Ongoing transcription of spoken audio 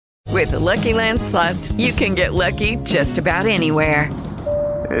With the Lucky Land Slots, you can get lucky just about anywhere.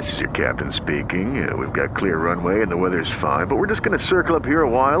 This is your captain speaking. We've got clear runway and the weather's fine, but we're just going to circle up here a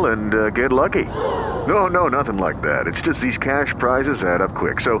while and get lucky. No, nothing like that. It's just these cash prizes add up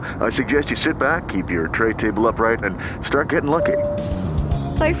quick. So I suggest you sit back, keep your tray table upright, and start getting lucky.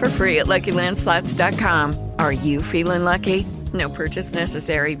 Play for free at LuckyLandSlots.com. Are you feeling lucky? No purchase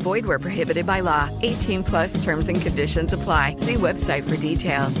necessary. Void where prohibited by law. 18 plus terms and conditions apply. See website for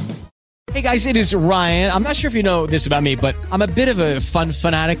details. Hey guys, it is Ryan. I'm not sure if you know this about me, but I'm a bit of a fun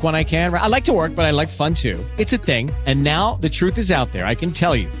fanatic when I can. I like to work, but I like fun too. It's a thing. And now the truth is out there. I can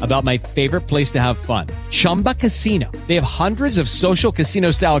tell you about my favorite place to have fun. Chumba Casino. They have hundreds of social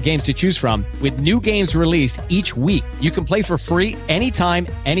casino style games to choose from with new games released each week. You can play for free anytime,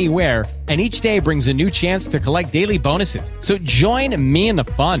 anywhere. And each day brings a new chance to collect daily bonuses. So join me in the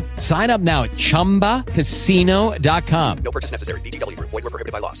fun. Sign up now at ChumbaCasino.com. No purchase necessary. VGW Group. Void where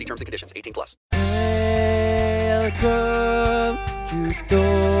prohibited by law. See terms and conditions. 18 plus. Welcome to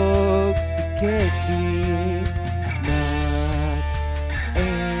Talk Keki. Matt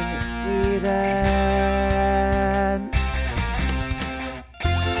and Iran.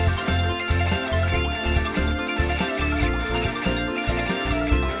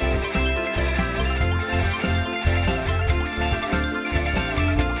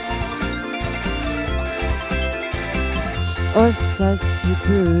お久し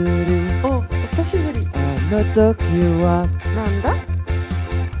ぶり。お久しぶり。あの時はなんだ？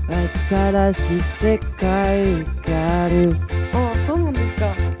新しい世界がある。あ、そうなんです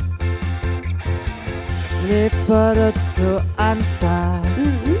か。レポートとアンサ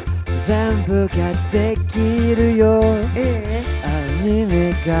ー、全部ができるよ。アニ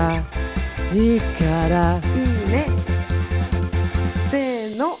メがいいからいいね。せ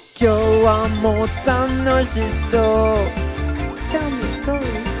ーの。今日はもう楽しそう。Tell me a story.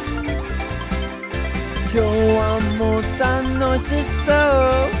 今日はもう楽しそう。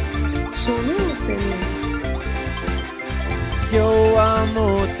少年生ね。今日は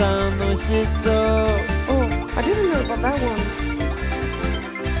もう楽しそう。Oh, I didn't know about that one.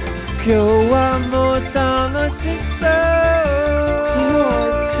 今日はもう楽しそう。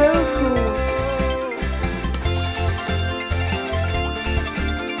Oh, it's so cool.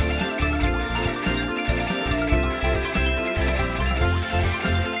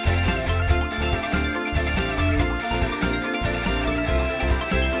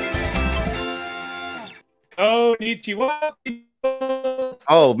 Konnichiwa.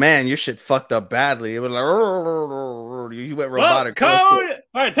 Oh man, your shit fucked up badly. It was like you went robotic. All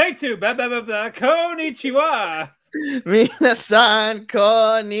right, take two. Konnichiwa. Minasan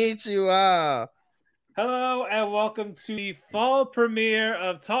konnichiwa. Hello and welcome to the fall premiere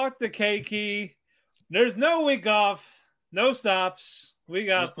of Talk to Keiki. There's no week off, no stops. We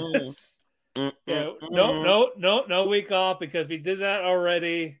got this. Yeah, no week off because we did that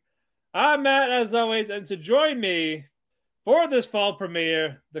already. I'm Matt, as always, and to join me for this fall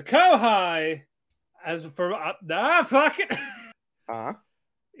premiere, the Kohai, as for fuck it.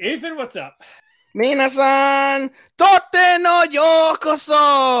 Ethan, what's up? Minasan tote no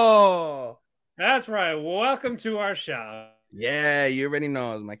yokoso. That's right. Welcome to our show. Yeah, you already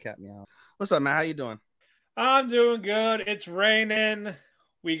know it's my cat meow. What's up, Matt? How you doing? I'm doing good. It's raining.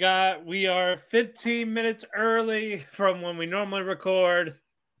 We are 15 minutes early from when we normally record.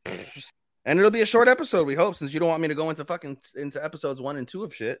 And it'll be a short episode, we hope, since you don't want me to go into episodes 1 and 2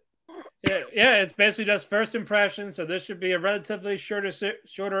 of shit. Yeah, it's basically just first impression, so this should be a relatively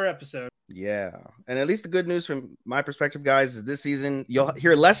shorter episode. Yeah, and at least the good news from my perspective, guys, is this season you'll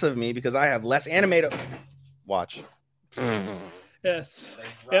hear less of me because I have less anime to watch. Yes.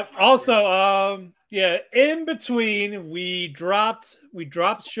 Yep. Also, in between we dropped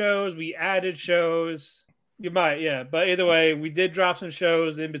shows, we added shows. You might, yeah. But either way, we did drop some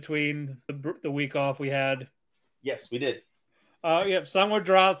shows in between the week off we had. Yes, we did. Yep, some were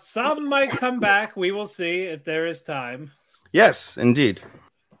dropped. Some might come back. We will see if there is time. Yes, indeed.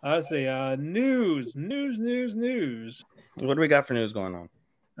 Let's see. News. What do we got for news going on?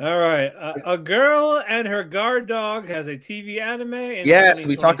 All right. A girl and her guard dog has a TV anime. Yes,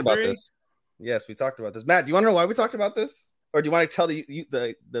 we talked about this. Matt, do you want to know why we talked about this? Or do you want to tell the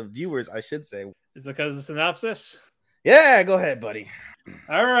viewers, I should say? Is it because of the synopsis? Yeah, go ahead, buddy.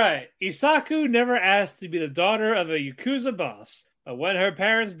 All right. Isaku never asked to be the daughter of a Yakuza boss, but when her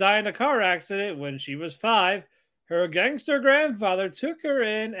parents died in a car accident when she was 5, her gangster grandfather took her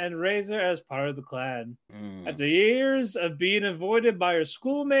in and raised her as part of the clan. After years of being avoided by her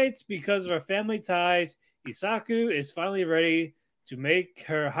schoolmates because of her family ties, Isaku is finally ready to make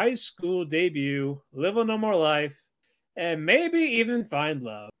her high school debut, live a normal life, and maybe even find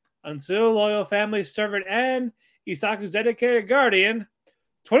love. until loyal family servant and Isaku's dedicated guardian,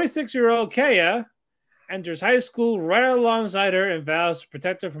 26-year-old Kaya, enters high school right alongside her and vows to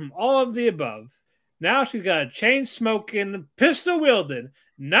protect her from all of the above. Now she's got a chain-smoking, pistol-wielding,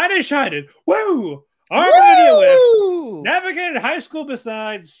 knight-in-shining, woo! Arm to deal with, navigated high school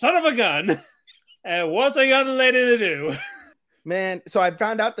besides son of a gun. And what's a young lady to do? Man, so I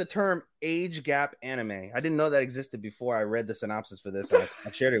found out the term age gap anime. I didn't know that existed before I read the synopsis for this. And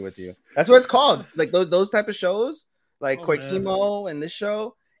I shared it with you. That's what it's called. Like those type of shows, like Koikimo and this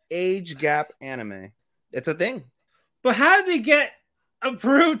show, age gap anime. It's a thing. But how did he get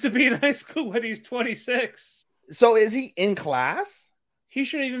approved to be in high school when he's 26? So is he in class? He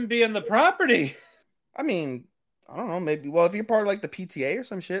should even be in the property. I mean, I don't know. Maybe. Well, if you're part of like the PTA or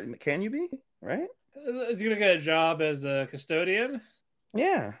some shit, can you be? Right? Is he gonna get a job as a custodian?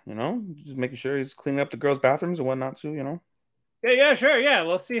 Yeah, just making sure he's cleaning up the girls' bathrooms and whatnot too. Yeah, sure. Yeah,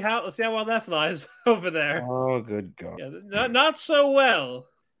 let's see how well that flies over there. Oh, good God! Yeah, not so well,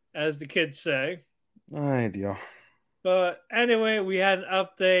 as the kids say. Ay, Dios. But anyway, we had an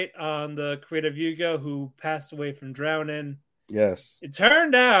update on the creative Yugo who passed away from drowning. Yes. It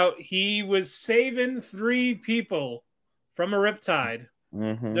turned out he was saving 3 people from a riptide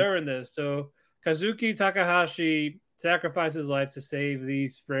during this. So Kazuki Takahashi sacrificed his life to save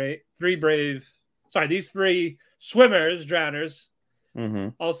these 3 swimmers, drowners.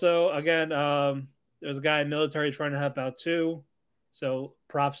 Also, again, there's a guy in the military trying to help out too. So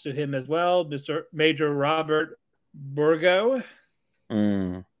props to him as well, Mr. Major Robert Bourgeau.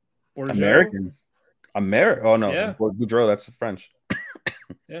 American. Oh no, yeah. Boudreaux, that's the French.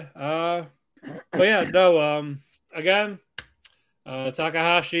 Yeah. But yeah, no. Again,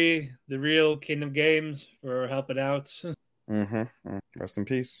 Takahashi, the real king of games, for helping out. Rest in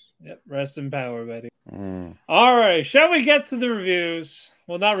peace. Yep. Rest in power, buddy. All right. Shall we get to the reviews?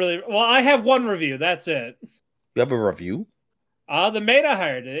 Well, not really. Well, I have one review. That's it. You have a review? The maid I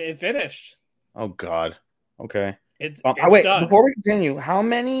hired. It finished. Oh God. Okay. It's wait. done. Before we continue, how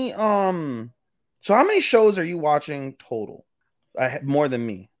many shows are you watching total? More than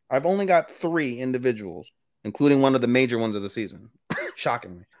me. I've only got 3 individuals, including one of the major ones of the season.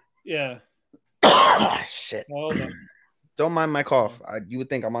 Shockingly. Yeah. Shit. Well, don't mind my cough. You would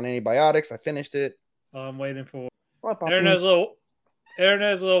think I'm on antibiotics. I finished it. I'm waiting for Internet's a little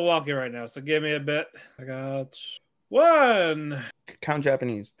wonky right now, so give me a bit. I got 1. Count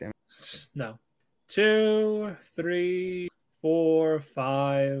Japanese. Damn it. No. 2, 3, 4,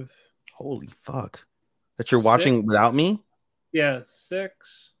 5. Holy fuck. That you're watching without me? Yeah,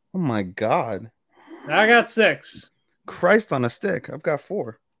 6. Oh my God. I got 6. Christ on a stick. I've got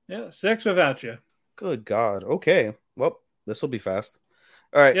 4. Yeah, 6 without you. Good God. Okay. Well, this will be fast.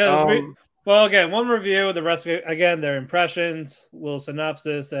 All right. Yeah. Well, again, one review. The rest, again, their impressions, little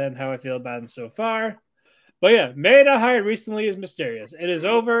synopsis, and how I feel about them so far. But yeah, Maid I Hired recently is mysterious. It is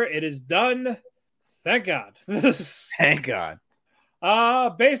over. It is done. Thank God. Thank God.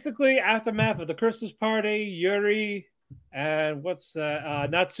 Basically, aftermath of the Christmas party, Yuri and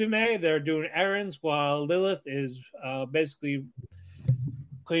Natsume, they're doing errands while Lilith is basically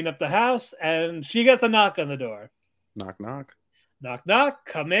cleaning up the house, and she gets a knock on the door. Knock, knock. Knock, knock.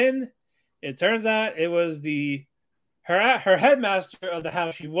 Come in. It turns out it was her headmaster of the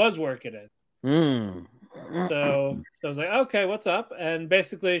house she was working in. So I was like, okay, what's up? And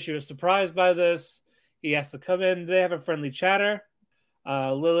basically, she was surprised by this. He has to come in. They have a friendly chatter.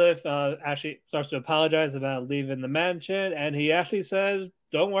 Lilith actually starts to apologize about leaving the mansion, and he actually says,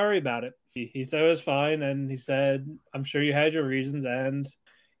 don't worry about it. He said it was fine, and he said, I'm sure you had your reasons, and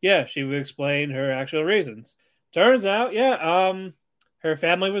yeah, she would explain her actual reasons. Turns out, her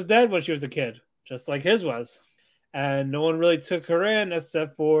family was dead when she was a kid, just like his was. And no one really took her in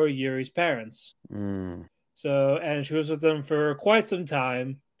except for Yuri's parents. So, and she was with them for quite some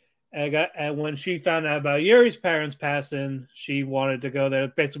time. And when she found out about Yuri's parents passing, she wanted to go there,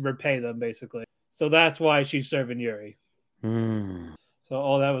 basically repay them, basically. So that's why she's serving Yuri. So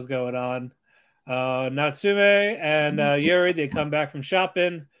all that was going on. Natsume and Yuri, they come back from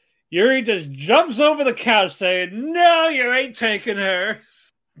shopping. Yuri just jumps over the couch saying, no, you ain't taking her.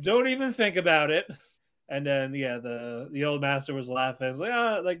 Don't even think about it. And then, the old master was laughing. He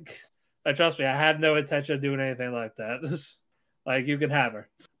was like, trust me, I have no intention of doing anything like that. Like, you can have her.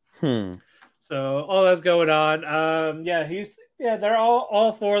 So all that's going on. They're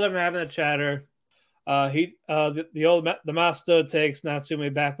all 4 of them having a chatter. The master takes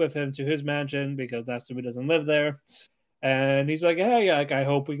Natsume back with him to his mansion because Natsume doesn't live there. And he's like, hey, I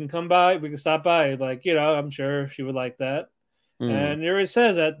hope we can come by. We can stop by. Like, I'm sure she would like that. And Yuri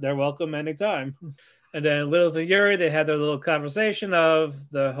says that they're welcome anytime. And then Lilith and Yuri, they had their little conversation of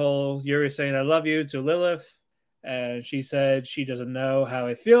the whole Yuri saying "I love you" to Lilith, and she said she doesn't know how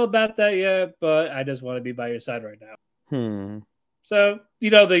I feel about that yet, but I just want to be by your side right now. So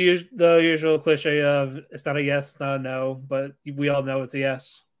the usual cliche of it's not a yes, it's not a no, but we all know it's a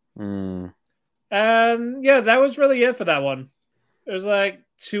yes. And yeah, that was really it for that one. It was like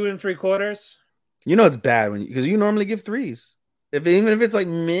 2 3/4. It's bad because you normally give 3s. Even if it's like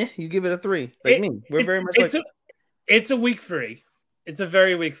meh, you give it a 3. Like me, we're very much like it's a weak 3. It's a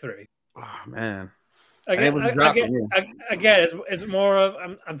very weak 3. Oh man. Again, it's more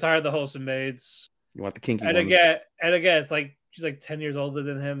of I'm tired of the wholesome maids. You want the kinky and one. again, it's like she's like 10 years older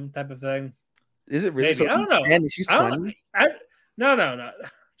than him, type of thing. Is it really? So, I don't know. And she's 20. No.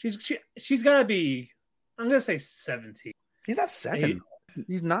 She's gotta be. I'm gonna say 17. He's not 7.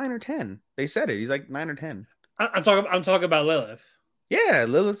 He's 9 or 10. They said it. He's like 9 or 10. I'm talking about Lilith. Yeah,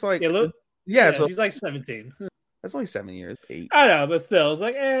 Lilith's like so she's like 17. That's only 7 years. 8. I know, but still, it's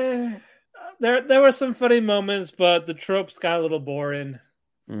like There were some funny moments, but the tropes got a little boring.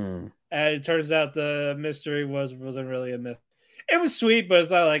 And it turns out the mystery wasn't really a myth. It was sweet, but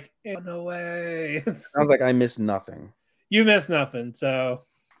it's not like no way. Sounds like I missed nothing. You missed nothing, so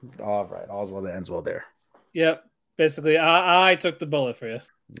all right, all's well that ends well there. Yep, basically, I took the bullet for you.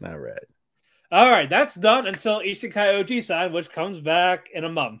 All right, that's done until Isekai Oji-san, which comes back in a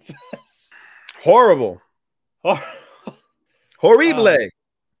month. Horrible. Horrible.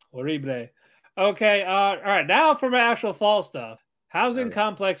 Horrible. Okay, all right, now for my actual fall stuff. Housing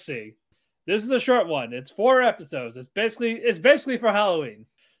Complex C. This is a short one. It's 4 episodes. It's basically for Halloween.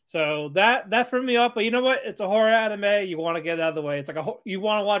 So that threw me off. But you know what? It's a horror anime. You want to get it out of the way. It's like you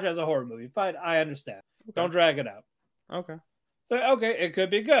want to watch it as a horror movie. Fine, I understand. Okay. Don't drag it out. Okay. So it could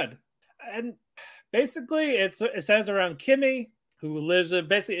be good. And basically, it centers around Kimmy, who lives in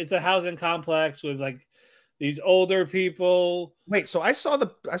it's a housing complex with like these older people. Wait, so I saw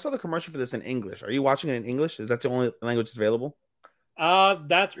the commercial for this in English. Are you watching it in English? Is that the only language that's available?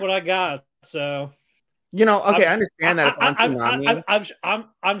 That's what I got. So okay, I understand that.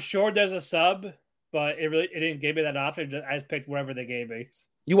 I'm sure there's a sub, but it didn't give me that option. I just picked whatever they gave me.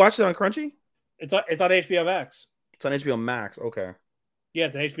 You watched it on Crunchy? It's on HBO Max. It's on HBO Max. Okay. Yeah,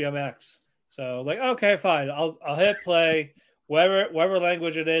 it's HBO Max. So like, okay, fine. I'll hit play. Whatever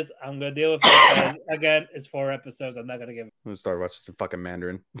language it is, I'm gonna deal with it. Again, it's 4 episods. I'm not gonna give. I'm gonna start watching some fucking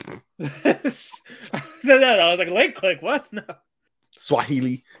Mandarin. I was like, late click. What? No.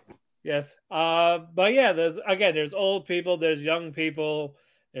 Swahili. Yes. But yeah, there's old people, there's young people,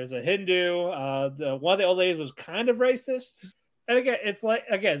 there's a Hindu. One of the old ladies was kind of racist. And again, it's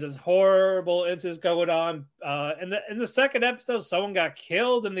this horrible incidents going on. In the second episode, someone got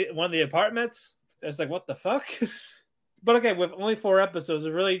killed in one of the apartments. It's like, what the fuck? But again, with only 4 episodes,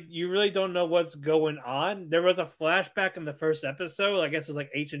 you really don't know what's going on. There was a flashback in the first episode. I guess it was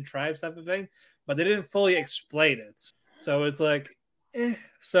like ancient tribes type of thing, but they didn't fully explain it. So it's like,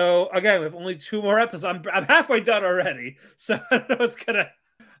 So again, with only 2 more episodes, I'm halfway done already. So I don't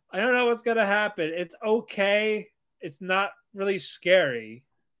know what's gonna happen. It's okay. It's not really scary.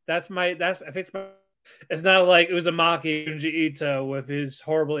 It's not like Uzumaki Junji Ito with his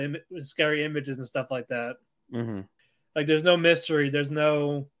horrible, scary images and stuff like that. Mm-hmm. Like there's no mystery. There's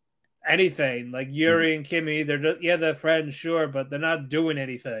no anything. Like Yuri and Kimmy, they're friends, sure, but they're not doing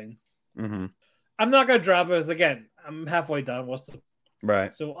anything. Mm-hmm. I'm not gonna drop it. Again, I'm halfway done.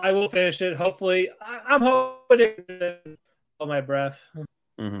 Right. So I will finish it. Hopefully, I'm hoping to hold my breath.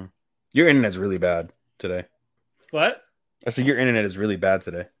 Mm-hmm. Your internet's really bad today. What? I said your internet is really bad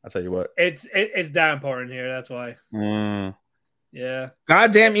today. I'll tell you what. It's downpouring here. That's why. Yeah.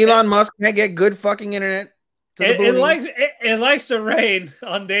 Goddamn Elon Musk can't get good fucking internet. It likes to rain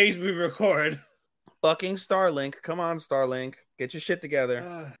on days we record. Fucking Starlink. Come on, Starlink. Get your shit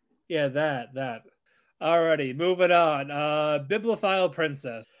together. Yeah, that. Alrighty, moving on. Bibliophile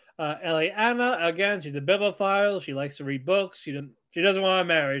Princess. Eliana, again, she's a bibliophile. She likes to read books. She doesn't want to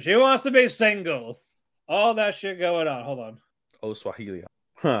marry. She wants to be single. All that shit going on. Hold on. Oh, Swahili.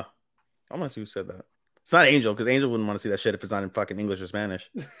 Huh. I want to see who said that. It's not Angel, because Angel wouldn't want to see that shit if it's not in fucking English or Spanish.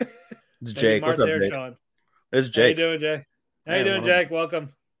 It's Jake. What's up, Jake? Sean. It's Jake. How you doing, Jake? How you doing, Jake?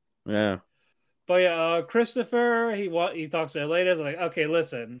 Welcome. Yeah. But yeah, Christopher, he talks to her later. He's like, okay,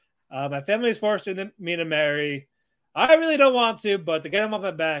 listen. My family's forcing me to marry. I really don't want to, but to get him off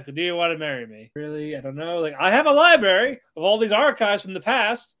my back, do you want to marry me? Really? I don't know. Like, I have a library of all these archives from the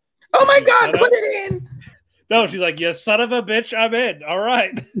past. Oh my God, put it in. No, she's like, you son of a bitch, I'm in. All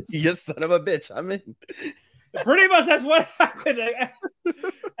right. You son of a bitch, I'm in. Pretty much that's what happened.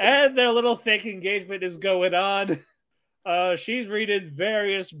 And their little fake engagement is going on. She's reading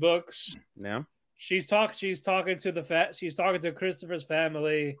various books. Yeah. she's talking to Christopher's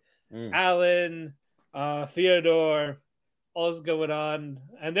family, Alan, Theodore, all this going on.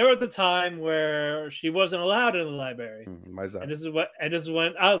 And there was a time where she wasn't allowed in the library. Why is that? And this is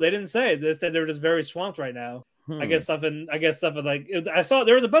when they didn't say it. They said they were just very swamped right now. I guess something like I saw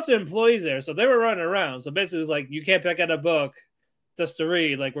there was a bunch of employees there, so they were running around. So basically, it's like you can't pick out a book just to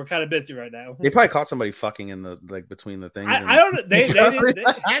read. Like we're kind of busy right now. They probably caught somebody fucking in the between the things. I don't. They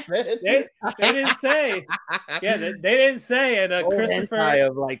didn't say. Yeah, they didn't say. And Christopher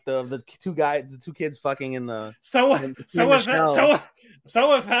of like the two kids fucking in the. Someone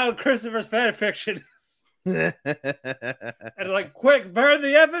found Christopher's fan fiction. And like, quick, burn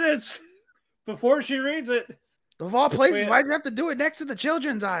the evidence before she reads it. Of all places, why'd you have to do it next to the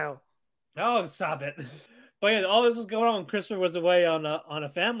children's aisle? Oh, stop it. But yeah, all this was going on when Christopher was away on a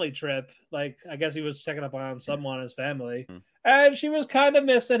family trip. Like, I guess he was checking up on someone in his family. And she was kind of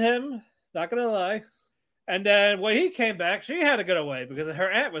missing him, not going to lie. And then when he came back, she had to get away because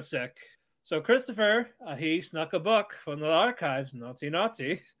her aunt was sick. So Christopher, he snuck a book from the archives, Nazi,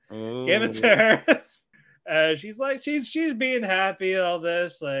 gave it to her. She's like, she's being happy and all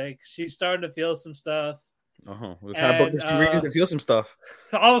this. Like, she's starting to feel some stuff. What kind of book is she reading to feel some stuff?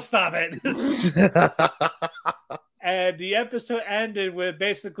 Oh, stop it. And the episode ended with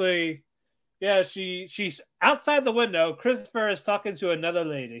basically, she's outside the window. Christopher is talking to another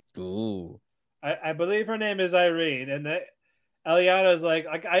lady. Ooh. I believe her name is Irene. And Eliana is like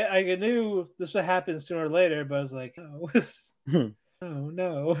I knew this would happen sooner or later, but I was like, oh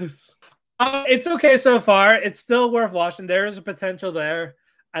no. It's okay so far. It's still worth watching. There is a potential there.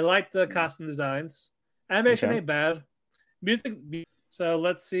 I like the costume designs. Animation ain't bad. Music. So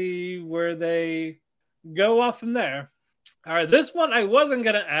let's see where they go off from there. All right, this one I wasn't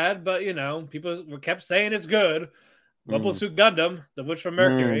gonna add, but people kept saying it's good. Mobile Suit Gundam, The Witch from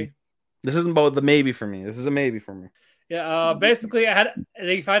Mercury. This isn't both the maybe for me. This is a maybe for me. Yeah. Basically, I had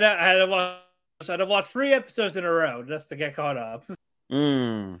to watch 3 episodes in a row just to get caught up.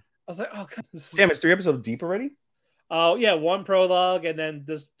 I was like, oh God, damn! It's 3 episodes deep already. Oh yeah, 1 prologue and then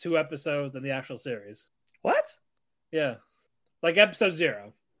just 2 episodes in the actual series. What? Yeah, like episode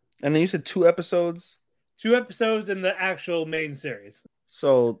 0. And then you said 2 episodes. 2 episodes in the actual main series.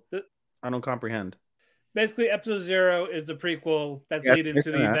 So I don't comprehend. Basically, episode 0 is the prequel that's leading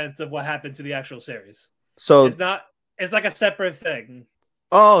to the events of what happened to the actual series. So it's like a separate thing.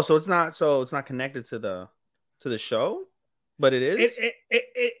 Oh, so it's not connected to the show, but it is.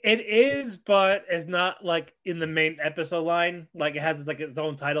 It is, but it's not like in the main episode line. Like it has like its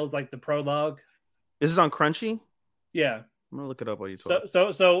own titles, like the prologue. Is this on Crunchy? Yeah, I'm gonna look it up while you talk.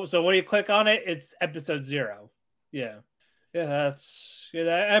 So when you click on it, it's episode 0. Yeah.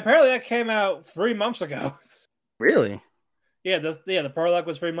 Apparently that came out 3 months ago. Really? Yeah, the prologue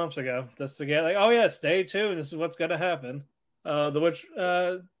was 3 months ago. Just to get like, oh yeah, stay tuned. This is what's gonna happen. This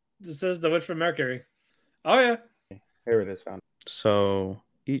is The Witch from Mercury. Oh yeah. Here it is. Found. So,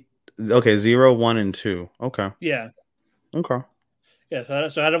 okay, 0, 1, and 2. Okay. Yeah. Okay. Yeah.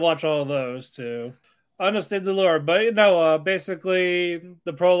 So I had to watch all of those to understand the lore. But basically,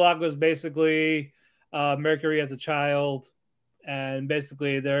 the prologue was basically Mercury as a child, and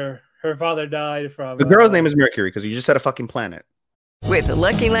basically her father died from. The girl's name is Mercury because you just said a fucking planet. With the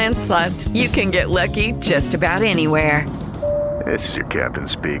Lucky Land Slots, you can get lucky just about anywhere. This is your captain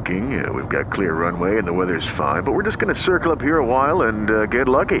speaking. We've got clear runway and the weather's fine, but we're just going to circle up here a while and get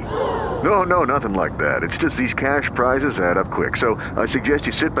lucky. No, nothing like that. It's just these cash prizes add up quick. So I suggest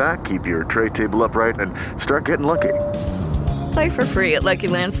you sit back, keep your tray table upright, and start getting lucky. Play for free at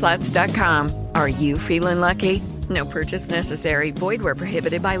LuckyLandSlots.com. Are you feeling lucky? No purchase necessary. Void where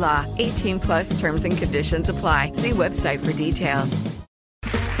prohibited by law. 18+ terms and conditions apply. See website for details.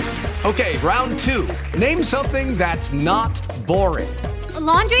 Okay, round 2. Name something that's not boring. A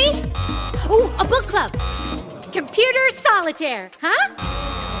laundry? Ooh, a book club. Computer solitaire, huh?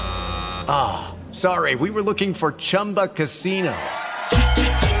 Ah, sorry, we were looking for Chumba Casino.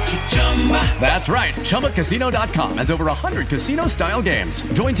 That's right, ChumbaCasino.com has over 100 casino-style games.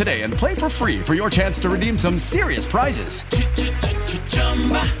 Join today and play for free for your chance to redeem some serious prizes.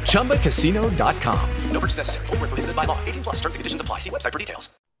 ChumbaCasino.com. No purchase necessary. Void where prohibited by law. 18+ terms and conditions apply. See website for details.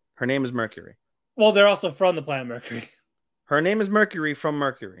 Her name is Mercury. Well, they're also from the planet Mercury. Her name is Mercury from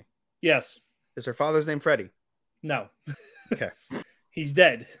Mercury. Yes. Is her father's name Freddie? No. Okay. He's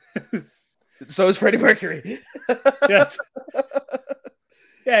dead. So is Freddie Mercury. Yes.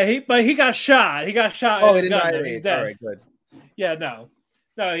 Yeah, he got shot. He got shot. Oh, he didn't die. He's dead. All right, good. Yeah, no,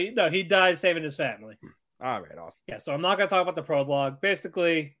 he died saving his family. All right, awesome. Yeah, so I'm not gonna talk about the prologue.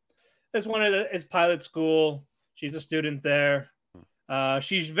 Basically, it's one of his pilot school. She's a student there.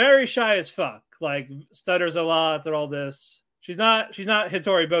 She's very shy as fuck. Like stutters a lot and all this. She's not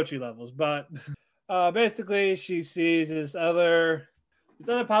Hitori Bochi levels, but basically she sees this other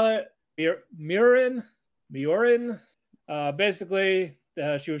pilot, Miorin. Basically,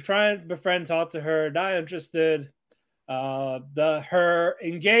 she was trying to befriend, talk to her, not interested. Her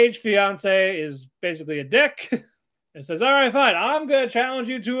engaged fiance is basically a dick. And says, all right, fine, I'm going to challenge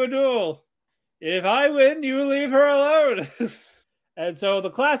you to a duel. If I win, you leave her alone. And so the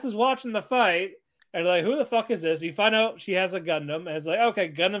class is watching the fight, and they're like, who the fuck is this? You find out she has a Gundam, and it's like, okay,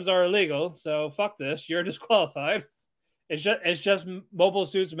 Gundams are illegal, so fuck this, you're disqualified. It's just mobile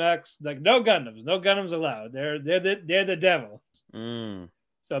suits mechs, like no Gundams allowed. They're the devil.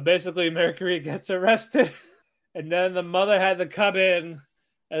 So basically Mercury gets arrested, and then the mother had to come in.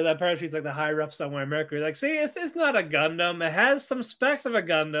 And apparently she's like the higher up somewhere in Mercury. Like, see, it's not a Gundam. It has some specs of a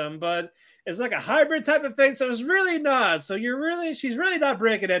Gundam, but it's like a hybrid type of thing. So it's really not. So she's really not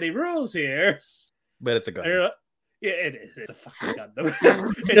breaking any rules here. But it's a Gundam. Yeah, it is. It's a fucking Gundam.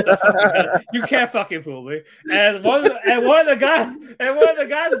 It's a fucking Gundam. You can't fucking fool me. And one of the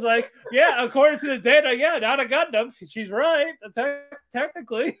guys is like, yeah, according to the data, yeah, not a Gundam. She's right.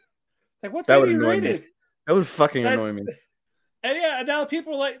 Technically. It's like, what that are you reading? That would fucking annoy me. And yeah, now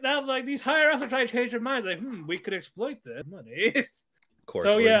people like these higher ups are trying to change their minds. Like, we could exploit this money. Of course.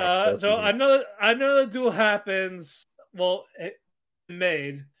 So yeah, so another duel happens. Well,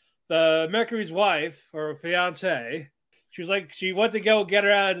 the Mercury's wife or fiance. She was like, she went to go get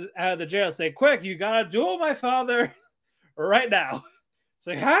her out of the jail. Say, quick, you gotta duel my father right now. It's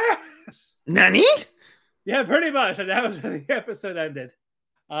like, huh? Nani? Yeah, pretty much. And that was where the episode ended.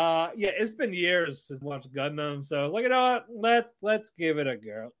 Yeah, it's been years since I watched Gundam, so I was like, you know what? Let's give it a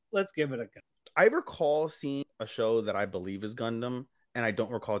go. Let's give it a go. I recall seeing a show that I believe is Gundam, and I don't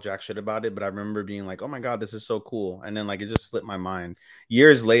recall jack shit about it, but I remember being like, oh my god, this is so cool. And then like it just slipped my mind.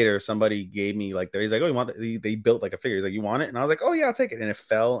 Years later, somebody gave me like he's like, oh, you want it? They built like a figure. He's like, you want it? And I was like, oh yeah, I'll take it. And it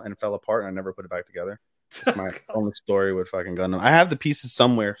fell apart, and I never put it back together. That's my only story with fucking Gundam. I have the pieces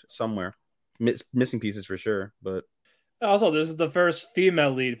somewhere. Missing pieces for sure, but also, this is the first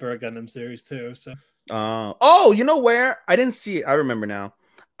female lead for a Gundam series, too. So, oh, you know where? I didn't see it. I remember now.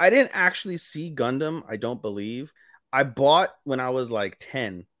 I didn't actually see Gundam, I don't believe. I bought, when I was like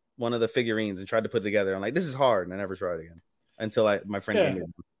 10, one of the figurines and tried to put it together. I'm like, this is hard. And I never tried again until my friend gave me it.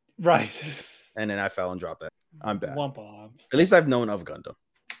 Right. And then I fell and dropped that. I'm bad. Womp. At least I've known of Gundam.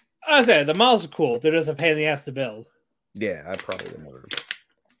 I say the models are cool. They're just a pain in the ass to build. Yeah, I probably would never.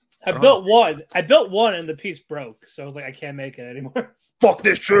 I built one and the piece broke, so I was like, I can't make it anymore. Fuck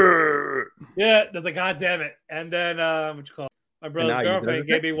this shit. Yeah, there's like, god damn it. And then my brother's girlfriend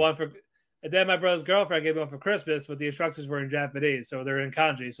gave me one for. And then my brother's girlfriend gave me one for Christmas, but the instructions were in Japanese, so they're in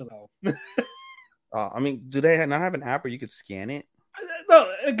kanji. So I mean, do they not have an app where you could scan it?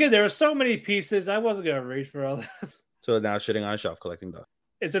 No, again, there were so many pieces. I wasn't gonna reach for all that. So now it's sitting on a shelf collecting dust.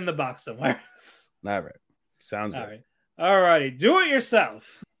 It's in the box somewhere. All right, sounds good. All right, alrighty, do it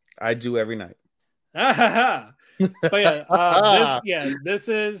yourself. I do every night. But this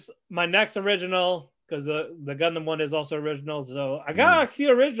is my next original because the Gundam one is also original. So I got a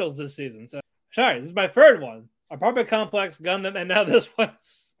few originals this season. So sorry, this is my third one. Apartment Complex, Gundam, and now this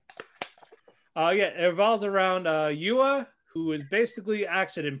one's. It revolves around Yua, who is basically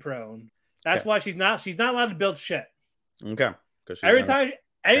accident prone. That's why she's not allowed to build shit. Okay.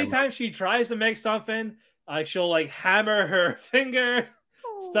 Anytime she tries to make something, she'll like hammer her finger.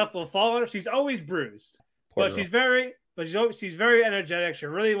 Stuff will fall on her. She's always bruised, but she's very energetic. She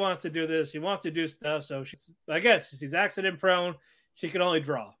really wants to do this. She wants to do stuff. So she's accident prone. She can only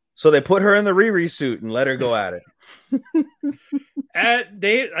draw. So they put her in the Riri suit and let her go at it. And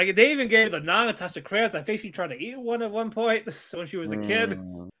they even gave her the non-autistic crayons. I think she tried to eat one at one point when she was a kid.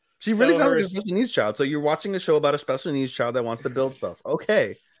 She really sounds like a special needs child. So you're watching a show about a special needs child that wants to build stuff.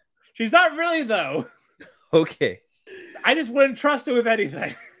 Okay. She's not really though. Okay. I just wouldn't trust her with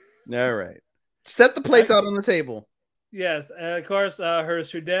anything. All right. Set the plates out on the table. Yes. And of course, her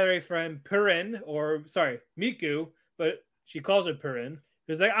tsundere friend Miku, but she calls her Purin.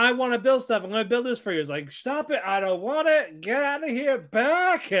 She's like, I want to build stuff. I'm going to build this for you. It's like, stop it. I don't want it. Get out of here.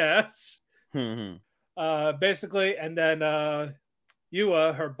 Back ass. Basically. And then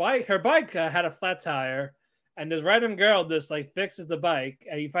Yua, her bike had a flat tire. And this random girl just like fixes the bike.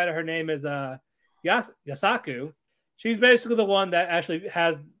 And you find out her name is Yasaku. She's basically the one that actually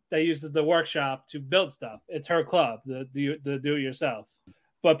uses the workshop to build stuff. It's her club, the do-it-yourself.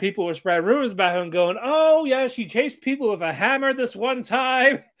 But people were spreading rumors about her and going, oh, yeah, she chased people with a hammer this one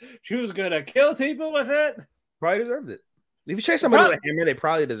time. She was going to kill people with it. Probably deserved it. If you chase somebody with a hammer, they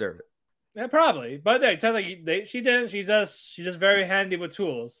probably deserve it. Yeah, probably. But it sounds like she didn't. She's just very handy with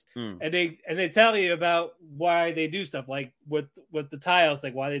tools, and they tell you about why they do stuff like with the tiles,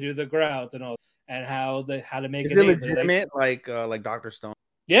 like why they do the grouts and all, and how to make Is it it legitimate, like Dr. Stone?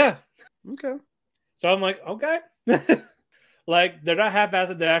 Yeah. Okay. So I'm like, okay. Like they're not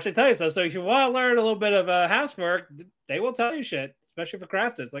half-assed. They actually tell you stuff. So if you want to learn a little bit of housework, they will tell you shit, especially for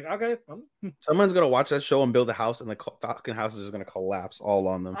crafters. Like, okay, someone's gonna watch that show and build a house, and the fucking house is just gonna collapse all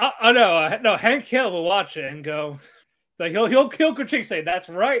on them. No, Hank Hill will watch it and go, like he'll critique, say that's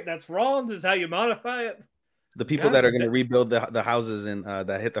right, that's wrong. This is how you modify it. The people that are gonna rebuild the houses in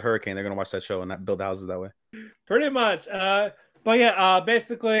that hit the hurricane, they're gonna watch that show and not build the houses that way. Pretty much. But yeah,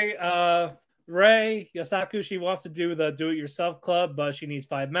 basically, Rei Yasaku, she wants to do the do-it-yourself club, but she needs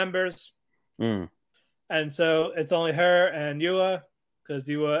 5 members. And so it's only her and Yua, because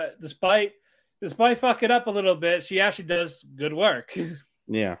Yua, despite fucking up a little bit, she actually does good work.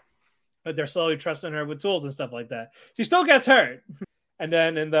 Yeah. But they're slowly trusting her with tools and stuff like that. She still gets hurt. And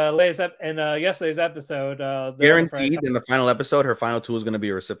then in the yesterday's episode, guaranteed in the final episode, her final tool is going to be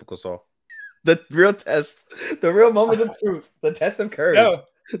a reciprocal saw. The real test, the real moment of truth, the test of courage.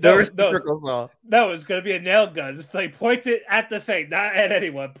 Reciprocal saw. No, it's going to be a nail gun. Just like point it at the thing, not at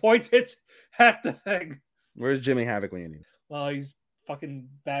anyone. Point it at the thing. Where's Jimmy Havoc when you need him? Well, he's fucking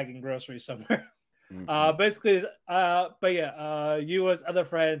bagging groceries somewhere. Basically, but yeah, Yua's other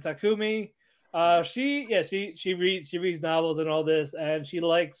friend Takumi, she reads novels and all this, and she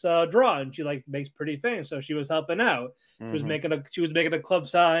likes drawing. She makes pretty things, so she was helping out. She was making a club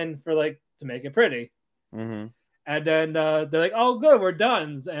sign for to make it pretty. And then they're like, "Oh, good, we're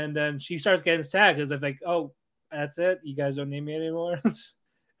done." And then she starts getting sad because they're like, "Oh, that's it. You guys don't need me anymore."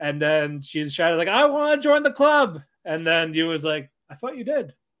 And then she's shouting like, "I want to join the club." And then you was like, "I thought you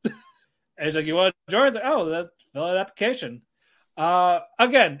did." And he's like, "You want to join?" It's like, "Oh, that's fill out an application."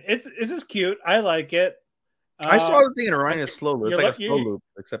 Again, this is cute. I like it. I saw the thing in Orion Slow Loop. It's like a slow loop,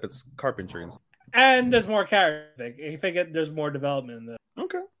 except it's carpentry and stuff. And there's more character. I think there's more development in this.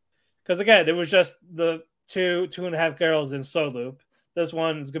 Okay. Because again, it was just the two and a half girls in Slow Loop. This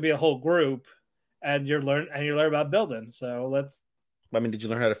one's gonna be a whole group, and you learn about building. So let's. I mean, did you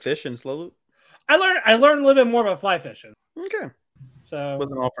learn how to fish in Slow Loop? I learned a little bit more about fly fishing. Okay. So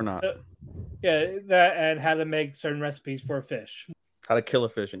wasn't all for naught. Yeah, that and how to make certain recipes for fish. How to kill a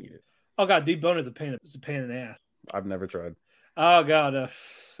fish and eat it. Oh god, debone is a pain in the ass. I've never tried. Oh god,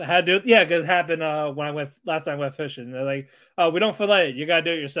 I had to do it. Yeah, because it happened when last time I went fishing. They're like, "Oh, we don't fillet it. You gotta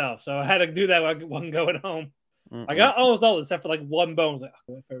do it yourself." So I had to do that while going home. I got almost all except for one bone. I was like,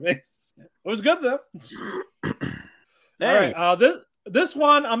 "Oh, for me." It was good though. All right, this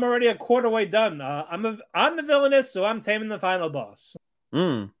one I'm already a quarter way done. I'm the villainess, so I'm taming the final boss.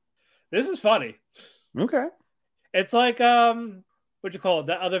 This is funny. Okay. It's like what you call it?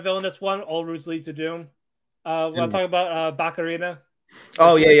 That other villainous one, All Routes Lead to Doom. When I talk about Baccarina.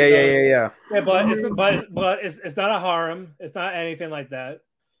 Oh yeah. Yeah, but it's not a harem. It's not anything like that.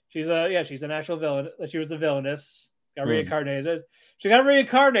 She's an actual villain. She was the villainess. Got reincarnated. She got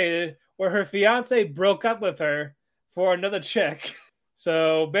reincarnated where her fiance broke up with her for another chick.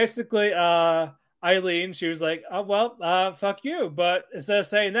 So basically, Eileen, she was like, "Oh well, fuck you." But instead of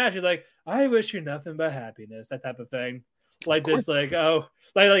saying that, she's like, "I wish you nothing but happiness." That type of thing. Like this, like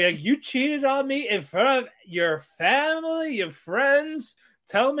you cheated on me in front of your family, your friends.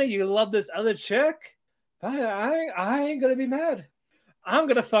 Tell me you love this other chick. I ain't gonna be mad. I'm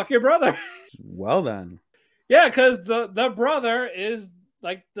gonna fuck your brother. Well then. Yeah, because the brother is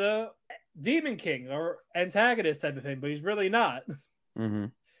like the demon king or antagonist type of thing, but he's really not.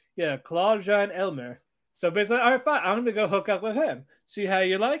 Yeah, Claude Jean Elmer. So basically, all right, fine. I'm gonna go hook up with him. See how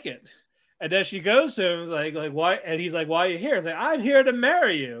you like it. And then she goes to him, like why? And he's like, "Why are you here?" He's like, "I'm here to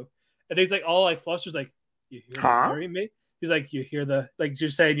marry you." And he's like, all flustered, like, "You here to marry me?" He's like, "You hear you're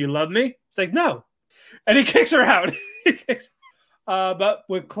saying you love me?" It's like, "No," and he kicks her out. But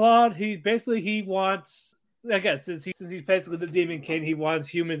with Claude, he wants, I guess, since he's basically the demon king, he wants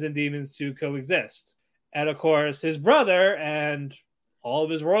humans and demons to coexist. And of course, his brother and all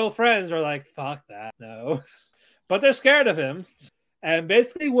of his royal friends are like, "Fuck that, no," but they're scared of him. And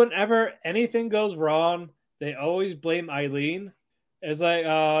basically, whenever anything goes wrong, they always blame Eileen. It's like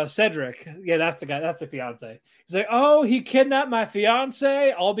Cedric. Yeah, that's the guy. That's the fiance. He's like, "Oh, he kidnapped my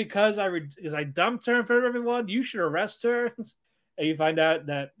fiance all because I dumped her in front of everyone. You should arrest her." And you find out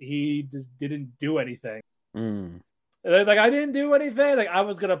that he just didn't do anything. Like, I didn't do anything. Like, I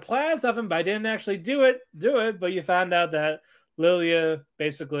was gonna plan something, but I didn't actually do it. But you found out that Lilia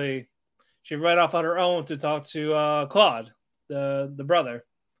basically she ran off on her own to talk to Claude. The brother,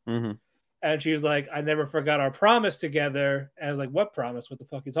 And she was like, I never forgot our promise together. And I was like, what promise? What the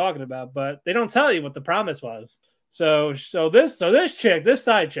fuck are you talking about? But they don't tell you what the promise was. So this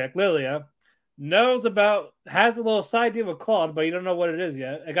side chick, Lilia, has a little side deal with Claude, but you don't know what it is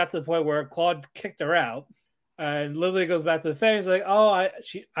yet. It got to the point where Claude kicked her out. And Lilia goes back to the family. She's like,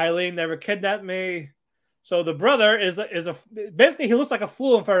 Eileen never kidnapped me. So the brother is basically, he looks like a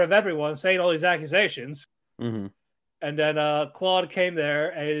fool in front of everyone saying all these accusations. Mm-hmm. And then Claude came there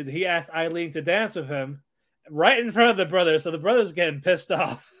and he asked Eileen to dance with him right in front of the brother. So the brother's getting pissed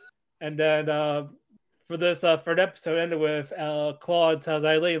off. And then for the episode ended with Claude tells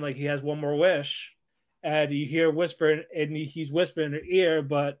Eileen like he has one more wish. And you hear whispering, and he's whispering in her ear,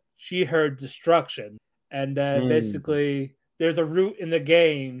 but she heard destruction. And then basically there's a route in the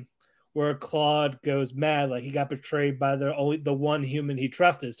game where Claude goes mad, like he got betrayed by the one human he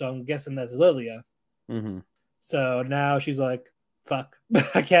trusted. So I'm guessing that's Lilia. Mm-hmm. So now she's like, fuck,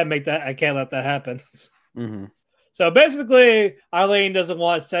 I can't let that happen. Mm-hmm. So basically, Eileen doesn't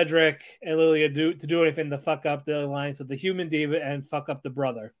want Cedric and Lilia to do anything to fuck up the alliance of the human diva and fuck up the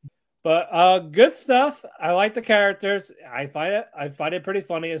brother. But good stuff. I like the characters. I find it pretty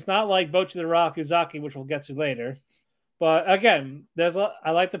funny. It's not like Bocchi the Rock Uzaki, which we'll get to later. But again,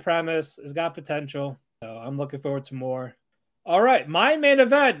 I like the premise. It's got potential. So I'm looking forward to more. All right, my main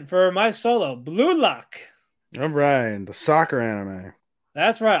event for my solo, Blue Lock. All right, the soccer anime.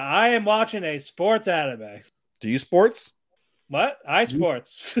 That's right. I am watching a sports anime. Do you sports? What?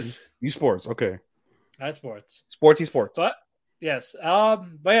 iSports. You sports, okay. iSports. Sportsy sports. But yes.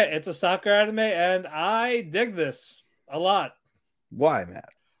 But yeah, it's a soccer anime, and I dig this a lot. Why, Matt?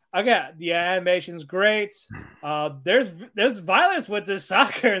 Again, the animation's great. There's violence with this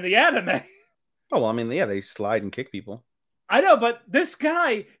soccer in the anime. Oh, well, I mean, yeah, they slide and kick people. I know, but this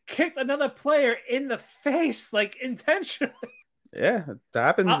guy kicked another player in the face, like intentionally. Yeah, it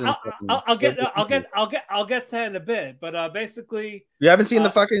happens. I'll get to that in a bit, but basically, you haven't seen the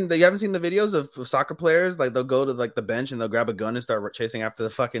videos of soccer players, like they'll go to like the bench and they'll grab a gun and start chasing after the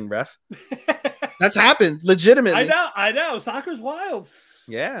fucking ref. That's happened legitimately. I know. Soccer's wild.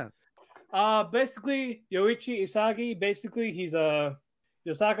 Yeah. Basically, Yoichi Isagi. Basically, he's a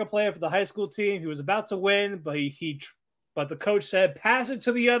soccer player for the high school team. He was about to win, but the coach said, "Pass it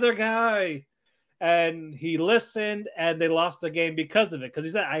to the other guy." And he listened, and they lost the game because of it. Because he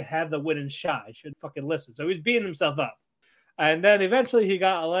said, I had the winning shot. I should fucking listen. So he was beating himself up. And then eventually he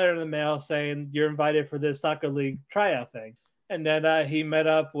got a letter in the mail saying, you're invited for this soccer league tryout thing. And then he met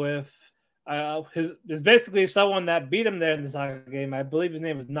up with there's basically someone that beat him there in the soccer game. I believe his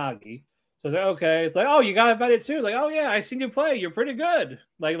name was Nagi. So it's like, okay. It's like, oh, you got invited too? Like, oh, yeah, I seen you play. You're pretty good.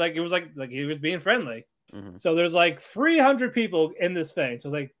 Like it was like he was being friendly. Mm-hmm. So there's like 300 people in this thing. So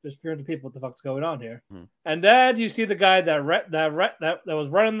like there's 300 people. What the fuck's going on here? Mm-hmm. And then you see the guy that was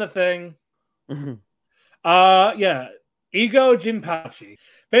running the thing. Mm-hmm. Yeah, Igo Jinpachi.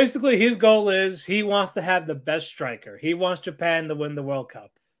 Basically, his goal is he wants to have the best striker. He wants Japan to win the World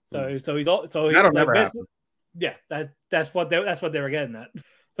Cup. That'll never happen. Yeah, that's what they were getting at.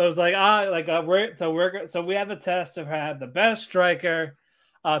 So it's like we have a test to have the best striker.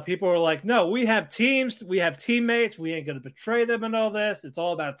 People were like, no, we have teams, we have teammates, we ain't gonna betray them and all this. It's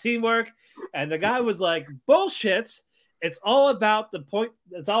all about teamwork. And the guy was like, bullshit. It's all about the point.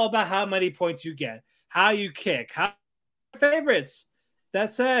 It's all about how many points you get, how you kick, how favorites.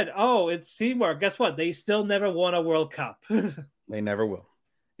 That said, oh, it's teamwork. Guess what? They still never won a World Cup. They never will.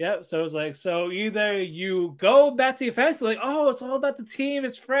 Yeah, so it's like, so either you go back to your fans, like, oh, it's all about the team,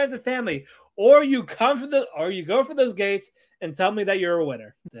 it's friends and family, or you go for those gates and tell me that you're a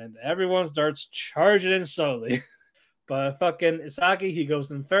winner. Then everyone starts charging in slowly. But fucking Isagi, he goes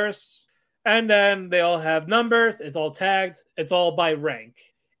in first. And then they all have numbers. It's all tagged. It's all by rank.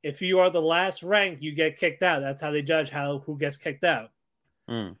 If you are the last rank, you get kicked out. That's how they judge who gets kicked out.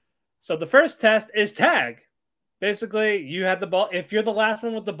 Mm. So the first test is tag. Basically, you have the ball. If you're the last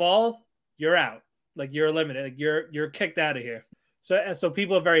one with the ball, you're out. Like, you're eliminated. Like, you're kicked out of here. So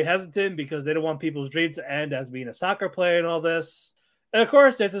people are very hesitant because they don't want people's dreams to end as being a soccer player and all this. And of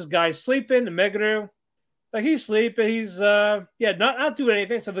course, there's this guy sleeping, Meguru. Like, he's sleeping. He's not doing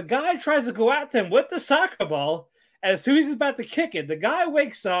anything. So the guy tries to go at him with the soccer ball. And as soon as he's about to kick it, the guy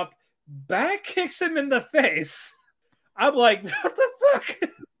wakes up, back kicks him in the face. I'm like, what the fuck?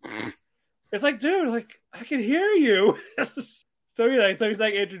 It's like, dude, like, I can hear you. So he's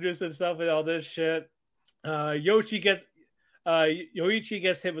like introduced himself and all this shit. Yoichi gets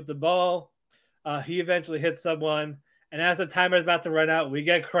hit with the ball. He eventually hits someone, and as the timer is about to run out, we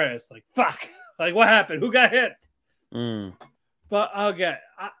get credits. Like, fuck, like, what happened? Who got hit? Mm. But okay,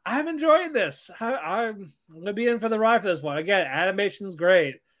 I'm enjoying this. I'm gonna be in for the ride for this one. Again, animation's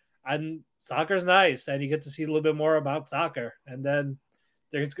great. And soccer's nice, and you get to see a little bit more about soccer. And then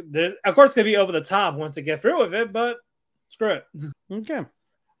there's of course going to be over the top once they get through with it, but screw it. Okay.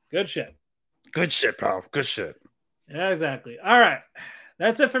 Good shit. Good shit, pal. Good shit. Yeah, exactly. All right.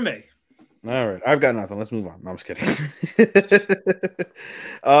 That's it for me. All right. I've got nothing. Let's move on. No, I'm just kidding.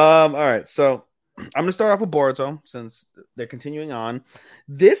 All right. So I'm going to start off with Boruto since they're continuing on.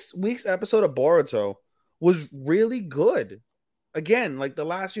 This week's episode of Boruto was really good. Again, like the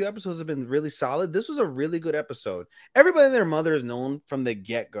last few episodes have been really solid. This was a really good episode. Everybody and their mother is known from the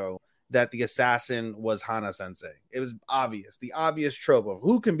get-go that the assassin was Hana Sensei. It was obvious, the obvious trope of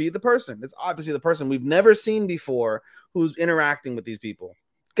who can be the person. It's obviously the person we've never seen before who's interacting with these people.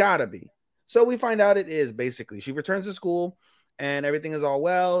 Gotta be. So we find out it is basically. She returns to school and everything is all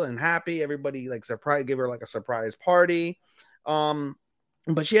well and happy. Everybody like give her like a surprise party. But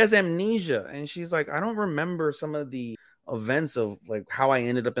she has amnesia and she's like, I don't remember some of the events of like how I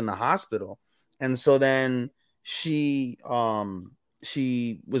ended up in the hospital. And so then she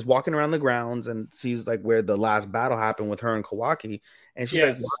was walking around the grounds and sees like where the last battle happened with her and Kawaki. And she's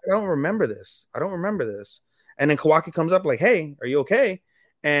like, I don't remember this. And then Kawaki comes up like, hey, are you okay?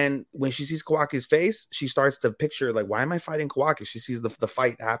 And when she sees Kawaki's face, she starts to picture like, why am I fighting Kawaki? She sees the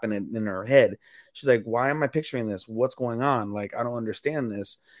fight happening in her head. She's like, why am I picturing this? What's going on? Like, I don't understand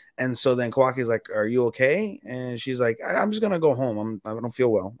this. And so then Kawaki's like, are you okay? And she's like, I'm just going to go home. I don't feel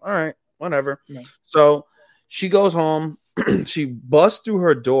well. All right, whatever. Yeah. So she goes home. She busts through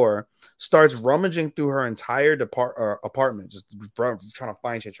her door, starts rummaging through her entire apartment, just trying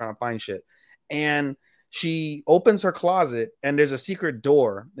to find shit. And she opens her closet and there's a secret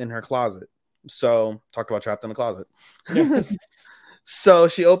door in her closet. So talked about trapped in the closet. Yes. So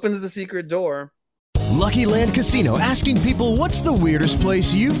she opens the secret door. Lucky Land Casino asking people, what's the weirdest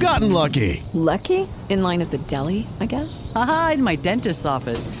place you've gotten lucky? Lucky? In line at the deli, I guess? Aha, in my dentist's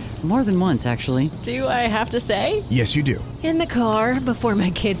office. More than once, actually. Do I have to say? Yes, you do. In the car before my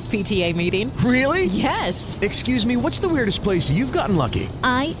kids' PTA meeting. Really? Yes. Excuse me, what's the weirdest place you've gotten lucky?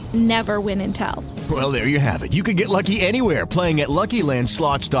 I never win and tell. Well, there you have it. You can get lucky anywhere, playing at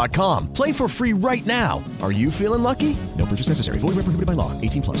LuckyLandSlots.com. Play for free right now. Are you feeling lucky? No purchase necessary. Void where prohibited by law.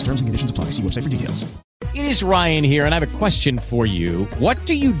 18+. Terms and conditions apply. See website for details. It is Ryan here, and I have a question for you. What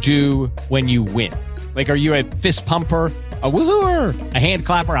do you do when you win? Like, are you a fist pumper, a woohooer, a hand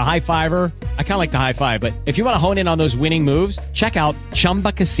clapper, a high fiver? I kind of like the high five, but if you want to hone in on those winning moves, check out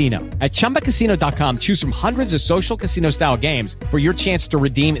Chumba Casino. At ChumbaCasino.com, choose from hundreds of social casino-style games for your chance to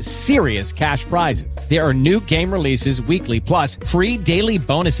redeem serious cash prizes. There are new game releases weekly, plus free daily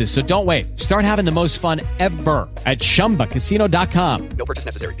bonuses, so don't wait. Start having the most fun ever at ChumbaCasino.com. No purchase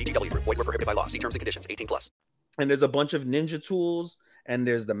necessary. VGW Group. Void where prohibited by law. See terms and conditions. 18+. And there's a bunch of ninja tools, and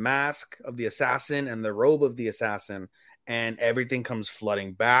there's the mask of the assassin and the robe of the assassin, and everything comes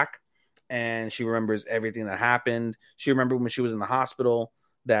flooding back. And she remembers everything that happened. She remembered when she was in the hospital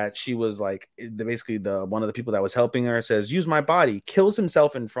that she was like, basically one of the people that was helping her says, use my body, kills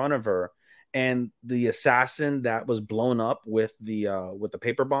himself in front of her. And the assassin that was blown up with the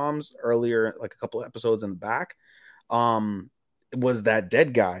paper bombs earlier, like a couple of episodes in the back, was that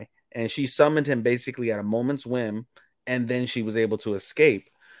dead guy. And she summoned him basically at a moment's whim. And then she was able to escape.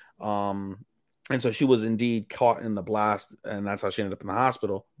 And so she was indeed caught in the blast, and that's how she ended up in the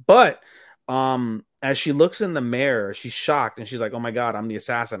hospital. But as she looks in the mirror, she's shocked, and she's like, oh my God, I'm the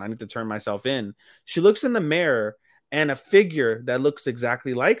assassin. I need to turn myself in. She looks in the mirror, and a figure that looks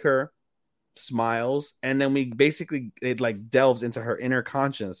exactly like her smiles. And then it like delves into her inner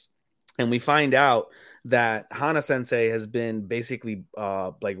conscious. And we find out that Hana Sensei has been basically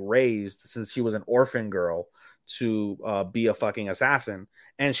like raised since she was an orphan girl to be a fucking assassin.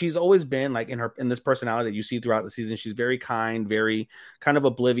 And she's always been like in this personality that you see throughout the season. She's very kind, very kind of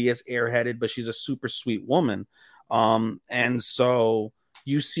oblivious, airheaded, but she's a super sweet woman. And so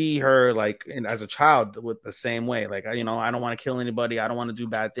you see her like as a child with the same way, like, I don't want to kill anybody. I don't want to do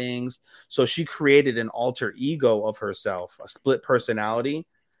bad things. So she created an alter ego of herself, a split personality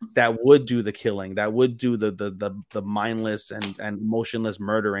that would do the killing, that would do the mindless and motionless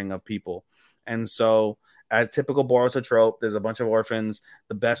murdering of people. And so, as typical Boruto trope, there's a bunch of orphans.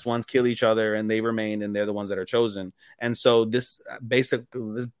 The best ones kill each other, and they remain, and they're the ones that are chosen. And so this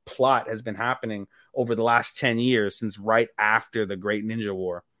plot has been happening over the last 10 years, since right after the Great Ninja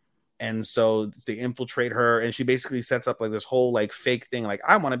War. And so they infiltrate her, and she basically sets up like this whole like fake thing, like,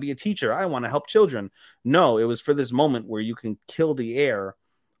 I want to be a teacher, I want to help children. No, it was for this moment where you can kill the heir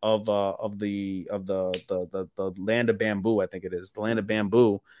of the land of bamboo. I think it is the land of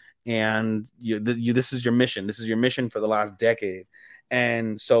bamboo. And this is your mission. This is your mission for the last decade.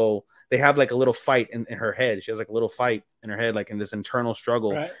 And so they have like a little fight in her head. She has like a little fight in her head, like in this internal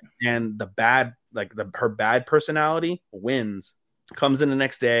struggle. Right. And the bad, like her bad personality wins. Comes in the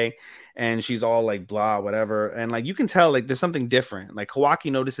next day, and she's all like blah, whatever. And like you can tell, like there's something different. Like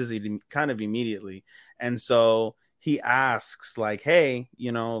Kawaki notices it kind of immediately, and so he asks, like, "Hey,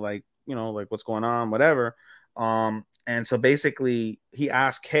 like what's going on, whatever." And so basically he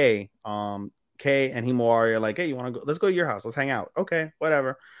asked Kei, Kei and Himawari are like, "Hey, you want to go? Let's go to your house. Let's hang out." Okay,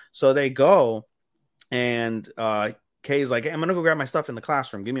 whatever. So they go, and Kei's like, "Hey, I'm gonna go grab my stuff in the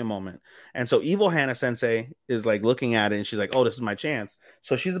classroom. Give me a moment." And so evil Hana Sensei is like looking at it, and she's like, "Oh, this is my chance."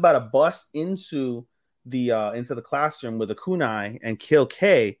 So she's about to bust into the classroom with a kunai and kill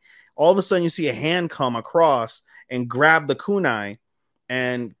Kei. All of a sudden, you see a hand come across and grab the kunai,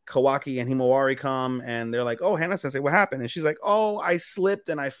 and Kawaki and Himawari come, and they're like, "Oh, Hana Sensei, what happened?" And she's like, "Oh, I slipped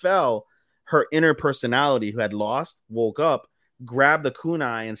and I fell." Her inner personality, who had lost, woke up, grabbed the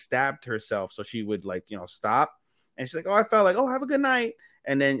kunai, and stabbed herself so she would stop. And she's like, "Oh, I felt like, oh, have a good night."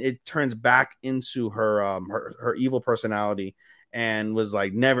 And then it turns back into her evil personality, and was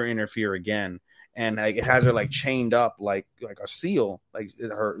like, never interfere again. And like it has her like chained up like a seal, like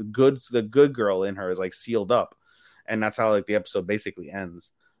the good girl in her is like sealed up. And that's how like the episode basically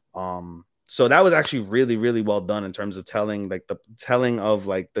ends. So that was actually really, really well done in terms of telling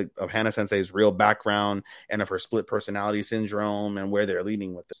of Hana Sensei's real background and of her split personality syndrome and where they're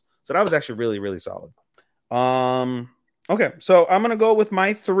leading with this. So that was actually really, really solid. Okay, so I'm gonna go with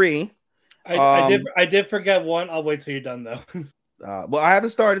my 3. I did forget one. I'll wait till you're done though. Well, I haven't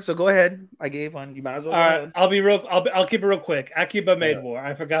started, so go ahead. I gave one. You might as well. All right, I'll keep it real quick. Akiba Maid War.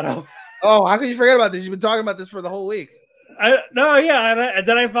 I forgot. Oh, how could you forget about this? You've been talking about this for the whole week. And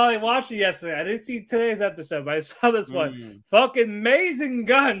then I finally watched it yesterday. I didn't see today's episode, but I saw this one. Fucking amazing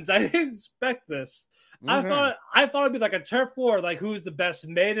guns. I didn't expect this. I thought it'd be like a turf war, like who's the best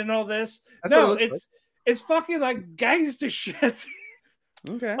maid and all this. No, it's fucking like gangster shit.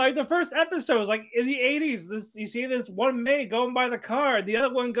 Okay. Like the first episode was like in the 80s. You see this one maid going by the car, and the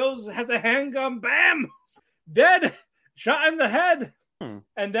other one has a handgun, bam, dead, shot in the head.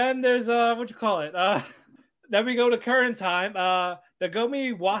 And then there's then we go to current time.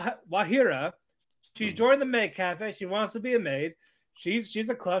 Nagomi Wahira, she's joined the maid cafe. She wants to be a maid. She's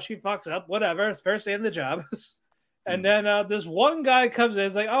a clutch. She fucks up. Whatever. It's first day in the job. And then this one guy comes in.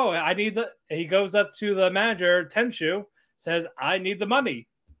 Is like, "Oh, I need the." He goes up to the manager, Tenshu, says, "I need the money,"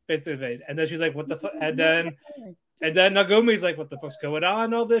 basically. And then she's like, "What the fuck?" And then Nagumi's like, "What the fuck's going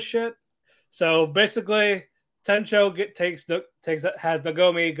on? All this shit." So basically, Tenshu has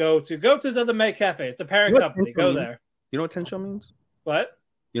Nagomi go to this other maid cafe. It's a parent company. Go there. You know what Tenshu means? What?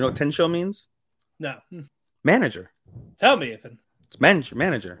 You know what Tenshu means? No. Manager. Tell me, Ethan. It's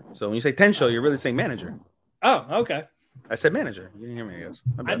manager. So when you say Tenshu, you're really saying manager. Oh, okay. I said manager. You didn't hear me, I guess.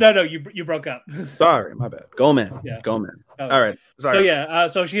 No, you broke up. Sorry, my bad. Go man. Go man. Oh. All right. Sorry.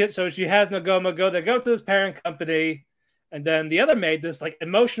 So she has Nagoma go there, go to this parent company, and then the other maid, this like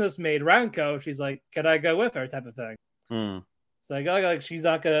emotionless maid, Ranko, she's like, "Can I go with her?" type of thing. It's like she's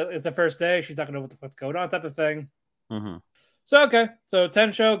not gonna. It's the first day. She's not gonna know what's going on, type of thing. So okay. So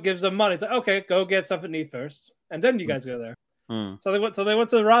Tenshu gives them money. It's like, okay, go get something to eat first, and then you guys go there. So they went to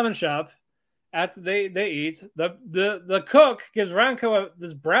the ramen shop. After they eat, the cook gives Ranko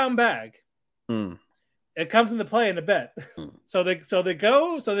this brown bag. It comes into play in a bit. So they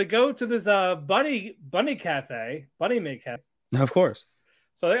go to this bunny maid cafe. Of course.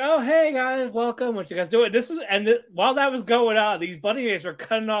 So they, "Oh, hey guys, welcome. What you guys doing?" While that was going on, these bunny maids were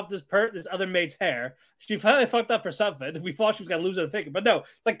cutting off this other maid's hair. She probably fucked up for something. We thought she was gonna lose her figure, but no,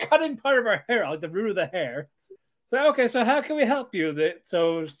 it's like cutting part of her hair, like the root of the hair. So, okay, so how can we help you?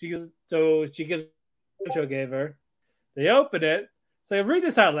 So she gives Tenshu gave her. They open it. So I read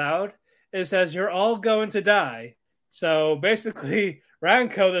this out loud. It says, "You're all going to die." So basically,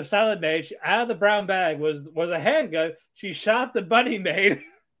 Ranko, the silent maid, out of the brown bag was a handgun. She shot the bunny maid,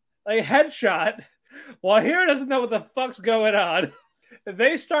 like headshot. While Hiro doesn't know what the fuck's going on.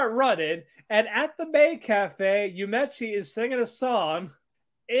 They start running, and at the maid cafe, Yumechi is singing a song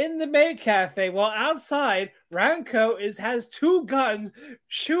in the maid cafe, while outside, Ranko has 2 guns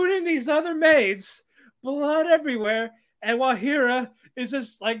shooting these other maids, blood everywhere, and while Hira is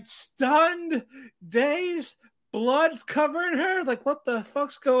just like stunned, dazed, blood's covering her, like what the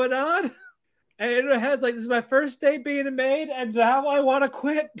fuck's going on? And in her head's like, "This is my first day being a maid, and now I want to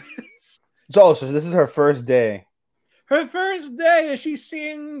quit." So this is her first day. Her first day, and she's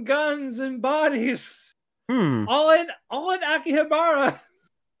seeing guns and bodies. All in Akihabara.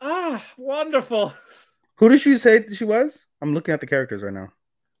 Wonderful. Who did she say she was? I'm looking at the characters right now.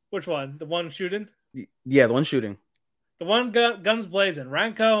 Which one? The one shooting? Yeah, the one shooting. The one guns blazing.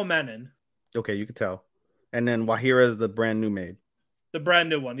 Ranko Menon. Okay, you can tell. And then Wahira is the brand new maid. The brand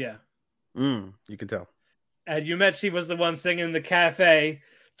new one, yeah. You can tell. And Yumechi was the one singing in the cafe,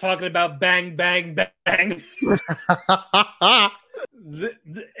 talking about bang, bang, bang.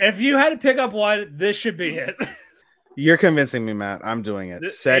 If you had to pick up one, this should be it. You're convincing me, Matt. I'm doing it.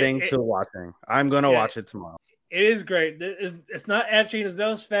 Setting to watching. I'm going to watch it tomorrow. It is great. It's not etching. There's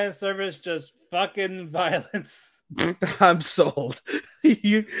no fan service, just fucking violence. I'm sold.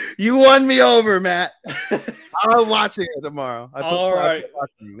 You won me over, Matt. I'm watching it tomorrow. All right.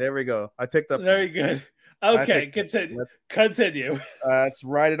 There we go. I picked up. Very good. Okay, continue. Let's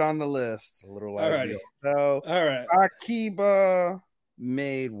write it on the list. A little while ago. So, all right. Akiba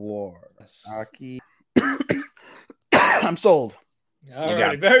Maid War. Aki. I'm sold. All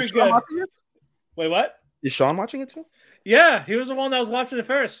right. Very good. Wait, what? Is Sean watching it too? Yeah, he was the one that was watching it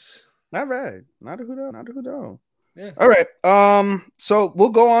first. All right. Not a who. Yeah. All right. So we'll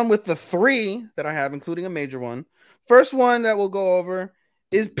go on with the 3 that I have, including a major one. First one that we'll go over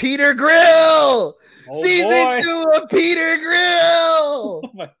is Peter Grill. Season 2 of Peter Grill.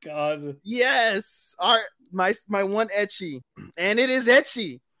 Oh my god. Yes. My one ecchi. And it is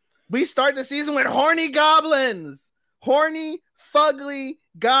ecchi. We start the season with horny goblins. Horny, fugly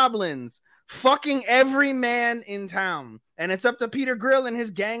goblins. Fucking every man in town. And it's up to Peter Grill and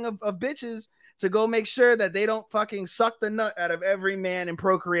his gang of bitches to go make sure that they don't fucking suck the nut out of every man and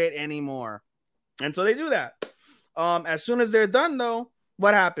procreate anymore. And so they do that. As soon as they're done, though,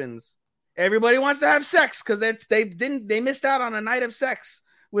 what happens? Everybody wants to have sex because they missed out on a night of sex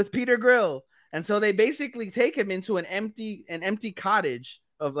with Peter Grill. And so they basically take him into an empty cottage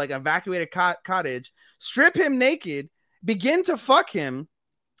of like evacuated cottage, strip him naked, begin to fuck him.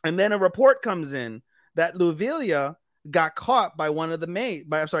 And then a report comes in that Luvilia got caught by one of the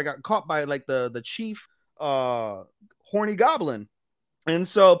got caught by like the chief horny goblin. And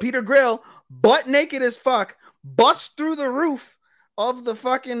so Peter Grill, butt naked as fuck, busts through the roof of the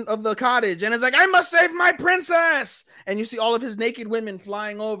cottage and is like, I must save my princess. And you see all of his naked women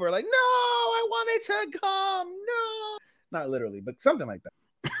flying over, like, no, I wanted to come. No. Not literally, but something like that.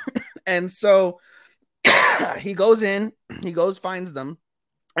 And so he goes, finds them.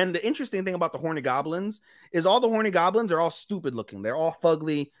 And the interesting thing about the horny goblins is all the horny goblins are all stupid looking. They're all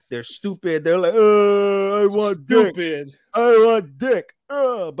fugly. They're stupid. They're like, I want stupid. Dick. I want dick.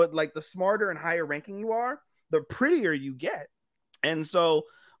 But like the smarter and higher ranking you are, the prettier you get. And so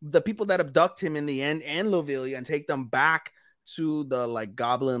the people that abduct him in the end and Lovelia and take them back to the like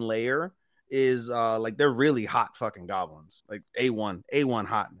goblin lair is like they're really hot fucking goblins. Like A1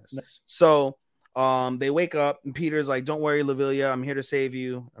 hotness. Nice. So they wake up and Peter's like, don't worry, Lovelia, I'm here to save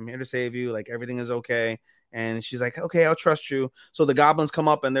you. Like everything is okay. And she's like, okay, I'll trust you. So the goblins come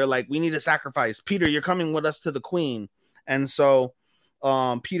up and they're like, we need a sacrifice. Peter, you're coming with us to the queen. And so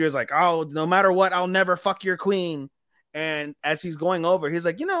Peter's like, oh, no matter what, I'll never fuck your queen. And as he's going over, he's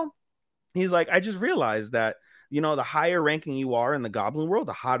like, I just realized that, the higher ranking you are in the goblin world,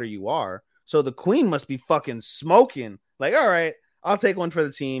 the hotter you are. So the queen must be fucking smoking. Like, all right, I'll take one for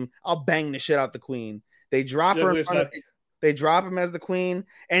the team. I'll bang the shit out the queen. They drop her. They drop him as the queen,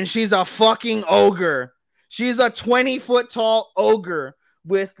 and she's a fucking ogre. She's a 20-foot tall ogre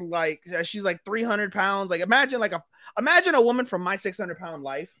with she's like 300 pounds. Like imagine a woman from My 600-Pound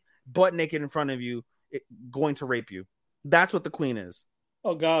Life, butt naked in front of you, going to rape you. That's what the queen is.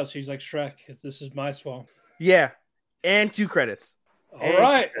 Oh God, she's like Shrek. This is my swamp. Yeah, and 2 credits. All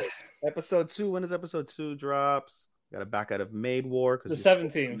right. Episode 2. When does episode 2 drops? Got to back out of Maid War because the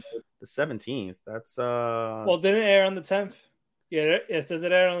 17th. The 17th. That's Well, didn't it air on the 10th? Yeah, it says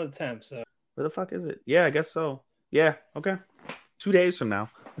it aired on the 10th. So where the fuck is it? Yeah, I guess so. Yeah, okay. 2 days from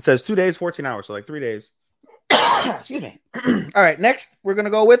now. It says 2 days, 14 hours, so like 3 days. Excuse me. All right, next we're gonna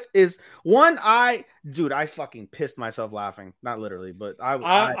go with is one I fucking pissed myself laughing. Not literally, but I will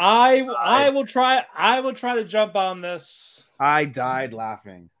try. I will try to jump on this. I died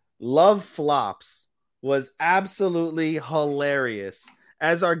laughing. Love Flops was absolutely hilarious.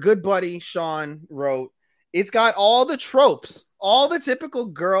 As our good buddy Sean wrote, it's got all the tropes, all the typical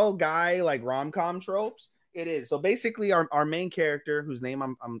girl guy like rom-com tropes. It is. So basically our main character, whose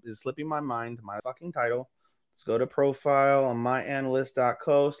name is slipping my mind, my fucking title. Let's go to profile on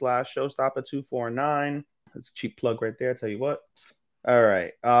myanalyst.co/showstopper249. That's a cheap plug right there. I tell you what. All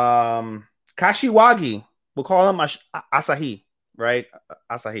right. Kashiwagi. We'll call him Asahi, right?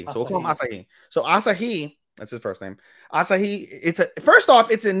 Asahi. So we'll call him Asahi. So Asahi, that's his first name. Asahi, first off,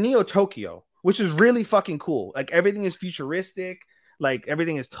 it's in Neo Tokyo, which is really fucking cool. Like everything is futuristic, like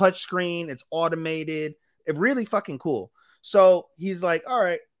everything is touchscreen, it's automated. It's really fucking cool. So he's like, all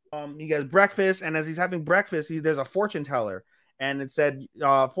right, He gets breakfast, and as he's having breakfast, there's a fortune teller, and it said,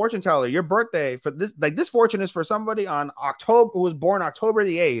 "Fortune teller, your birthday for this, like this fortune is for somebody on October who was born October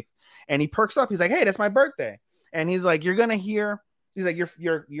the 8th." And he perks up. He's like, "Hey, that's my birthday." And he's like, "You're gonna hear." He's like,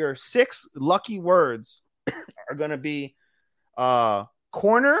 "Your 6 lucky words are gonna be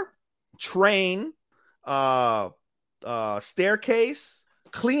corner, train, staircase,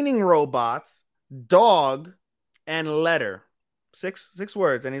 cleaning robot, dog, and letter." Six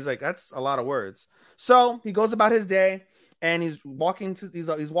words. And he's like, "That's a lot of words." So he goes about his day, and he's walking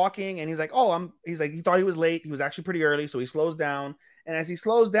and he's like, he thought he was late. He was actually pretty early, so he slows down. And as he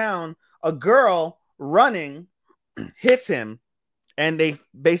slows down, a girl running hits him, and they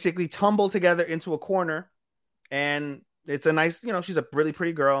basically tumble together into a corner. And it's a nice, she's a really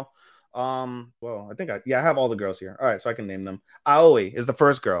pretty girl. Well, I think I have all the girls here. All right, so I can name them. Aoi is the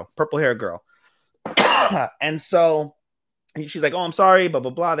first girl, purple hair girl. And so she's like, "Oh, I'm sorry, blah,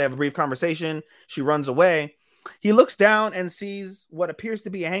 blah, blah." They have a brief conversation. She runs away. He looks down and sees what appears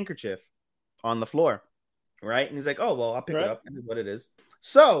to be a handkerchief on the floor. Right. And he's like, "Oh, well, I'll pick it up." This is what it is.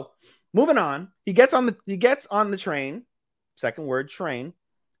 So moving on, he gets on the train. Second word, train.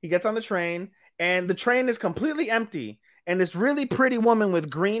 He gets on the train, and the train is completely empty. And this really pretty woman with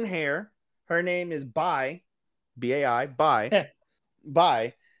green hair, her name is Bai, B-A-I,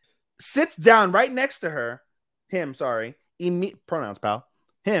 Bai, sits down right next to him, pronouns, pal,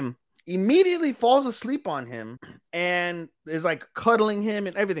 him, immediately falls asleep on him and is like cuddling him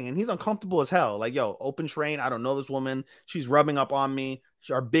and everything. And he's uncomfortable as hell. Like, "Yo, open train. I don't know this woman. She's rubbing up on me.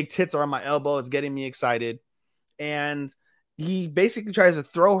 Our big tits are on my elbow. It's getting me excited." And he basically tries to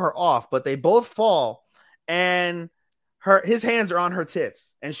throw her off, but they both fall, and his hands are on her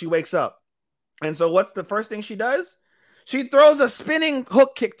tits, and she wakes up. And so what's the first thing she does? She throws a spinning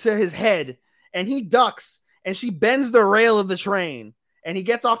hook kick to his head, and he ducks, and she bends the rail of the train. And he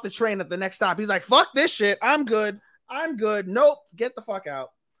gets off the train at the next stop. He's like, "Fuck this shit. I'm good. Nope. Get the fuck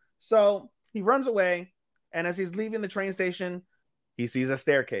out." So he runs away. And as he's leaving the train station, he sees a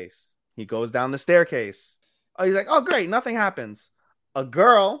staircase. He goes down the staircase. Oh, he's like, "Oh, great. Nothing happens." A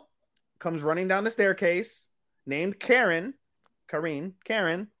girl comes running down the staircase named Karen.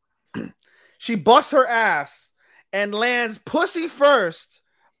 She busts her ass and lands pussy first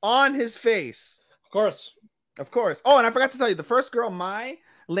on his face. Of course. Oh, and I forgot to tell you, the first girl, Mai,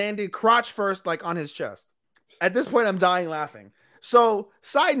 landed crotch first, like on his chest. At this point, I'm dying laughing. So,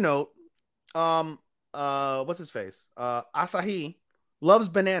 side note, what's his face? Asahi loves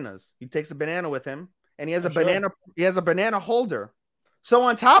bananas. He takes a banana with him, and he has a banana holder. So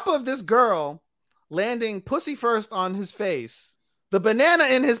on top of this girl landing pussy first on his face, the banana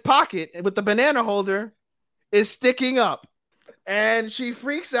in his pocket with the banana holder is sticking up. And she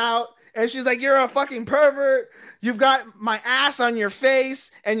freaks out. And she's like, "You're a fucking pervert. You've got my ass on your face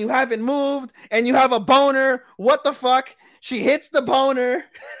and you haven't moved and you have a boner. What the fuck?" She hits the boner,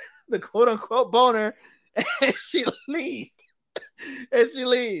 the quote unquote boner, and she leaves.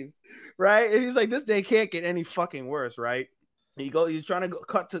 Right? And he's like, "This day can't get any fucking worse," right? He's trying to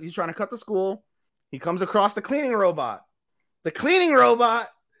cut the school. He comes across the cleaning robot. The cleaning robot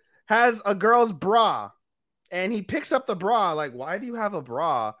has a girl's bra. And he picks up the bra, like, "Why do you have a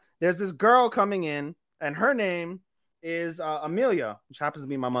bra?" There's this girl coming in, and her name is Amelia, which happens to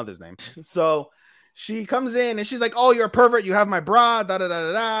be my mother's name. So she comes in, and she's like, "Oh, you're a pervert. You have my bra,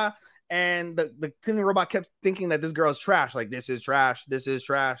 da-da-da-da-da." And the cleaning robot kept thinking that this girl's trash. Like, "This is trash. This is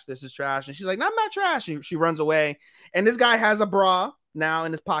trash. This is trash." And she's like, "No, I'm not trash." She runs away. And this guy has a bra now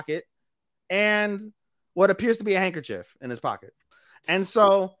in his pocket and what appears to be a handkerchief in his pocket. And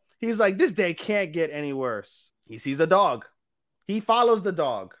so he's like, "This day can't get any worse." He sees a dog. He follows the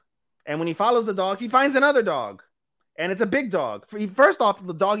dog. And when he follows the dog, he finds another dog. And it's a big dog. First off,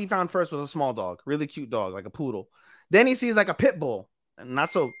 the dog he found first was a small dog. Really cute dog, like a poodle. Then he sees like a pit bull. And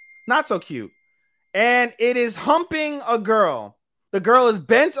not so cute. And it is humping a girl. The girl is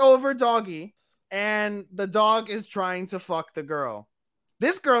bent over doggy. And the dog is trying to fuck the girl.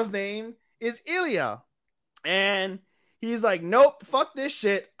 This girl's name is Ilya. And he's like, "Nope, fuck this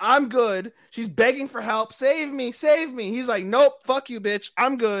shit. I'm good." She's begging for help. "Save me, save me." He's like, "Nope, fuck you, bitch.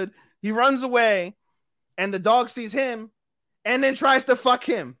 I'm good." He runs away, and the dog sees him and then tries to fuck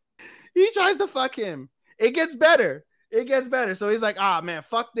him. He tries to fuck him. It gets better. So he's like, "Ah, man,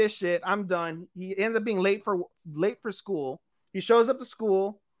 fuck this shit. I'm done." He ends up being late for school. He shows up to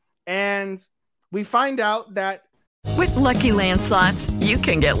school, and we find out that with Lucky Land Slots, you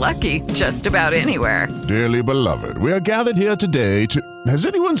can get lucky just about anywhere. Dearly beloved, we are gathered here today to... Has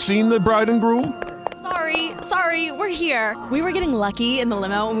anyone seen the bride and groom? Sorry, we're here. We were getting lucky in the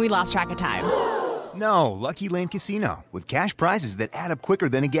limo and we lost track of time. No, Lucky Land Casino, with cash prizes that add up quicker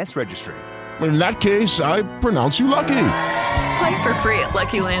than a guest registry. In that case, I pronounce you lucky. Play for free at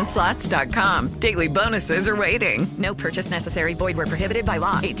LuckyLandSlots.com. Daily bonuses are waiting. No purchase necessary. Void where prohibited by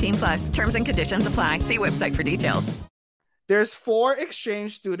law. 18 plus. Terms and conditions apply. See website for details. There's 4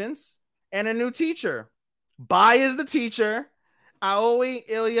 exchange students and a new teacher. Bai is the teacher. Aoi,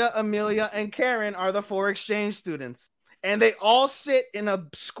 Ilya, Amelia, and Karen are the 4 exchange students. And they all sit in a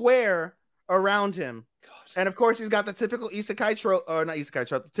square around him. And of course, he's got the typical isekai trope, or not isekai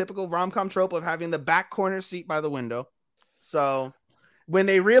trope, the typical rom-com trope of having the back corner seat by the window. So when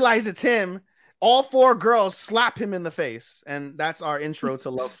they realize it's him, all 4 girls slap him in the face. And that's our intro to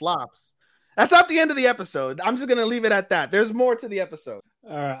Love Flops. That's not the end of the episode. I'm just going to leave it at that. There's more to the episode.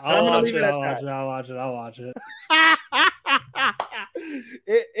 All right. I'll watch it.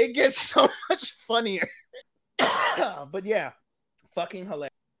 It gets so much funnier. But yeah, fucking hilarious.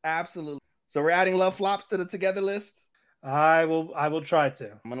 Absolutely. So we're adding Love Flops to the together list. I will try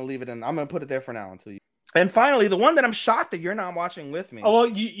to. I'm gonna leave it in. I'm gonna put it there for now until you. And finally, the one that I'm shocked that you're not watching with me. Oh well,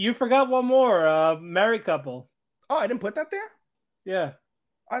 you forgot one more. Married Couple. Oh, I didn't put that there. Yeah,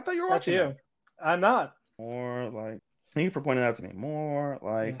 I thought you were watching. That's you. I'm not. More like. Thank you for pointing that out to me. More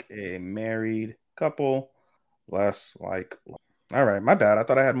like a married couple, less like. All right, my bad. I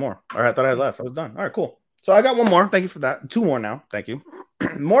thought I had more. Or I thought I had less. I was done. All right, cool. So I got one more. Thank you for that. 2 more now. Thank you.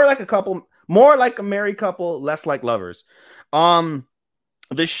 More like a couple. More like a married couple, less like lovers. The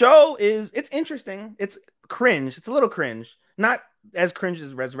show it's interesting. It's cringe. It's a little cringe. Not as cringe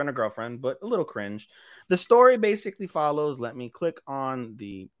as Rent-A-Girlfriend, but a little cringe. The story basically follows. Let me click on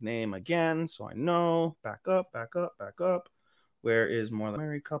the name again so I know. Back up. Where is more like a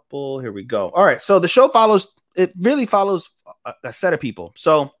married couple? Here we go. All right. So the show really follows a set of people.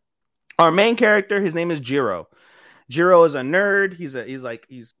 So our main character, his name is Jiro. Jiro is a nerd. He's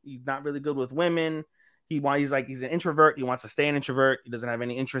not really good with women. He's an introvert. He wants to stay an introvert. He doesn't have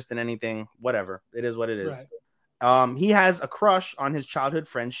any interest in anything. Whatever. It is what it is. Right. He has a crush on his childhood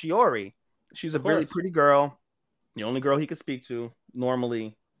friend Shiori. She's a really pretty girl. The only girl he could speak to.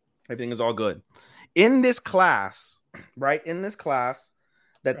 Normally, everything is all good. In this class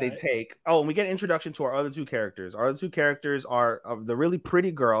that they take. Oh, and we get an introduction to our other 2 characters. Our other 2 characters are the really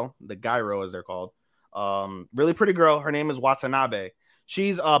pretty girl, the Gyro as they're called. Really pretty girl. Her name is Watanabe.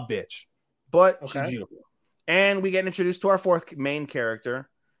 She's a bitch, but she's beautiful. And we get introduced to our 4th main character,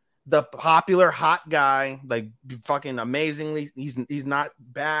 the popular hot guy, like fucking amazingly. He's not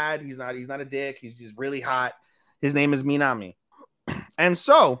bad. He's not a dick. He's just really hot. His name is Minami. And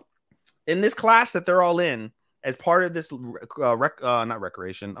so, in this class that they're all in, as part of this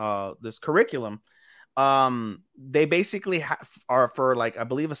this curriculum, they basically are for like, I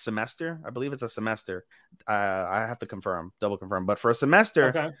believe it's a semester. I have to double confirm, but for a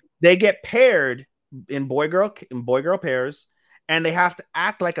semester, they get paired in boy girl pairs, and they have to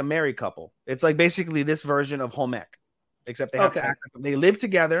act like a married couple. It's like basically this version of home ec, except they have to act like they live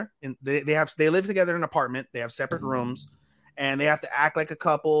together and they live together in an apartment. They have separate rooms, and they have to act like a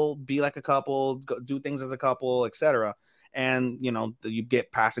couple, be like a couple, do things as a couple, etc. And you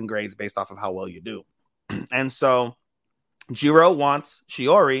get passing grades based off of how well you do. And so Jiro wants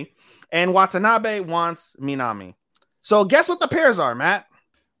Shiori and Watanabe wants Minami. So guess what the pairs are, Matt?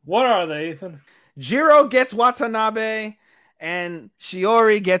 What are they, Ethan? Jiro gets Watanabe and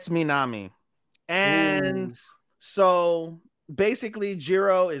Shiori gets Minami. And so basically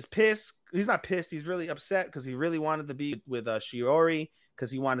Jiro is pissed. He's not pissed. He's really upset because he really wanted to be with Shiori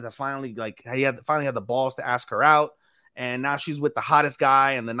because he wanted to finally had the balls to ask her out. And now she's with the hottest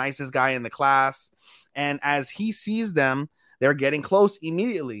guy and the nicest guy in the class. And as he sees them, they're getting close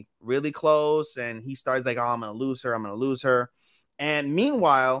immediately, really close. And he starts like, oh, I'm going to lose her. And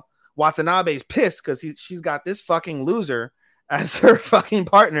meanwhile, Watanabe's pissed because she's got this fucking loser as her fucking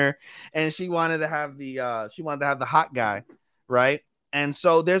partner. And she wanted to have the hot guy. Right. And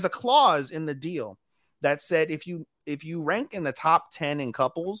so there's a clause in the deal that said, if you rank in the top 10 in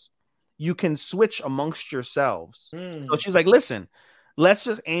couples, you can switch amongst yourselves. So she's like, listen, let's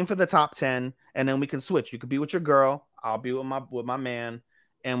just aim for the top 10 and then we can switch. You could be with your girl. I'll be with my man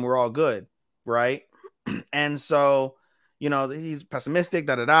and we're all good. Right. And so, he's pessimistic,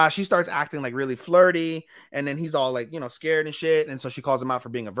 She starts acting like really flirty. And then he's all like, scared and shit. And so she calls him out for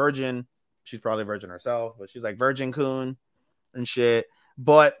being a virgin. She's probably a virgin herself, but she's like virgin coon and shit.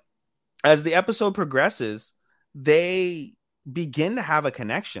 But as the episode progresses, they begin to have a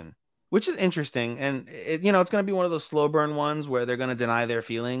connection, which is interesting. And it's going to be one of those slow burn ones where they're going to deny their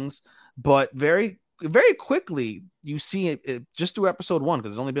feelings, but very, very quickly you see it just through episode 1,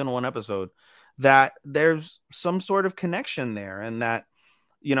 because it's only been 1 episode, that there's some sort of connection there. And that,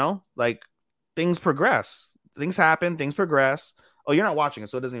 like things progress. Things happen. Things progress. Oh, you're not watching it,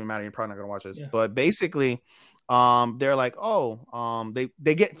 so it doesn't even matter. You're probably not gonna watch this. Yeah. But basically, they're like,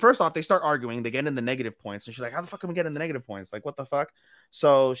 they get first off, they start arguing. They get in the negative points, and she's like, "How the fuck can we get in the negative points? Like, what the fuck?"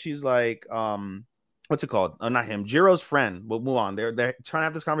 So she's like, what's it called? Oh, not him. Jiro's friend. We'll move on. They're trying to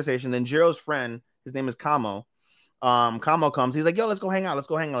have this conversation. Then Jiro's friend, his name is Kamo. Kamo comes. He's like, "Yo, let's go hang out. Let's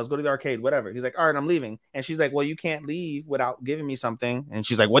go to the arcade, whatever." He's like, "All right, I'm leaving." And she's like, "Well, you can't leave without giving me something." And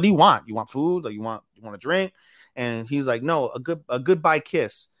she's like, "What do you want? You want food? Or you want a drink?" And he's like, "No, a goodbye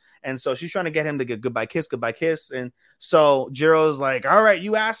kiss." And so she's trying to get him to get goodbye kiss. And so Jiro's like, "All right,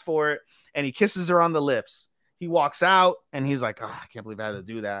 you asked for it." And he kisses her on the lips. He walks out and he's like, "Oh, I can't believe I had to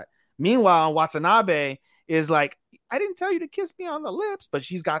do that." Meanwhile, Watanabe is like, "I didn't tell you to kiss me on the lips," but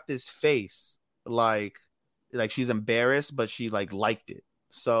she's got this face like she's embarrassed, but she liked it.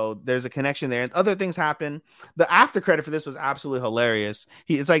 So there's a connection there, and other things happen. The after credit for this was absolutely hilarious.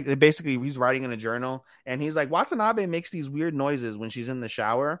 It's like basically he's writing in a journal, and he's like, Watanabe makes these weird noises when she's in the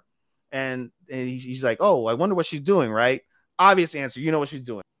shower, and he's like, "Oh, I wonder what she's doing." Right? Obvious answer. You know what she's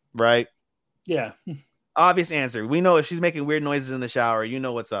doing, right? Yeah. Obvious answer. We know if she's making weird noises in the shower, you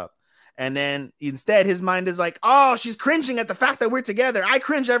know what's up. And then instead, his mind is like, "Oh, she's cringing at the fact that we're together. I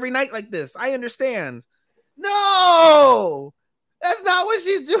cringe every night like this. I understand." No, that's not what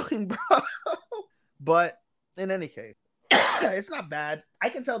she's doing, bro. But in any case, it's not bad. I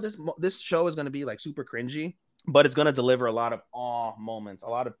can tell this show is going to be super cringy, but it's going to deliver a lot of awe moments, a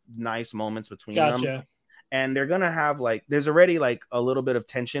lot of nice moments between them. And they're going to have there's already a little bit of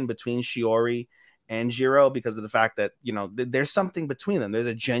tension between Shiori and Jiro because of the fact that, there's something between them. There's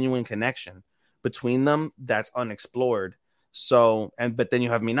a genuine connection between them that's unexplored. So, but then you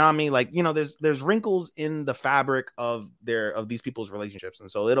have Minami, there's wrinkles in the fabric of these people's relationships. And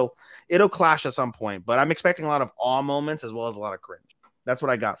so it'll clash at some point, but I'm expecting a lot of awe moments as well as a lot of cringe. That's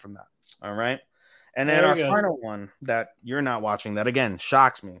what I got from that. All right. And then our final one that you're not watching, that again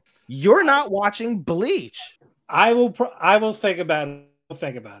shocks me. You're not watching Bleach. I will think about it. I'll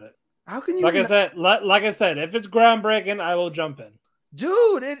think about it. How can you? Like I said, if it's groundbreaking, I will jump in.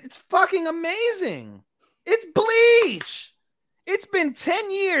 Dude, it's fucking amazing. It's Bleach. It's been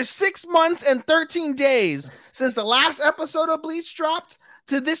 10 years, 6 months, and 13 days since the last episode of Bleach dropped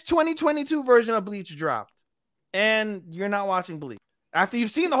to this 2022 version of Bleach dropped. And you're not watching Bleach. After you've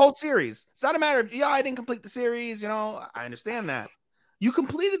seen the whole series. It's not a matter of, I didn't complete the series. I understand that. You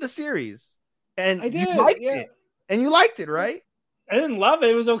completed the series. And you liked it. And you liked it, right? I didn't love it.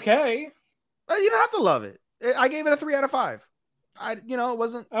 It was okay. You don't have to love it. I gave it a 3 out of 5. It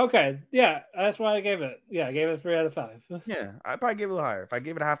wasn't okay. Yeah, that's why I gave it. Yeah, I gave it a 3 out of 5. Yeah, I probably gave it a little higher. If I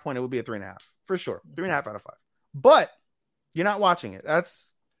gave it a half point, it would be a 3.5 for sure. 3.5 out of 5. But you're not watching it.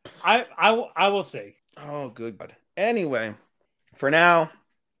 That's I will see. Oh, good. Anyway, for now,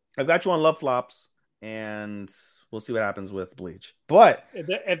 I've got you on Love Flops, and we'll see what happens with Bleach. But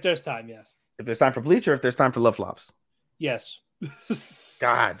if there's time, yes. If there's time for Bleach, or if there's time for Love Flops, yes.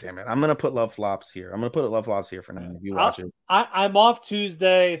 God damn it. I'm going to put Love Flops here. I'm going to put Love Flops here for now. If you watch it. I'm off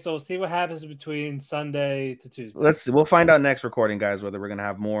Tuesday, so we'll see what happens between Sunday to Tuesday. Let's see. We'll find out next recording, guys, whether we're going to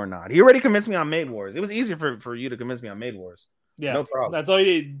have more or not. He already convinced me on Maid Wars. It was easy for you to convince me on Maid Wars. Yeah. No problem. That's all you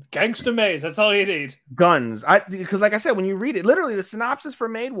need. Gangsta Maze. That's all you need. Guns. Because like I said, when you read it, literally the synopsis for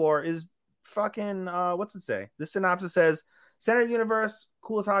Maid War is fucking, what's it say? This synopsis says, Center of the Universe,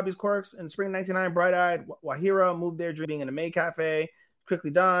 coolest hobbies, quirks. In spring 1999, bright-eyed Wahira moved there dreaming in a maid cafe. Quickly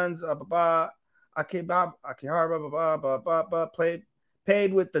dons, Akihara,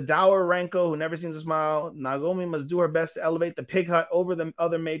 paid with the dour Renko, who never seems to smile. Nagomi must do her best to elevate the pig hut over the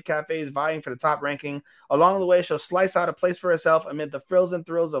other maid cafes, vying for the top ranking. Along the way, she'll slice out a place for herself amid the frills and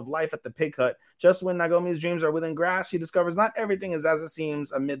thrills of life at the pig hut. Just when Nagomi's dreams are within grasp, she discovers not everything is as it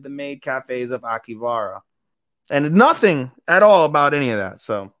seems amid the maid cafes of Akihabara. And nothing at all about any of that,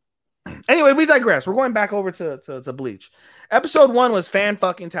 so... Anyway, we digress. We're going back over to Bleach. Episode 1 was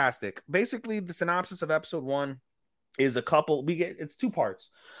fan-fucking-tastic. Basically, the synopsis of episode 1 is it's 2 parts.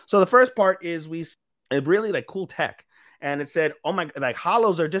 So the first part is it really cool tech. And it said, oh my,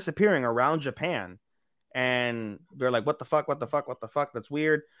 hollows are disappearing around Japan. And they're like, what the fuck? That's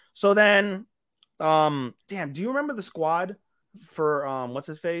weird. So then, damn, do you remember the squad for, what's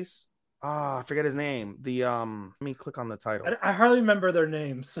his face? I forget his name. Let me click on the title. I hardly remember their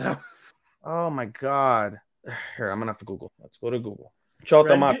names. So. Oh my god! Here, I'm gonna have to Google. Let's go to Google.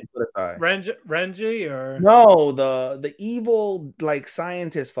 Renji or no, the evil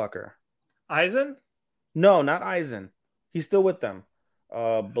scientist fucker. Aizen? No, not Aizen. He's still with them.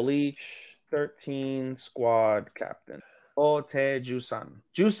 Bleach 13 squad captain. Gote Jusan.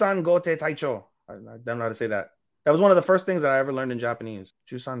 Jusan Gote Taicho. I don't know how to say that. That was one of the first things that I ever learned in Japanese.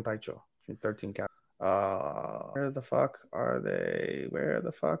 Jusan Taicho. 13 cap. Where the fuck are they? Where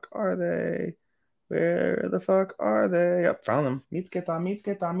the fuck are they? Where the fuck are they? Yep, found them. Mitsuki.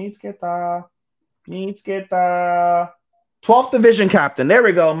 12th Division Captain. There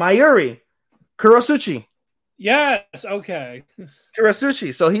we go. Mayuri Kurosuchi. Yes. Okay.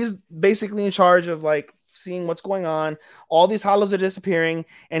 Kurosuchi. So he's basically in charge of like seeing what's going on. All these hollows are disappearing.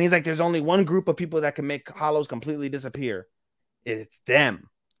 And he's like, there's only one group of people that can make hollows completely disappear. It's them.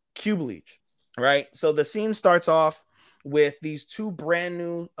 Cubeleech. Right. So the scene starts off with these two brand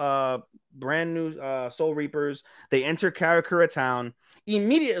new Soul Reapers. They enter Karakura Town.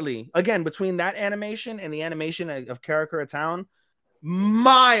 Immediately, again, between that animation and the animation of Karakura Town,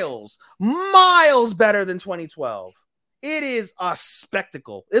 miles better than 2012. It is a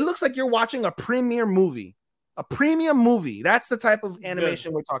spectacle. It looks like you're watching a premium movie. A premium movie. That's the type of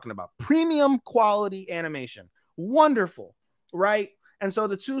animation we're talking about. Premium quality animation. Wonderful, right? And so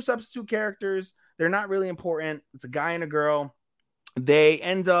the two substitute characters, they're not really important. It's a guy and a girl. They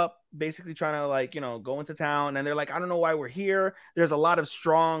end up basically trying to like, go into town, and they're like, I don't know why we're here. There's a lot of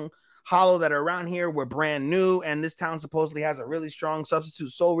strong hollow that are around here. We're brand new, and this town supposedly has a really strong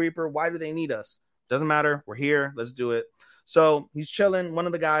substitute Soul Reaper. Why do they need us? Doesn't matter. We're here. Let's do it. So he's chilling. One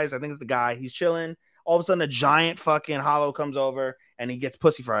of the guys, I think it's the guy, he's chilling. All of a sudden, a giant fucking hollow comes over, and he gets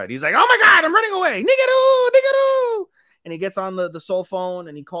pussy fried. He's like, oh my God, I'm running away. Nigga-doo. And he gets on the soul phone,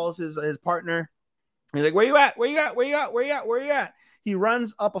 and he calls his partner. He's like, where you at? He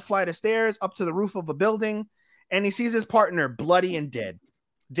runs up a flight of stairs, up to the roof of a building, and he sees his partner bloody and dead,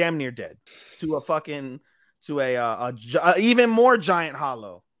 damn near dead, to a even more giant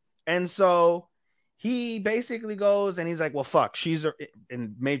hollow. And so he basically goes and he's like, well, fuck, she's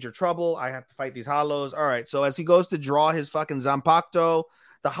in major trouble. I have to fight these hollows. All right. So as he goes to draw his fucking Zanpakuto,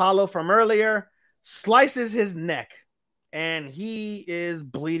 the hollow from earlier slices his neck, and he is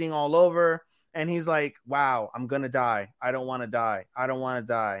bleeding all over. And he's like, wow, I'm going to die. I don't want to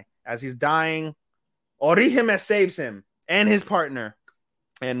die. As he's dying, Orihime saves him and his partner.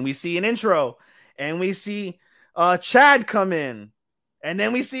 And we see an intro. And we see Chad come in. And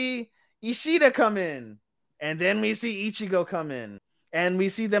then we see Ishida come in. And then we see Ichigo come in. And we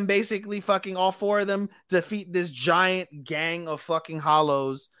see them basically fucking all four of them defeat this giant gang of fucking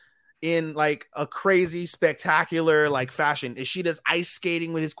hollows in like a crazy spectacular like fashion. Ishida's ice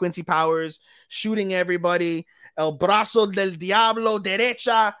skating with his Quincy powers, shooting everybody. El Brazo del Diablo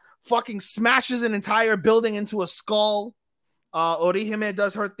Derecha fucking smashes an entire building into a skull. Orihime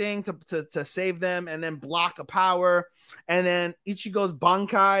does her thing to save them and then block a power. And then Ichigo's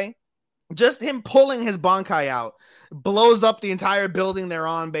Bankai, just him pulling his Bankai out, blows up the entire building they're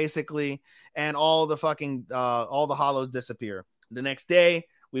on basically, and all the hollows disappear. The next day,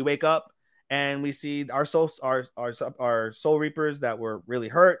 we wake up and we see our Soul Reapers that were really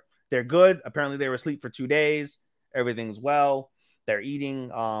hurt. They're good. Apparently, they were asleep for 2 days. Everything's well. They're eating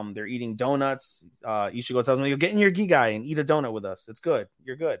donuts. Ichigo tells me, "You'll get in your Gigai and eat a donut with us. It's good.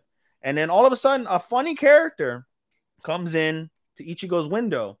 You're good." And then all of a sudden, a funny character comes in to Ichigo's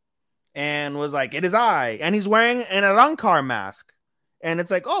window and was like, "It is I." And he's wearing an Arrancar mask. And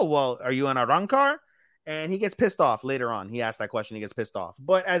it's like, "Oh, well, are you an Arrancar?" And he gets pissed off later on. He asked that question. He gets pissed off.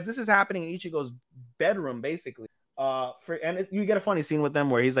 But as this is happening in Ichigo's bedroom, basically, you get a funny scene with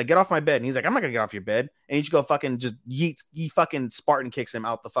them where he's like, "Get off my bed." And he's like, "I'm not going to get off your bed." And Ichigo fucking just he fucking Spartan kicks him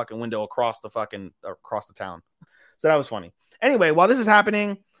out the fucking window across the town. So that was funny. Anyway, while this is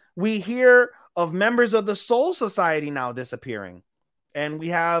happening, we hear of members of the Soul Society now disappearing. And we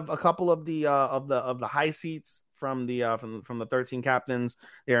have a couple of the high seats from the 13 captains.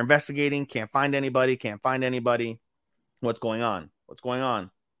 They're investigating, can't find anybody. What's going on?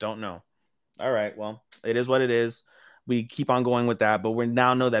 Don't know. All right, well, it is what it is. We keep on going with that, but we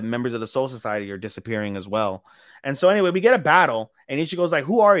now know that members of the Soul Society are disappearing as well. And so anyway, we get a battle, and Ichigo's like,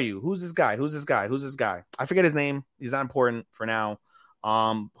 "Who are you? Who's this guy? I forget his name. He's not important for now.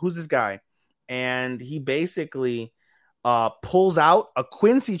 Who's this guy?" And he basically pulls out a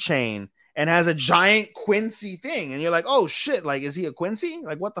Quincy chain and has a giant Quincy thing. And you're like, "Oh shit, like, is he a Quincy?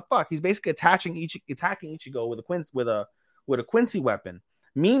 Like, what the fuck?" He's basically attacking Ichigo with a Quincy weapon.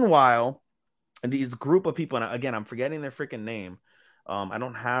 Meanwhile, these group of people, and again, I'm forgetting their freaking name. I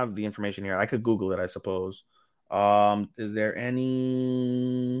don't have the information here. I could Google it, I suppose. Is there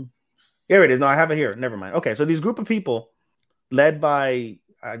any? Here it is. No, I have it here. Never mind. Okay, so these group of people led by,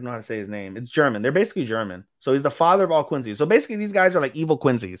 I don't know how to say his name. It's German. They're basically German. So he's the father of all Quincy's. So basically, these guys are like evil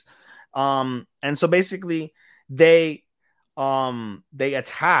Quincy's. And so basically, a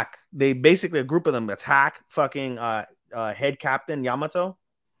group of them attack fucking head captain Yamato.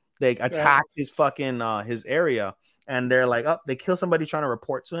 They attack his fucking his area, and they're like, oh, they kill somebody trying to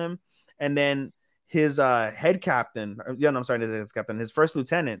report to him, and then his head captain, his first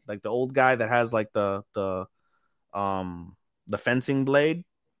lieutenant, like the old guy that has like the fencing blade,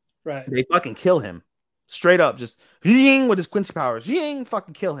 right? They fucking kill him straight up, just ying with his Quincy powers, ying,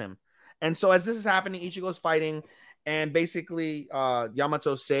 fucking kill him. And so as this is happening, Ichigo's fighting, and basically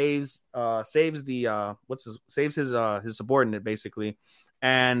Yamato saves his subordinate basically,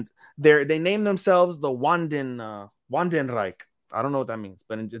 and they name themselves the Wandenreich. I don't know what that means,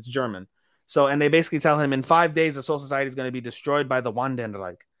 but it's German. So, and they basically tell him in 5 days the Soul Society is going to be destroyed by the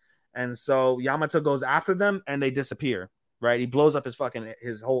Wandenreich. And so Yamato goes after them, and they disappear. Right, he blows up his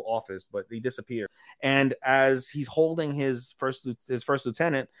whole office, but he disappears. And as he's holding his first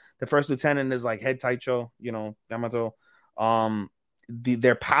lieutenant, the first lieutenant is like head Taicho, Yamato.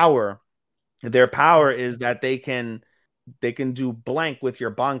 Their power is that they can do blank with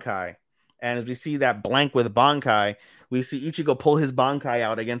your Bankai. And as we see that blank with Bankai, we see Ichigo pull his Bankai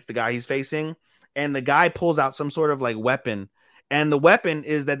out against the guy he's facing, and the guy pulls out some sort of like weapon, and the weapon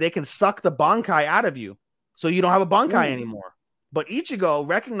is that they can suck the Bankai out of you, so you don't have a Bankai anymore. But Ichigo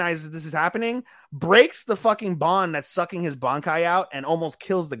recognizes this is happening, breaks the fucking bond that's sucking his Bankai out, and almost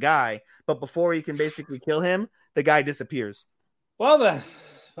kills the guy. But before he can basically kill him, the guy disappears. Well then,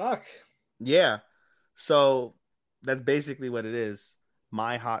 fuck. Yeah. So that's basically what it is.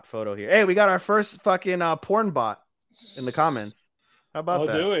 My hot photo here. Hey, we got our first fucking porn bot in the comments. How about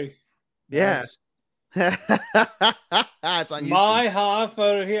that? Oh, do we? Yeah. Nice. It's on YouTube. My hot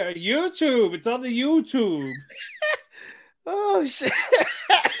photo here. YouTube. It's on the YouTube. Oh shit.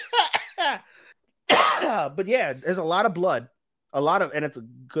 But yeah, there's a lot of blood. And it's a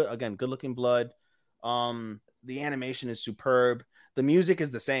good looking blood. The animation is superb. The music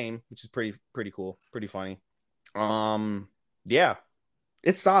is the same, which is pretty cool, pretty funny. Yeah.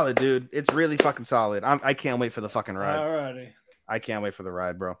 It's solid, dude. It's really fucking solid. I can't wait for the fucking ride. Alrighty. I can't wait for the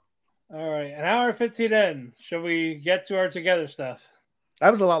ride, bro. All right, an hour 15 in. Shall we get to our together stuff? That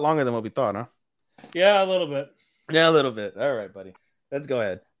was a lot longer than what we thought, huh? Yeah, a little bit. Yeah, a little bit. All right, buddy. Let's go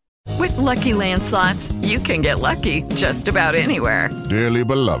ahead. With Lucky Land Slots, you can get lucky just about anywhere. Dearly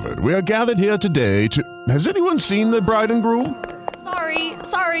beloved, we are gathered here today to... Has anyone seen the bride and groom?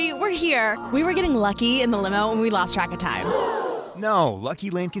 Sorry, we're here. We were getting lucky in the limo and we lost track of time. No, Lucky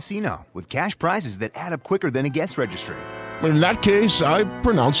Land Casino, with cash prizes that add up quicker than a guest registry. In that case, I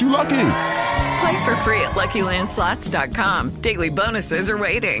pronounce you lucky. Play for free at LuckyLandSlots.com. Daily bonuses are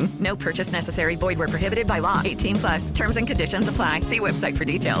waiting. No purchase necessary. Void where prohibited by law. 18+. Terms and conditions apply. See website for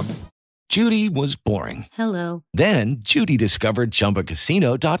details. Judy was boring. Hello. Then Judy discovered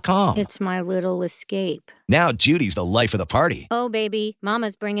ChumbaCasino.com. It's my little escape. Now Judy's the life of the party. Oh, baby,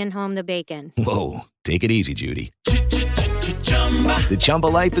 mama's bringing home the bacon. Whoa, take it easy, Judy. The Chumba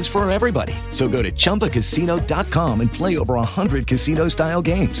life is for everybody. So go to ChumbaCasino.com and play over 100 casino-style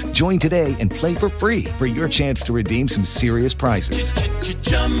games. Join today and play for free for your chance to redeem some serious prizes.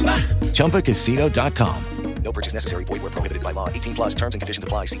 ChumbaCasino.com. No purchase necessary. Void where prohibited by law. 18+. Terms and conditions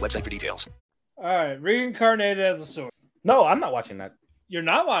apply. See website for details. All right, reincarnated as a sword. No, I'm not watching that. You're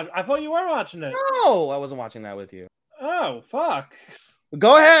not watching? I thought you were watching it. No, I wasn't watching that with you. Oh, fuck.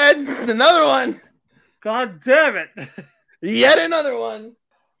 Go ahead. Another one. God damn it. Yet another one.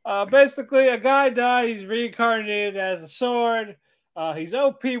 Basically, a guy died. He's reincarnated as a sword. He's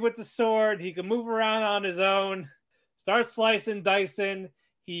OP with the sword. He can move around on his own. Starts slicing, dicing.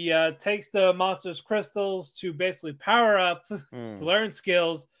 He takes the monster's crystals to basically power up, to learn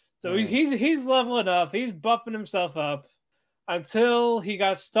skills. So he's leveling up. He's buffing himself up until he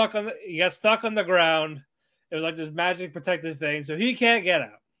got stuck on the ground. It was like this magic protective thing, so he can't get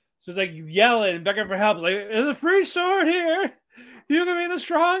out. So he's like yelling and begging for help. He's like, there's a free sword here. You can be the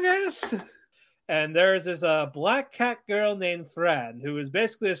strongest. And there's this black cat girl named Fran, who is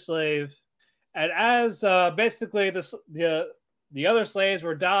basically a slave. And as basically the other slaves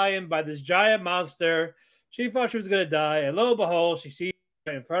were dying by this giant monster, she thought she was going to die. And lo and behold, she sees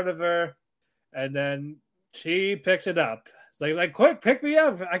it in front of her. And then she picks it up. It's like quick, pick me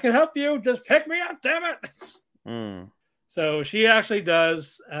up. I can help you. Just pick me up, damn it. So she actually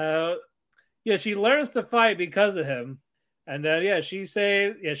does. She learns to fight because of him. And then,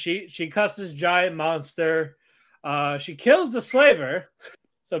 she cuts this giant monster. She kills the slaver.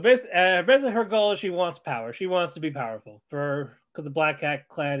 So basically her goal is she wants power. She wants to be powerful because the Black Cat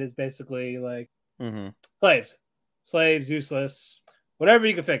clan is basically like slaves, useless, whatever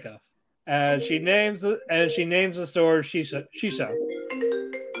you can think of. And she names the sword Shiso.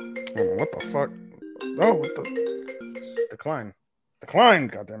 Oh, what the fuck? Oh, what the decline?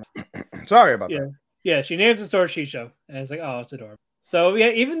 Goddammit. Sorry about that. Yeah, she names the sword Shisho, and it's like, oh, it's adorable. So yeah,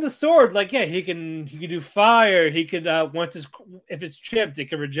 even the sword, like he can do fire. He could if it's chipped, it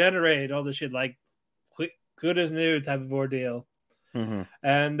can regenerate. All this shit, like good as new type of ordeal. Mm-hmm.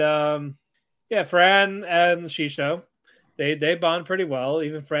 And Fran and Shisho, they bond pretty well.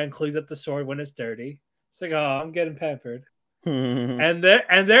 Even Fran cleans up the sword when it's dirty. It's like, oh, I'm getting pampered. And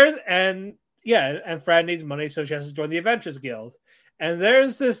Fran needs money, so she has to join the Adventurers Guild. And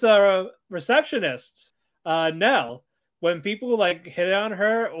there's this receptionist, Nell. When people like hit on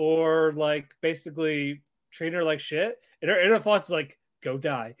her or like basically treat her like shit, and her inner thoughts like, "Go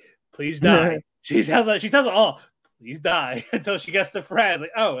die, please die." She tells them all, "Please die," until she gets to Fran.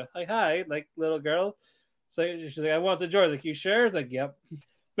 Like, "Oh, like hi, like little girl." So she's like, "I want to join." Like, "You sure?" It's like, "Yep."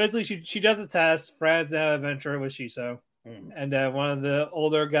 Basically, she does a test. Fran's now an adventurer with Shisho, and one of the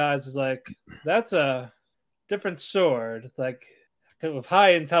older guys is like, "That's a different sword, like with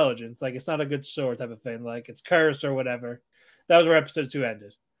high intelligence. Like it's not a good sword type of thing. Like it's cursed or whatever." That was where episode 2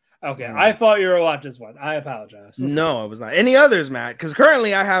 ended. Okay, I thought you were watching this one. I apologize. No, I was not. Any others, Matt? Because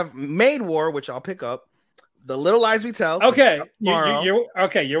currently I have Maid War, which I'll pick up. The Little Lies We Tell. Okay,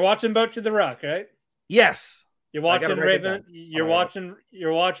 you're watching Boat to the Rock, right? Yes. You're watching Raven. You're watching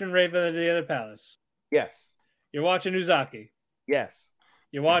Raven at the Inner Palace. Yes. You're watching Uzaki. Yes.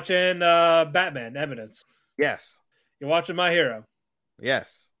 You're watching Batman Eminence. Yes. You're watching My Hero.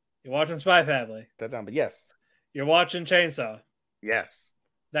 Yes. You're watching Spy Family. That's down, but yes. You're watching Chainsaw. Yes.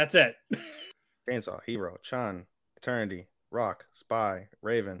 That's it. Chainsaw, Hero, Chan, Eternity, Rock, Spy,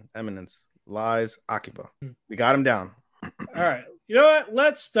 Raven, Eminence, Lies, Akiba. We got him down. All right. You know what?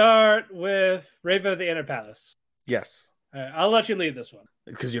 Let's start with Raven of the Inner Palace. Yes. All right, I'll let you lead this one.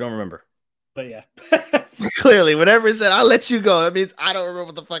 Because you don't remember. But yeah. Clearly, whatever it said, I'll let you go. That means I don't remember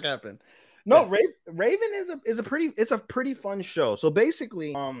what the fuck happened. No, Yes. Raven is a pretty fun show. So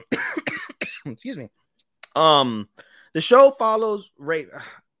basically, excuse me. The show follows Raven.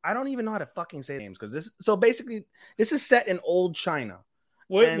 I don't even know how to fucking say names because this is set in old China.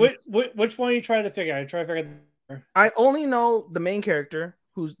 Which one are you trying to figure out? I only know the main character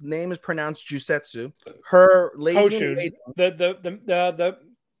whose name is pronounced Jusetsu. Her lady. Koshu.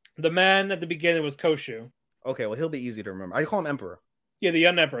 The man at the beginning was Koshu. Okay, well he'll be easy to remember. I call him Emperor. Yeah, the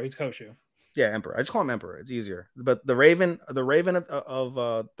young Emperor. He's Koshu. Yeah, Emperor. I just call him Emperor. It's easier. But the Raven of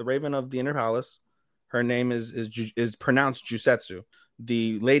the Inner Palace, her name is pronounced Jusetsu.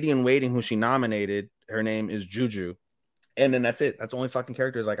 The lady in waiting who she nominated, her name is Juju. And then that's it. That's the only fucking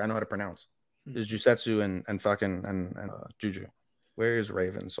characters like I know how to pronounce. Is Jusetsu and Juju. Where is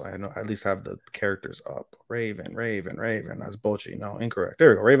Raven? So I know at least have the characters up. Raven. That's Bochi. No, incorrect.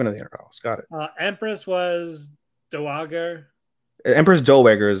 There we go. Raven of the Inner Palace. Got it. Empress was Dowager. Empress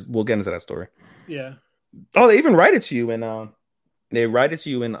Dowager is. We'll get into that story. Yeah. Oh, they even write it to you on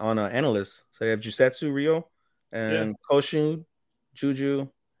Analyst. So they have Jusetsu Ryo and Koshu, Juju,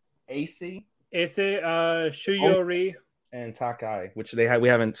 AC, Shuyori, and Takai, which we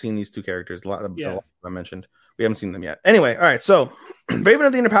haven't seen these two characters. The I mentioned. We haven't seen them yet. Anyway, all right. So, Raven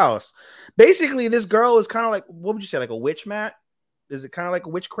of the Inner Palace. Basically, this girl is kind of like, what would you say, like a witch, Matt? Is it kind of like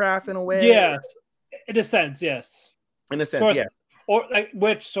witchcraft in a way? Yes, in a sense, yes. In a sense, yeah. Or like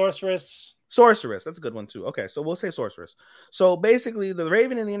witch, sorceress. Sorceress. That's a good one too. Okay, so we'll say sorceress. So basically, the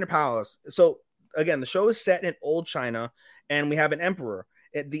Raven in the Inner Palace. So again, the show is set in old China, and we have an emperor.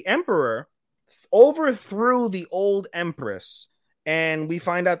 The emperor overthrew the old empress. And we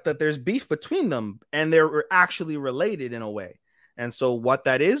find out that there's beef between them and they're actually related in a way. And so what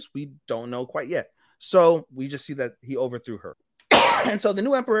that is, we don't know quite yet. So we just see that he overthrew her. And so the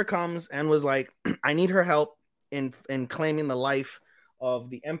new emperor comes and was like, I need her help in claiming the life of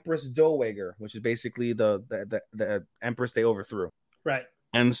the Empress Dowager, which is basically the empress they overthrew. Right.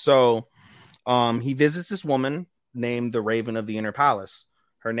 And so he visits this woman named the Raven of the Inner Palace.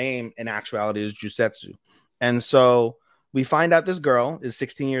 Her name in actuality is Jusetsu. And so we find out this girl is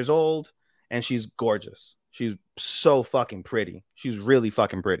 16 years old and she's gorgeous. She's so fucking pretty. She's really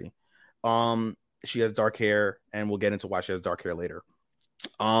fucking pretty. She has dark hair, and we'll get into why she has dark hair later.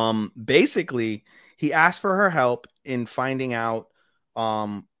 Basically, he asked for her help in finding out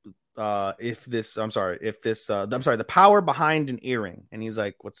the power behind an earring. And he's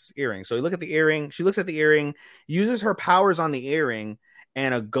like, what's this earring? So he look at the earring. She looks at the earring, uses her powers on the earring,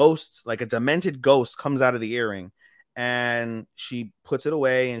 and a ghost, like a demented ghost, comes out of the earring. And she puts it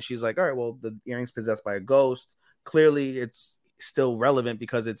away, and she's like, all right, well, the earring's possessed by a ghost. Clearly, it's still relevant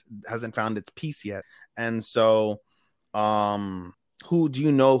because it hasn't found its piece yet. And so, who do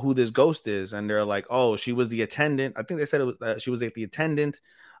you know who this ghost is? And they're like, oh, she was the attendant. I think they said it was she was like the attendant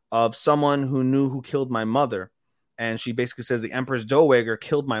of someone who knew who killed my mother. And she basically says the Empress Dowager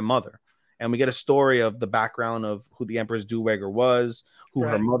killed my mother. and we get a story of the background of who the Empress Dowager was, who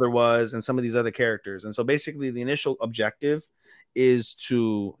her mother was, and some of these other characters. And so basically the initial objective is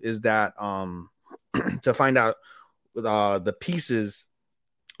to find out the pieces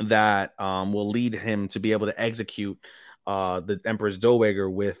that will lead him to be able to execute the Empress Dowager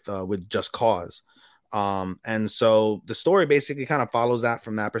with just cause. And so the story basically kind of follows that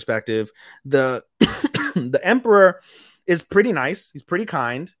from that perspective. The Emperor is pretty nice. He's pretty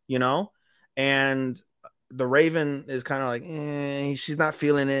kind, you know, and the Raven is kind of like, she's not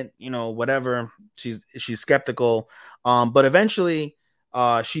feeling it, you know, whatever. She's skeptical. But eventually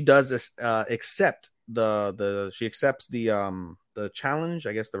she does accept she accepts the challenge,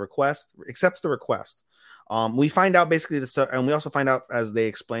 I guess, accepts the request. We find out basically and we also find out as they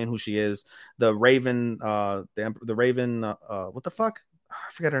explain who she is. The Raven, the Raven, what the fuck?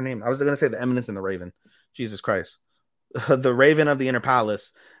 I forget her name. I was going to say the Eminence and the Raven. Jesus Christ. The Raven of the Inner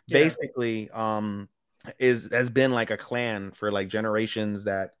Palace basically has been like a clan for like generations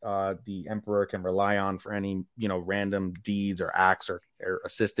that the Emperor can rely on for any, you know, random deeds or acts or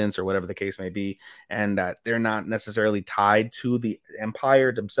assistance or whatever the case may be, and that they're not necessarily tied to the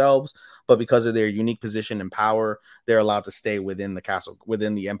Empire themselves, but because of their unique position and power, they're allowed to stay within the castle,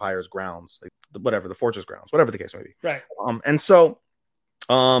 within the Empire's grounds, like whatever the fortress grounds, whatever the case may be. Right. And so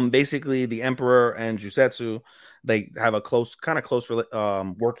basically the Emperor and Jusetsu, they have a close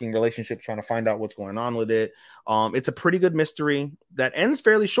working relationship, trying to find out what's going on with it. It's a pretty good mystery that ends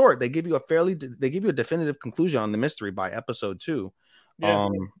fairly short. They give you a definitive conclusion on the mystery by episode 2. Yeah.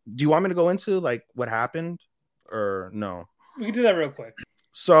 Do you want me to go into like what happened or no? We can do that real quick.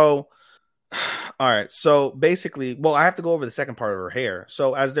 So, all right. So basically, well, I have to go over the second part of her hair.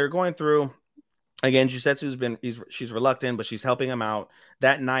 So as they're going through, again, she's reluctant, but she's helping him out.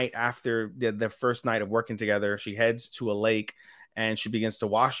 That night, after the first night of working together, she heads to a lake and she begins to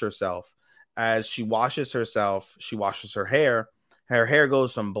wash herself. As she washes herself, she washes her hair. Her hair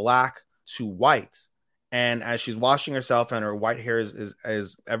goes from black to white. And as she's washing herself and her white hair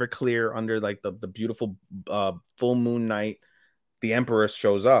is ever clear under like the beautiful full moon night, the Emperor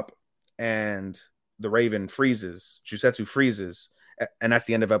shows up and the Raven freezes. Jusetsu freezes. And that's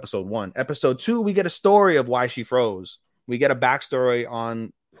the end of episode 1. Episode 2, we get a story of why she froze. We get a backstory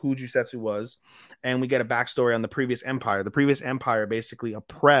on who Jusetsu was, and we get a backstory on the previous empire. The previous empire basically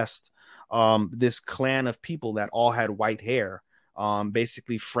oppressed this clan of people that all had white hair,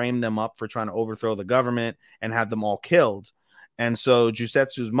 basically framed them up for trying to overthrow the government and had them all killed. And so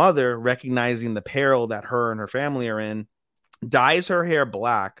Jusetsu's mother, recognizing the peril that her and her family are in, dyes her hair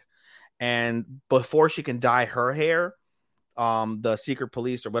black. And before she can dye her hair, the secret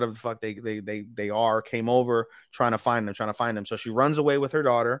police or whatever the fuck they are came over trying to find them. So she runs away with her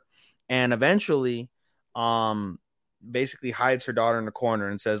daughter and eventually basically hides her daughter in the corner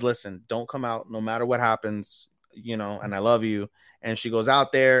and says, listen, don't come out no matter what happens, you know, and I love you. And she goes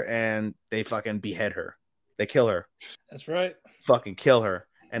out there and they fucking behead her. They kill her. That's right. Fucking kill her.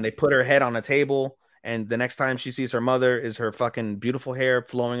 And they put her head on a table. And the next time she sees her mother is her fucking beautiful hair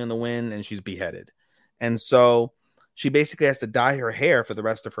flowing in the wind and she's beheaded. And so she basically has to dye her hair for the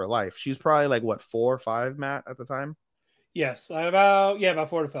rest of her life. She's probably like, what, 4 or 5, Matt, at the time? Yes, about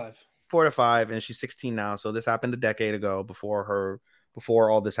 4 to 5. 4 to 5, and she's 16 now. So this happened a decade ago before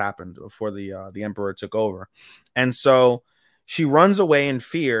all this happened, before the Emperor took over. And so she runs away in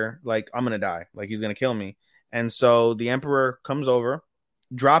fear, like, I'm going to die. Like, he's going to kill me. And so the Emperor comes over,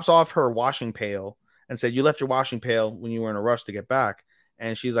 drops off her washing pail, and said, you left your washing pail when you were in a rush to get back.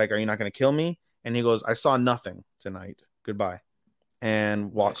 And she's like, are you not going to kill me? And he goes, I saw nothing tonight. Goodbye.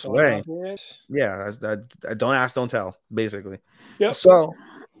 And walks away. Yeah. Don't ask, don't tell, basically. Yep. So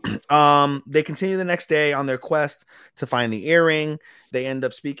they continue the next day on their quest to find the earring. They end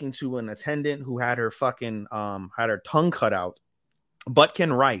up speaking to an attendant who had her fucking, had her tongue cut out, but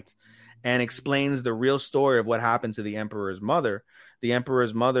can write, and explains the real story of what happened to the Emperor's mother. The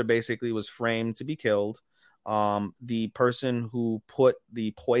Emperor's mother basically was framed to be killed. The person who put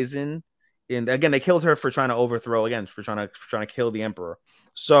the poison in, again, they killed her for trying to overthrow, again, for trying to kill the Emperor.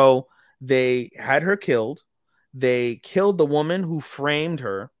 So they had her killed. They killed the woman who framed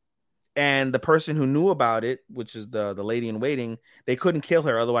her, and the person who knew about it, which is the lady in waiting. They couldn't kill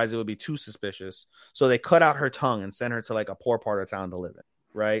her, otherwise it would be too suspicious. So they cut out her tongue and sent her to like a poor part of town to live in.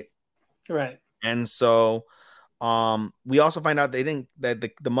 Right. And so we also find out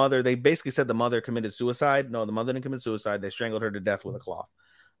that the mother, they basically said the mother committed suicide. No, the mother didn't commit suicide. They strangled her to death with a cloth.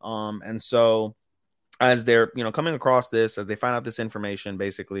 And so as they're, coming across this, as they find out this information,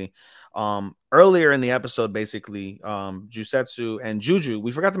 basically, earlier in the episode, basically, Jusetsu and Juju,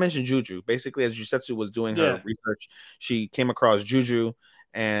 we forgot to mention Juju. Basically, as Jusetsu was doing her research, she came across Juju,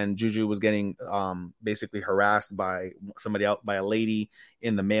 and Juju was getting basically harassed by somebody out by a lady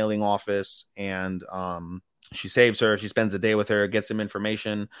in the mailing office, and she saves her. She spends the day with her, gets some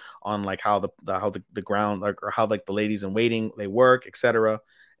information on like how the ground, like, or how like the ladies in waiting they work, etc.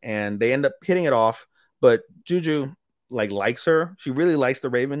 And they end up hitting it off. But Juju likes her. She really likes the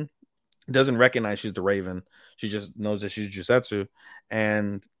Raven. Doesn't recognize she's the Raven. She just knows that she's Jusetsu.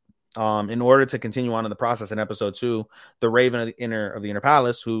 And in order to continue on in the process in episode 2, the Raven of the Inner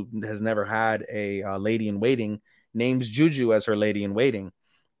Palace, who has never had a lady in waiting, names Juju as her lady in waiting.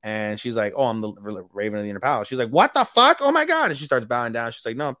 And she's like, "Oh, I'm the Raven of the Inner Palace." She's like, "What the fuck? Oh my god!" And she starts bowing down. She's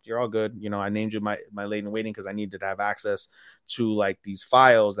like, "No, you're all good. You know, I named you my lady in waiting because I needed to have access to like these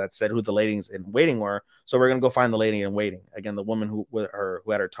files that said who the ladies in waiting were. So we're gonna go find the lady in waiting. Again, the woman who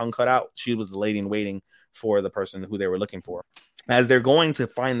had her tongue cut out. She was the lady in waiting for the person who they were looking for. As they're going to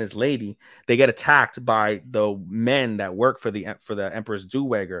find this lady, they get attacked by the men that work for the Empress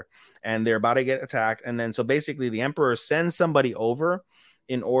Dewegger, and they're about to get attacked. And then so basically, the Emperor sends somebody over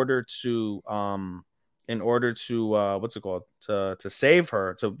in order to what's it called, to save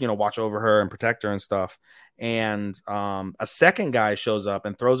her, to watch over her and protect her and stuff. And a second guy shows up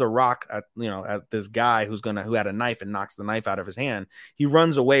and throws a rock at this guy who had a knife and knocks the knife out of his hand. He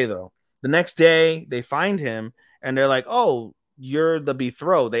runs away though. The next day they find him and they're like, "Oh, you're the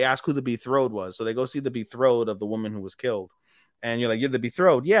betrothed." They ask who the betrothed was, so they go see the betrothed of the woman who was killed. And you're like, "You're the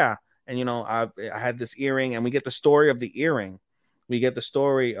betrothed?" "Yeah." And I had this earring, and we get the story of the earring. We get the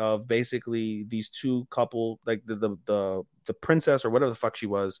story of basically these two couple, like the princess or whatever the fuck she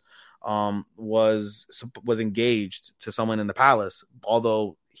was engaged to someone in the palace,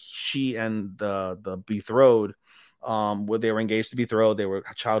 although she and the betrothed, they were engaged to betrothed. They were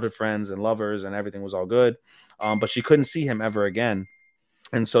childhood friends and lovers, and everything was all good. But she couldn't see him ever again,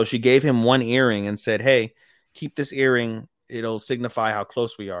 and so she gave him one earring and said, "Hey, keep this earring. It'll signify how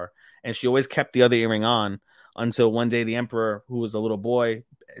close we are." And she always kept the other earring on. Until one day, the Emperor, who was a little boy,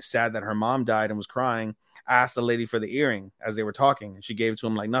 sad that her mom died and was crying, asked the lady for the earring as they were talking. And she gave it to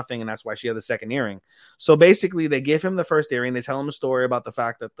him like nothing, and that's why she had the second earring. So basically, they give him the first earring. They tell him a story about the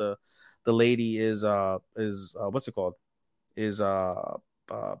fact that the lady is what's it called? Is a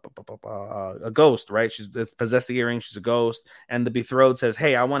ghost, right? She's possessed the earring. She's a ghost. And the betrothed says,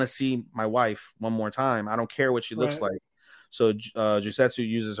 "Hey, I want to see my wife one more time. I don't care what she looks like." So Jusetsu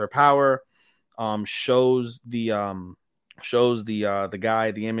uses her power. Shows the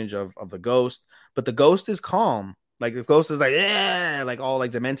guy the image of the ghost, but the ghost is calm. Like the ghost is like, yeah, like all like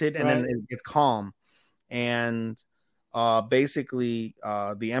demented, and then it gets calm. And basically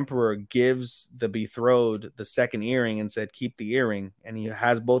the Emperor gives the betrothed the second earring and said, "Keep the earring." And he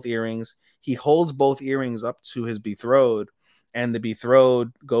has both earrings. He holds both earrings up to his betrothed, and the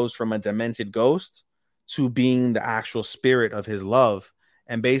betrothed goes from a demented ghost to being the actual spirit of his love.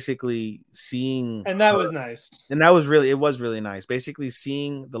 And basically seeing, and that was nice. And it was really nice. Basically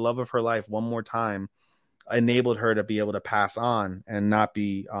seeing the love of her life one more time enabled her to be able to pass on and not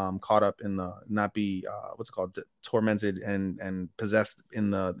be caught up in tormented and possessed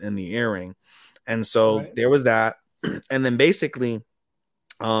in the earring. And so there was that. And then basically,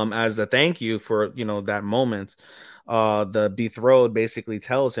 as a thank you for that moment, the betrothed basically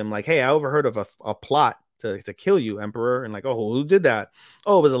tells him like, "Hey, I overheard of a plot to kill you, Emperor." And like, "Oh, who did that?"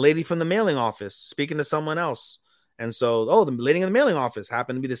 "Oh, it was a lady from the mailing office speaking to someone else." And so, the lady in the mailing office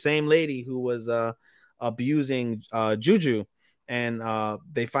happened to be the same lady who was abusing Juju. And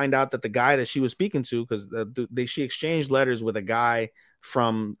they find out that the guy that she was speaking to, because she exchanged letters with a guy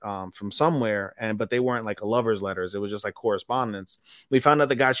from somewhere, but they weren't like a lover's letters. It was just like correspondence. We found out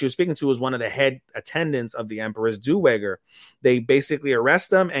the guy she was speaking to was one of the head attendants of the Empress Dewegger. They basically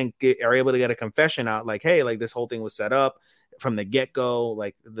arrest them and are able to get a confession out, like, "Hey, like this whole thing was set up from the get-go,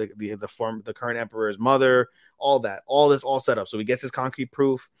 like the current emperor's mother, all this set up." So he gets his concrete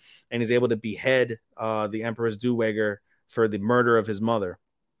proof, and he's able to behead the Empress Dewegger for the murder of his mother.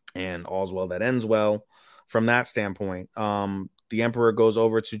 And all's well that ends well from that standpoint. The Emperor goes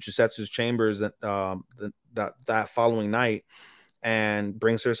over to Jusetsu's chambers that following night and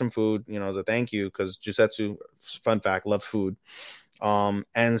brings her some food, as a thank you, because Jusetsu, fun fact, loves food.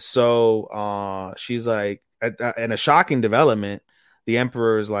 And so she's like, in a shocking development, the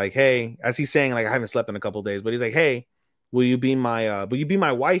Emperor is like, "Hey," as he's saying, like, "I haven't slept in a couple of days," but he's like, "Hey, will you be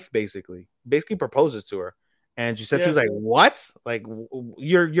my wife?" Basically proposes to her. And Jusetsu's like, "What? Like,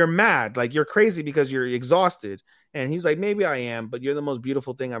 you're mad. Like, you're crazy because you're exhausted." And he's like, "Maybe I am, but you're the most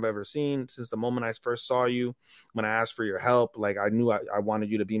beautiful thing I've ever seen since the moment I first saw you. When I asked for your help, like, I knew I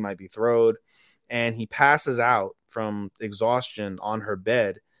wanted you to be my betrothed." And he passes out from exhaustion on her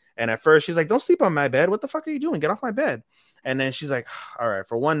bed. And at first she's like, "Don't sleep on my bed. What the fuck are you doing? Get off my bed." And then she's like, all right,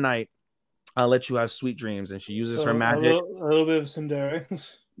 for one night, I'll let you have sweet dreams. And she uses her a magic. little bit of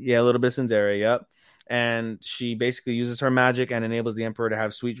tsundere. Yeah, a little bit tsundere, yep. And she basically uses her magic and enables the Emperor to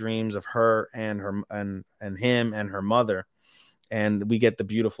have sweet dreams of her and him and her mother. And we get the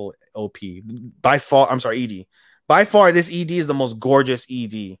beautiful OP. ED. By far, this ED is the most gorgeous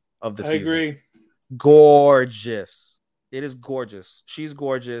ED of the season. I agree. Gorgeous. It is gorgeous. She's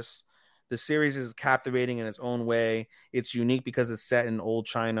gorgeous. The series is captivating in its own way. It's unique because it's set in old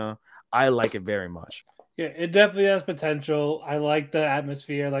China. I like it very much. Yeah, it definitely has potential. I like the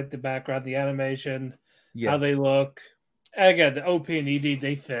atmosphere, I like the background, the animation, how they look. And again, the OP and ED,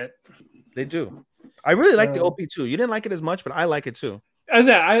 they fit. They do. I really like the OP too. You didn't like it as much, but I like it too. I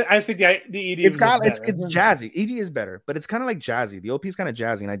think the ED it's jazzy. ED is better, but it's kind of like jazzy. The OP is kind of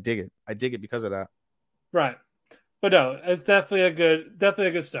jazzy, and I dig it. I dig it because of that. Right. But no, it's definitely a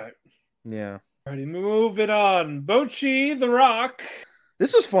good start. Yeah. Alrighty, moving on. Bocchi the Rock.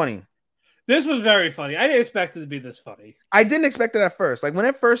 This was funny. This was very funny. I didn't expect it to be this funny. I didn't expect it at first. Like when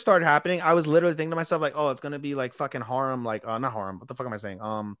it first started happening, I was literally thinking to myself, like, oh, it's gonna be like fucking harem, like not harem. What the fuck am I saying?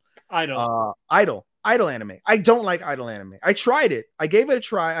 Idol anime. I don't like idol anime. I tried it. I gave it a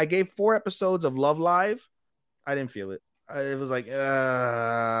try. I gave 4 episodes of Love Live. I didn't feel it. It was like,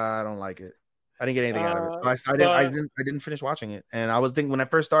 I don't like it. I didn't get anything out of it. So I didn't finish watching it. And I was thinking when I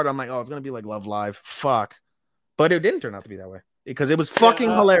first started, I'm like, oh, it's gonna be like Love Live. Fuck. But it didn't turn out to be that way because it was fucking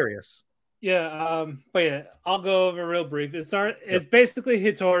hilarious. Yeah, but yeah, I'll go over real brief. It's basically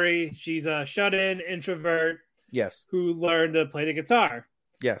Hitori. She's a shut-in introvert. Yes. Who learned to play the guitar.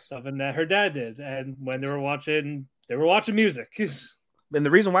 Yes. Something that her dad did. And when they were watching music. And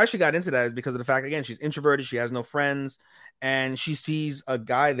the reason why she got into that is because of the fact, again, she's introverted. She has no friends. And she sees a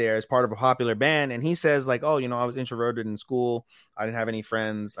guy there as part of a popular band. And he says like, oh, I was introverted in school. I didn't have any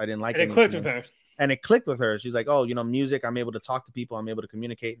friends. I didn't like it. And it clicked with her. And it clicked with her. She's like, oh, music. I'm able to talk to people. I'm able to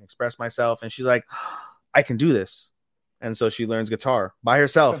communicate and express myself. And she's like, I can do this. And so she learns guitar by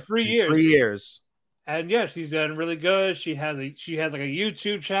herself. For 3 years. 3 years. And yeah, she's done really good. She has like a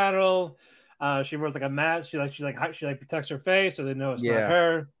YouTube channel. She wears like a mask. She protects her face so they know it's not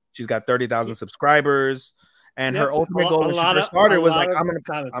her. She's got 30,000 subscribers. And her ultimate goal when she first started was like,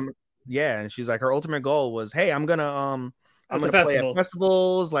 and she's like, her ultimate goal was, hey, I'm gonna play at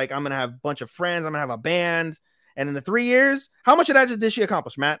festivals. Like, I'm gonna have a bunch of friends. I'm gonna have a band. And in the 3 years, how much of that did she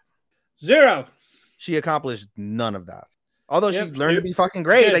accomplish, Matt? 0. She accomplished none of that. Although she learned to be fucking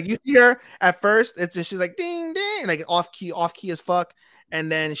great. Yeah. Like you see her at first, she's like ding ding, like off key as fuck. And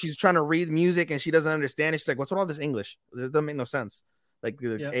then she's trying to read music and she doesn't understand it. She's like, what's with all this English? This doesn't make no sense. Like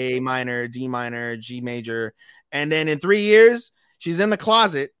A minor, D minor, G major. And then in 3 years, she's in the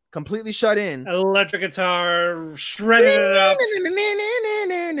closet, completely shut in. Electric guitar, shredding it up.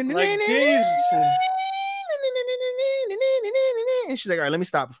 Like, Jesus. And she's like, all right, let me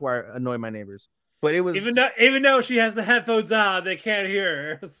stop before I annoy my neighbors. But it was even though she has the headphones on, they can't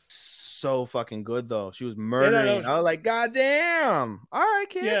hear her. So fucking good though. She was murdering. I was like, God damn. All right,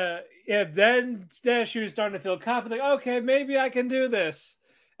 kid. Yeah. Then she was starting to feel confident. Like, okay, maybe I can do this.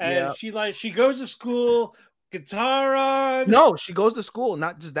 And she goes to school, guitar on. No, she goes to school.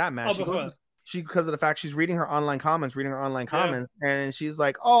 Not just that, man. Because of the fact she's reading her online comments, and she's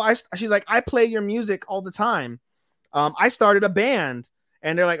like, I play your music all the time. I started a band.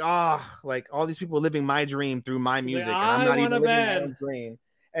 And they're like, like all these people are living my dream through my music. And I'm not even living my own dream.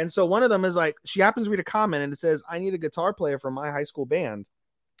 And so one of them is like, she happens to read a comment and it says, I need a guitar player for my high school band.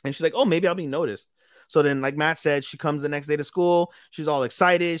 And she's like, oh, maybe I'll be noticed. So then, like Matt said, she comes the next day to school. She's all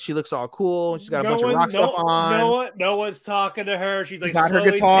excited. She looks all cool. She's got a bunch of rock stuff on. No one's talking to her. She's like, got her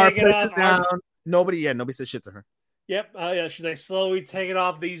guitar, put it down. Nobody says shit to her. Yep. She's like slowly taking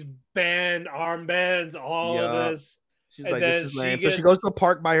off these armbands, all of this. She's like, this is lame. So she goes to a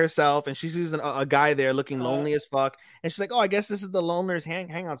park by herself and she sees a guy there looking lonely as fuck. And she's like, oh, I guess this is the loner's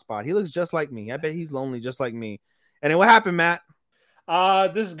hangout spot. He looks just like me. I bet he's lonely just like me. And then what happened, Matt?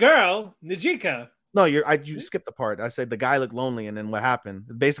 This girl, Nijika. No, you skipped the part. I said the guy looked lonely, and then what happened?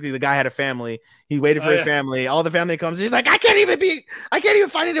 Basically, the guy had a family. He waited for his family. All the family comes. He's like, I can't even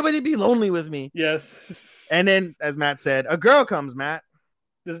find anybody to be lonely with me. Yes. And then, as Matt said, a girl comes, Matt.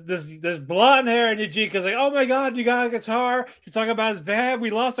 This blonde hair, and Nijika's like, oh my god, you got a guitar. She's talking about his band. We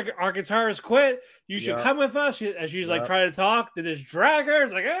lost our guitarist quit. You should come with us. She's like trying to talk to this dragger.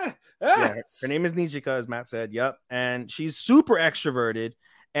 It's like, Yeah, her name is Nijika, as Matt said. Yep. And she's super extroverted.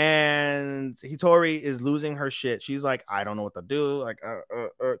 And Hitori is losing her shit. She's like, I don't know what to do. Like,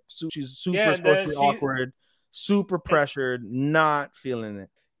 she's super socially awkward, super pressured, not feeling it.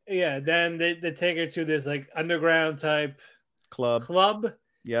 Yeah. Then they take her to this like underground type club.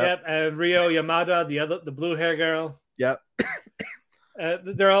 Yep. And Rio Yamada, the blue hair girl. Yep.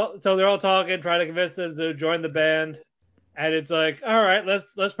 They're all talking, trying to convince them to join the band, and it's like, all right,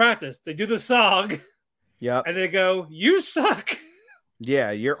 let's practice. They do the song, Yep. and they go, "You suck."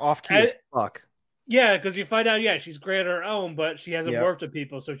 Yeah, you're off key as fuck. Yeah, because you find out, she's great on her own, but she hasn't worked with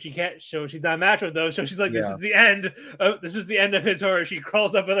people, so she can't. So she's not matched with those. So she's like, "This is the end. This is the end of Hitori." She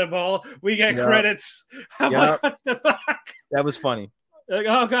crawls up with the ball. We get credits. I'm like, what the fuck? That was funny. Like,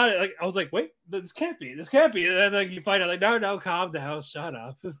 oh god! Like I was like, wait, this can't be. And then like you find out, like, no, calm down, shut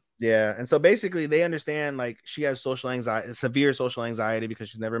up. Yeah, and so basically they understand like she has severe social anxiety because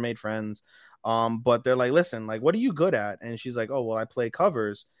she's never made friends. But they're like, listen, like, what are you good at? And she's like, oh, well, I play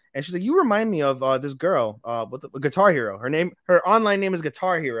covers. And she's like, you remind me of this girl, with the Guitar Hero. Her online name is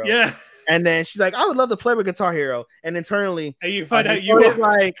Guitar Hero. Yeah. And then she's like, I would love to play with Guitar Hero. And internally, and you find out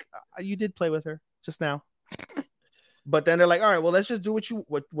you did play with her just now. But then they're like, all right, well, let's just do what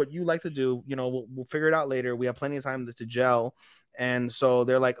you like to do. You know, we'll figure it out later. We have plenty of time to gel. And so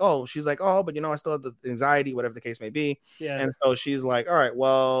they're like, oh, she's like, oh, but I still have the anxiety, whatever the case may be. Yeah. And so she's like, all right,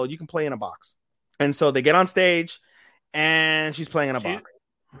 well, you can play in a box. And so they get on stage and she's playing in a box.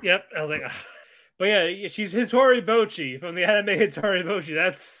 Yep. I was like, ugh. But yeah, she's Hitori Bochi from the anime Hitori Bochi.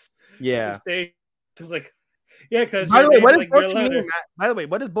 That's stage. Just like, yeah, because by the way, what does Bochi mean? Matt? By the way,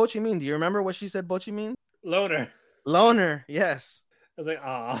 what does Bochi mean? Do you remember what she said Bochi means? Loner, yes. I was like,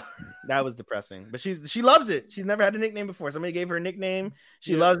 ah, that was depressing. But she loves it. She's never had a nickname before. Somebody gave her a nickname.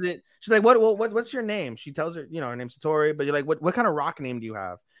 She loves it. She's like, what's your name? She tells her, her name's Satori. But you're like, what kind of rock name do you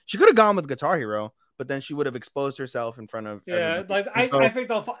have? She could have gone with Guitar Hero, but then she would have exposed herself in front of. Yeah, like I think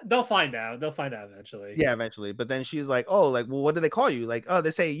they'll find out. They'll find out eventually. Yeah, eventually. But then she's like, oh, like, well, what do they call you? Like, oh,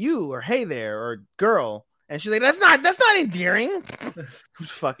 they say you or hey there or girl. And she's like, that's not endearing.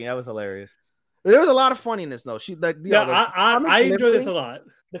 Fucking, that was hilarious. There was a lot of funniness though. She like, I enjoy this a lot.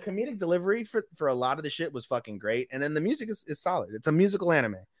 The comedic delivery for a lot of the shit was fucking great, and then the music is solid. It's a musical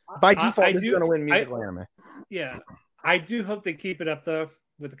anime. By default, it's going to win musical anime. Yeah, I do hope they keep it up though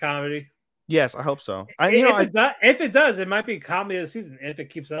with the comedy. Yes, I hope so. If it does, it might be comedy of the season if it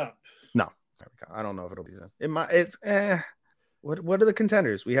keeps up. No, I don't know if it'll be. It might. It's What are the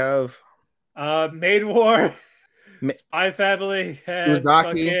contenders? We have Maid War, Spy Family,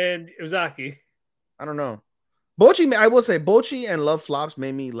 and Uzaki. I don't know. Bochi, I will say Bochi and Love Flops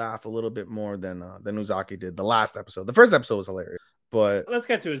made me laugh a little bit more than Uzaki did the last episode. The first episode was hilarious, but let's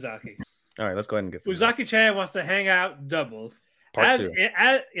get to Uzaki. All right, let's go ahead and get to Uzaki-chan wants to hang out double. Part 2.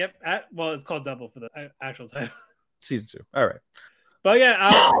 Well, it's called double for the actual title. Season 2. All right. But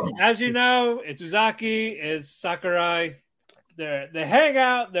yeah, as you know, it's Uzaki, it's Sakurai. They hang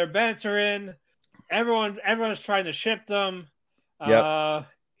out, they're bantering. Everyone's trying to ship them. Yep.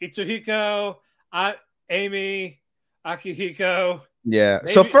 Itsuhiko, Amy, Akihiko. Yeah.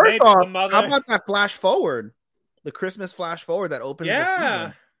 So first off, how about that flash forward? The Christmas flash forward that opens the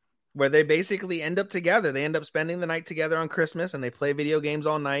season, where they basically end up together. They end up spending the night together on Christmas, and they play video games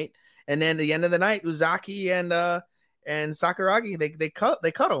all night. And then at the end of the night, Uzaki and Sakuragi they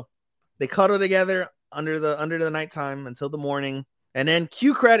cuddle. They cuddle together under the nighttime until the morning, and then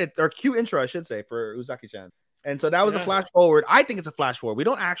cue intro, I should say, for Uzaki-chan. And so that was a flash forward. I think it's a flash forward. We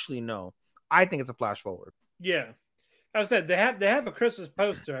don't actually know. I think it's a flash forward. Yeah, I said they have a Christmas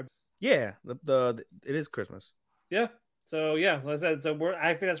poster. Yeah, it is Christmas. Yeah. So yeah, like I said, I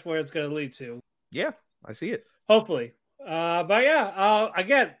think that's where it's going to lead to. Yeah, I see it. Hopefully. But yeah,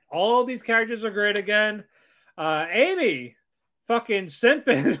 again, all these characters are great again. Amy, fucking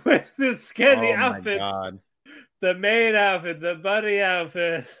simping with the skinny outfits, the maid outfit, the buddy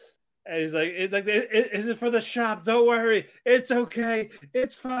outfit. And he's like, is it for the shop? Don't worry, it's okay,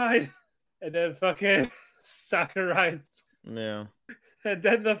 it's fine. And then fucking Sakurai. Yeah. And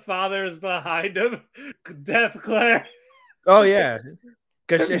then the father is behind him, Deaf Claire. Oh yeah,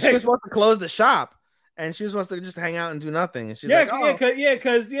 because she was supposed to close the shop, and she was supposed to just hang out and do nothing. And she's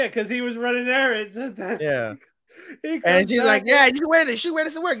because he was running errands. Yeah. And she's like, yeah, you should wear this. You should wear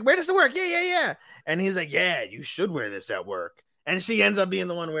this at work. Wear this at work. Yeah. And he's like, yeah, you should wear this at work. And she ends up being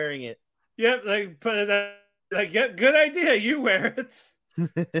the one wearing it. Yep, good idea. You wear it.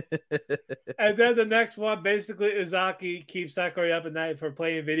 And then the next one, basically, Uzaki keeps Sakurai up at night for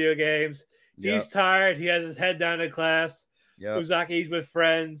playing video games. Yep. He's tired. He has his head down in class. Yep. Uzaki's with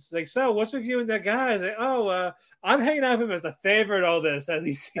friends. Like, so what's with you and that guy? He's like, I'm hanging out with him as a favor and all this. At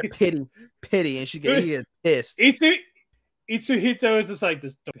least pity, and he gets pissed. Itsuhito is just like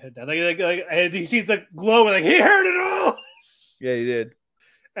this. Head down. Like, and he sees the glow. Like, he heard it all. Yeah, he did.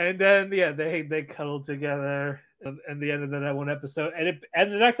 And then they cuddled together at the end of that one episode,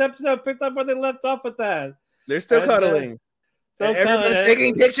 and the next episode picked up where they left off with that. They're still cuddling. Everyone's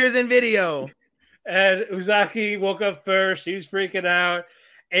taking pictures and video. And Uzaki woke up first. She was freaking out.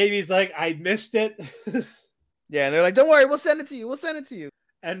 Amy's like, I missed it. Yeah, and they're like, don't worry, we'll send it to you. We'll send it to you.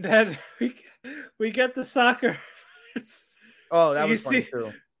 And then we get the soccer. Oh, that was funny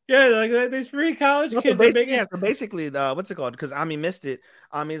too. Yeah, like these free college kids. So basically, what's it called? Because Ami missed it.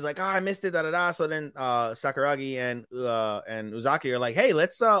 Ami's like, I missed it, da da da. So then Sakuragi and Uzaki are like, hey,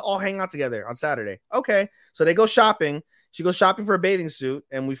 let's all hang out together on Saturday. Okay. So they go shopping. She goes shopping for a bathing suit,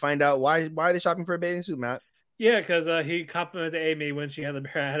 and we find out why are they shopping for a bathing suit, Matt? Yeah, because he complimented Amy when she had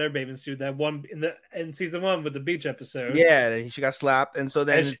her bathing suit that one in season 1 with the beach episode. Yeah, she got slapped, and so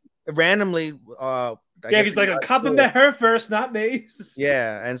then randomly, he's like, compliment her first, not me.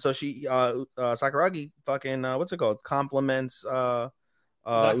 Yeah, and so she Sakuragi fucking what's it called? Compliments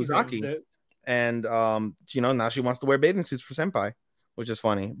Uzaki, and now she wants to wear bathing suits for senpai, which is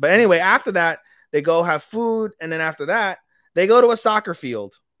funny. But anyway, after that, they go have food, and then after that, they go to a soccer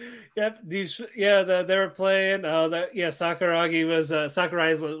field. Yep, they were playing. Sakuragi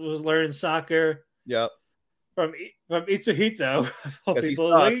Sakurai was learning soccer. Yep, from Itsuhito.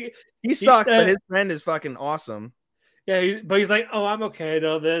 He sucked, but his friend is fucking awesome. Yeah, but he's like, oh, I'm okay at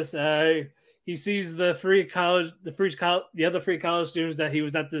all this. He sees the other free college students that he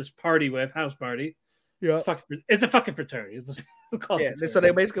was at this party with, house party. Yeah, it's a fucking fraternity. It's fraternity. So they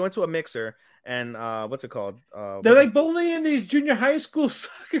basically went to a mixer, and what's it called? They're like bullying these junior high school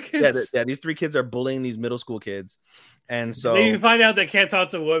soccer kids. Yeah, these 3 kids are bullying these middle school kids, and so you find out they can't talk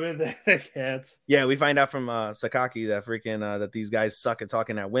to women. They can't. Yeah, we find out from Sakaki that that these guys suck at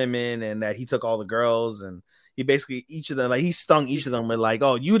talking at women, and that he took all the girls, and he basically he stung each of them with like,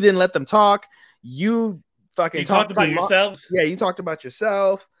 oh, you didn't let them talk, you fucking talked about yourselves. Yeah, you talked about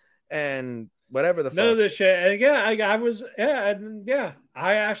yourself, and whatever the fuck. None of this shit. And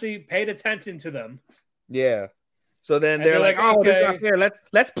I actually paid attention to them. Yeah. So then they're like, oh, this is not fair.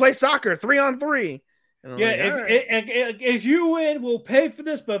 Let's play soccer 3-on-3. If you win, we'll pay for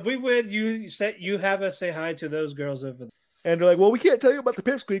this. But if we win, you have us say hi to those girls over there. And they're like, well, we can't tell you about the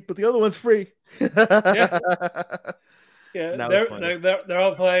pipsqueak, but the other one's free. They're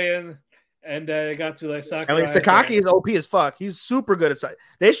all playing. And they got to like Sakurai. Sakaki is OP as fuck. He's super good at soccer.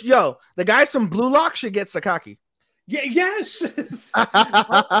 The guys from Blue Lock should get Sakaki. Yeah, yes.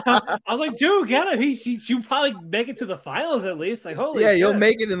 I was like, dude, get him. You probably make it to the finals at least. Like, holy shit. You'll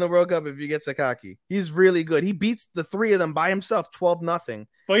make it in the World Cup if you get Sakaki. He's really good. He beats the 3 of them by himself, 12-0.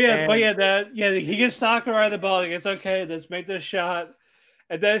 He gives Sakurai the ball. Like, it's okay. Let's make this shot.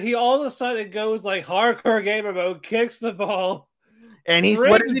 And then he all of a sudden goes like hardcore gamer mode, kicks the ball, and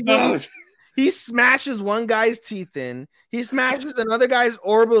what does he do? He smashes one guy's teeth in. He smashes another guy's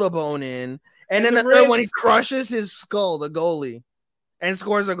orbital bone in. And then the third one, he crushes his skull, the goalie, and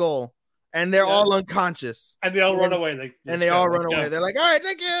scores a goal. And they're all unconscious. And they all run away. They're like, all right,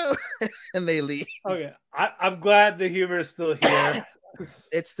 thank you. And they leave. Okay. I'm glad the humor is still here.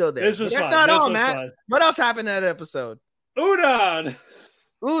 It's still there. That's not all, Matt. Fun. What else happened in that episode? Udon,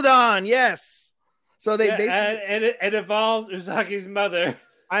 yes. So they basically... And it involves Uzaki's mother.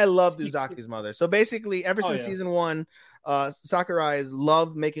 I loved Uzaki's mother. So basically, ever since season 1, Sakurai has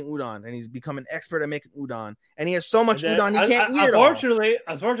loved making udon, and he's become an expert at making udon. And he has so much udon, he can't eat it all. Unfortunately,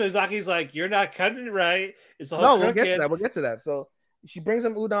 Uzaki's like, you're not cutting it right. It's all we'll get to that. So she brings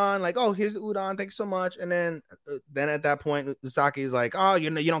him udon, like, oh, here's the udon, thank you so much. And then at that point, Uzaki's like, oh, you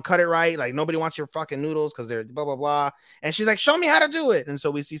don't cut it right. Like, nobody wants your fucking noodles because they're blah, blah, blah. And she's like, show me how to do it. And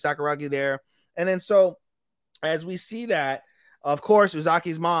so we see Sakuragi there. And then so as we see that, of course,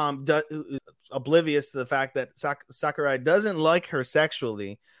 Uzaki's mom is oblivious to the fact that Sakurai doesn't like her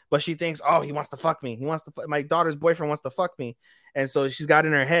sexually, but she thinks, oh, he wants to fuck me. My daughter's boyfriend wants to fuck me. And so she's got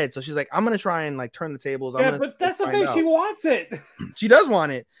in her head. So she's like, I'm going to try and like turn the tables. But that's the thing. She wants it. She does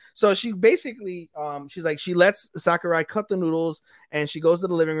want it. So she basically, she's like, she lets Sakurai cut the noodles and she goes to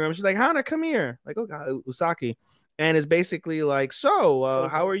the living room. She's like, Hana, come here. Like, oh, God, Usaki. And it's basically like, so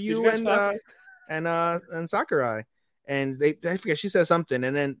how are you and Sakurai? And I forget, she says something,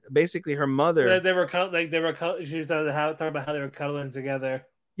 and then basically her mother. She was talking about how they were cuddling together.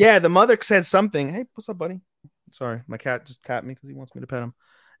 Yeah, the mother said something. Hey, what's up, buddy? Sorry, my cat just tapped me because he wants me to pet him.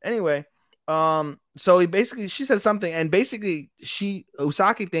 Anyway, so she says something, and basically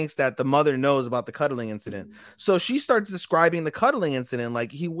Usaki thinks that the mother knows about the cuddling incident. So she starts describing the cuddling incident,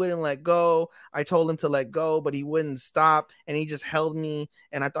 like he wouldn't let go. I told him to let go, but he wouldn't stop, and he just held me,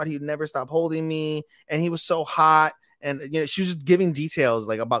 and I thought he'd never stop holding me, and he was so hot. And she was just giving details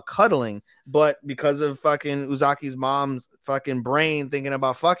like about cuddling, but because of fucking Uzaki's mom's fucking brain thinking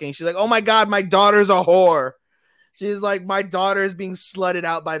about fucking, she's like, oh my God, my daughter's a whore. She's like, my daughter is being slutted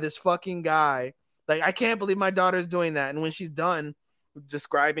out by this fucking guy. Like, I can't believe my daughter's doing that. And when she's done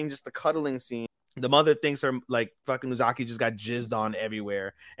describing just the cuddling scene, The mother thinks her like fucking Uzaki just got jizzed on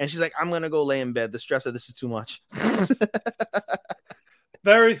everywhere, and she's like, "I'm gonna go lay in bed. The stress of this is too much."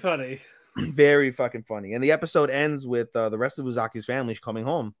 Very funny. Very fucking funny. And the episode ends with the rest of Uzaki's family coming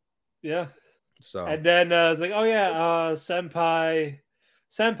home. Yeah. So and then it's like, oh yeah, senpai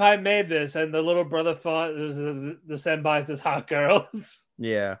made this, and the little brother thought it was the senpai's this hot girl.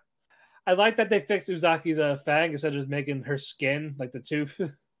 Yeah. I like that they fixed Uzaki's fang instead of just making her skin like the tooth.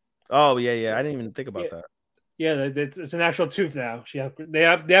 Oh yeah. I didn't even think about that. Yeah, it's an actual tooth now. They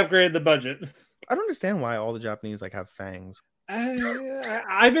upgraded the budget. I don't understand why all the Japanese like have fangs.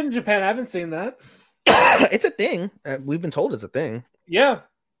 I've been to Japan. I haven't seen that. It's a thing. We've been told it's a thing. Yeah.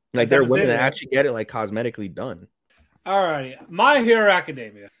 Like there are women that actually get it like cosmetically done. Alrighty, My Hero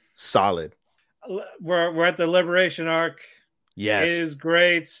Academia. Solid. We're at the Liberation arc. Yes, it is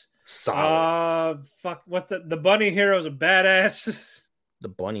great. Solid. What's the bunny hero's a badass. The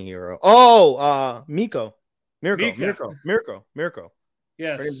bunny hero. Oh, Mirko.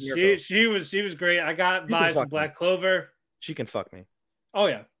 Yes, she was great. I got vibes from Black Clover. She can fuck me. Oh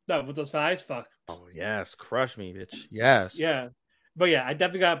yeah, no, with those eyes, fuck. Oh yes, crush me, bitch. Yes. Yeah. But yeah, I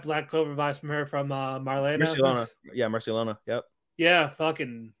definitely got Black Clover vibes from her from Marlena. Mercialona. Yeah, Mercialona. Yep. Yeah,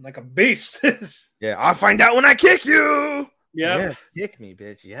 fucking like a beast. Yeah, I'll find out when I kick you. Yeah, kick me,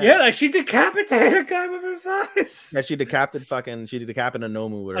 bitch. Yes. Yeah, like she decapitated a guy with her thighs. Yeah, she decapitated a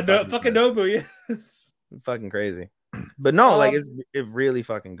Nomu with her fucking Nobu. Yes. Fucking crazy. But no, like it's really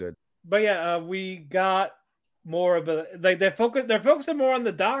fucking good. But yeah, we got more of a like they're focusing more on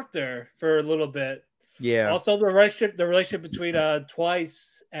the Doctor for a little bit. Yeah. Also, the relationship between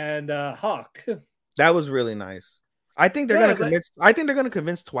Twice and Hawk. That was really nice. I think they're gonna convince. I think they're gonna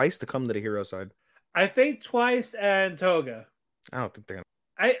convince Twice to come to the hero side. I think Twice and Toga. I don't think they're gonna.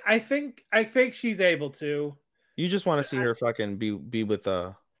 I think she's able to. You just want to see her fucking be with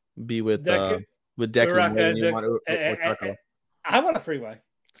Deku. I want a freeway.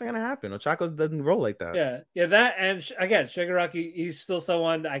 It's not gonna happen. Ochako doesn't roll like that. Yeah. That and again, Shigaraki. He's still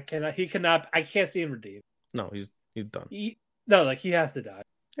someone I can't see him redeem. No, he's done. He has to die.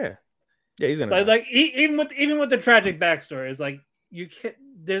 Yeah, he's gonna die. Even with the tragic backstory, it's like you can't.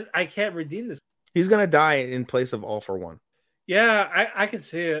 I can't redeem this. He's gonna die in place of All for One. Yeah, I can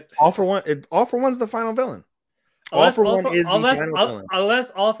see it. All for One. All for One's the final villain. All for One is the final villain. Unless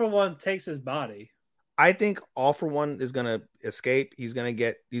All for One takes his body. I think All for One is gonna escape. He's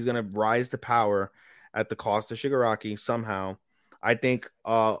gonna rise to power at the cost of Shigaraki somehow. I think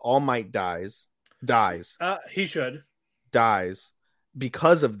All Might dies. He should dies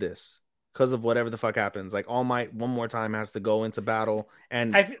because of this. Because of whatever the fuck happens, like All Might one more time has to go into battle,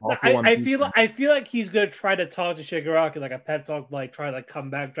 and I feel like he's gonna try to talk to Shigaraki like a pep talk, like try to come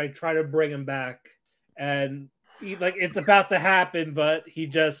back, try to bring him back, and it's about to happen, but he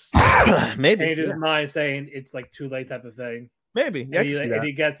just maybe changed his mind, saying it's like too late type of thing. Maybe, yeah, and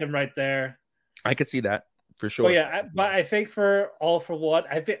he gets him right there. I could see that for sure. But yeah, but I think for All for One,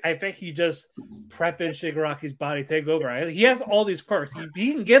 I think he just prepping Shigaraki's body take over. Right? He has all these quirks.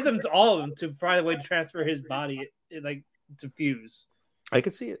 He can give them to all of them to find a way to transfer his body, to fuse. I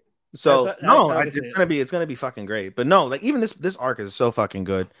could see it. So it's gonna be fucking great. But no, like even this arc is so fucking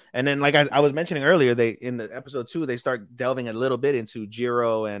good. And then like I was mentioning earlier, they in the episode 2 they start delving a little bit into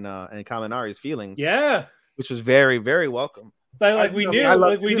Jiro and Kaminari's feelings. Yeah, which was very very welcome. But we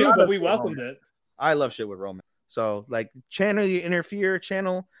welcomed it. I love shit with romance. So like channel you interfere,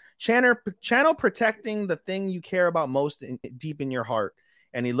 channel protecting the thing you care about most deep in your heart.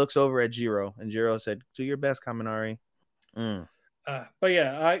 And he looks over at Jiro, and Jiro said, "Do your best, Kaminari." But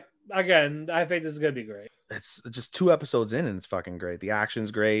yeah, I think this is gonna be great. It's just 2 episodes in, and it's fucking great. The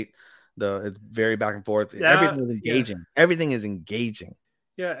action's great. It's very back and forth. Everything is engaging. Yeah. Everything is engaging.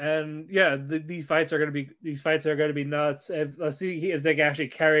 Yeah, and yeah, these fights are gonna be nuts. And let's see if they can actually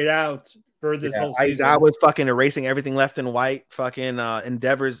carry it out for this whole season. I was fucking erasing everything left and white. Fucking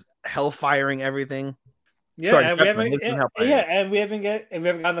Endeavor's hellfiring everything. Yeah, and we haven't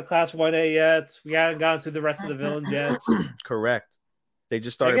gotten the Class 1A yet. We haven't gotten to the rest of the villains yet. Correct. They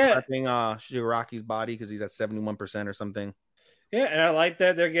just started prepping Shigaraki's body because he's at 71% or something. Yeah, and I like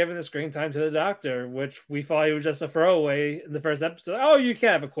that they're giving the screen time to the Doctor, which we thought he was just a throwaway in the first episode. Oh, you can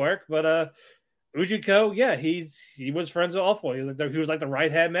have a quirk, but Ujiko, yeah, he was friends with All For One. He was like the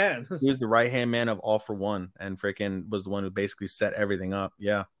right hand man. He was the right hand man of All For One, and freaking was the one who basically set everything up.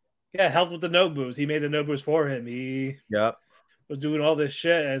 Yeah. Yeah, helped with the Nobus. He made the Nobus for him. He was doing all this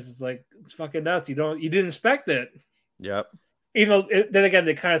shit. As it's fucking nuts. You didn't expect it. Yep. Even though then again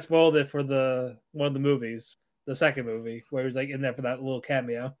they kind of spoiled it for one of the movies, the second movie, where he was like in there for that little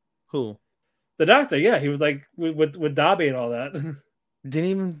cameo. Who? The Doctor. Yeah, he was like with Dobby and all that. Didn't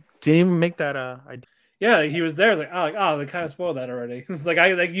even Didn't even make that idea. Yeah, he was there. Like, oh, they kind of spoiled that already.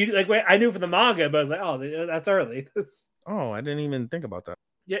 I knew from the manga, but I was like, oh, that's early. Oh, I didn't even think about that.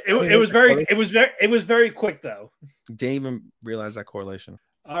 Yeah, it was very quick though. Didn't even realize that correlation.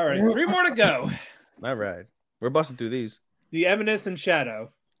 All right, 3 more to go. All right, we're busting through these. The Eminence and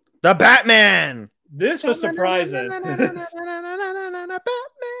Shadow. The Batman. This was surprising. Batman.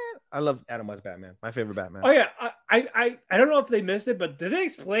 I love Adam West Batman. My favorite Batman. Oh yeah, I don't know if they missed it, but did they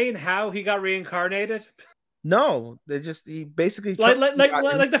explain how he got reincarnated? No, he basically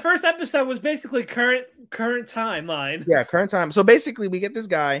like the first episode was basically current timeline. Yeah, current time. So basically, we get this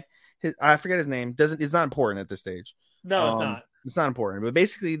guy. I forget his name. It's not important at this stage. No, it's not. It's not important. But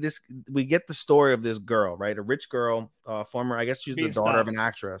basically, we get the story of this girl, right? A rich girl, former. I guess she's the daughter of an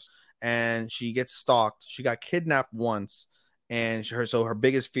actress, and she gets stalked. She got kidnapped once. And her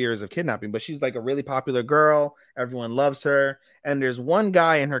biggest fear is of kidnapping, but she's like a really popular girl. Everyone loves her. And there's one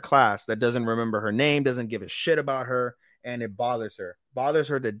guy in her class that doesn't remember her name, doesn't give a shit about her, and it bothers her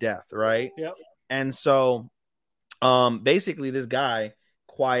to death, right? Yep. And so, basically, this guy,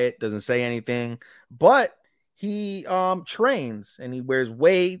 quiet, doesn't say anything, but he trains and he wears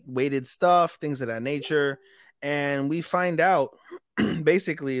weighted stuff, things of that nature. And we find out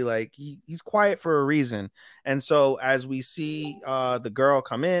basically like he's quiet for a reason. And so as we see the girl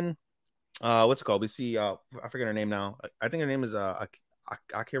come in, what's it called? We see I forget her name now. I think her name is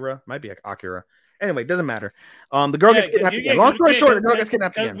Akira. Might be Akira. Anyway, doesn't matter. The girl gets kidnapped again. Long story short, the girl gets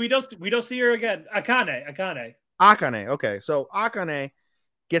kidnapped again. We don't see her again. Akane. Okay, so Akane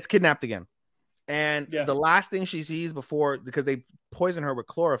gets kidnapped again. And the last thing she sees because they poison her with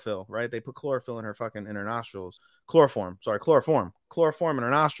chlorophyll, right? They put chlorophyll in her nostrils. Chloroform in her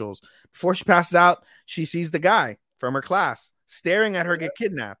nostrils. Before she passes out, she sees the guy from her class staring at her get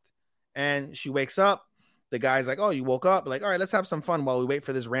kidnapped. And she wakes up. The guy's like, oh, you woke up? Like, all right, let's have some fun while we wait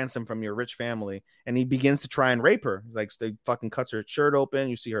for this ransom from your rich family. And he begins to try and rape her. Like, they fucking cuts her shirt open.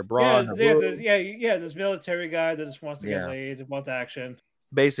 You see her bra. This military guy that just wants to get laid, wants action.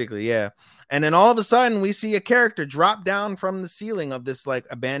 Basically, yeah. And then all of a sudden, we see a character drop down from the ceiling of this like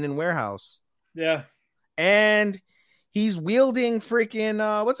abandoned warehouse. Yeah. And he's wielding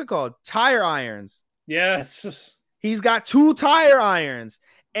freaking what's it called? Tire irons. Yes. He's got 2 tire irons,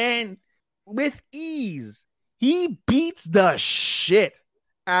 and with ease, he beats the shit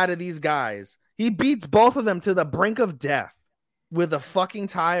out of these guys. He beats both of them to the brink of death with a fucking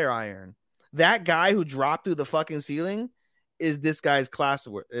tire iron. That guy who dropped through the fucking ceiling is this guy's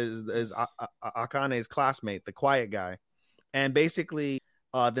is Akane's classmate, the quiet guy. And basically,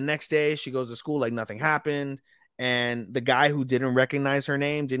 the next day she goes to school like nothing happened. And the guy who didn't recognize her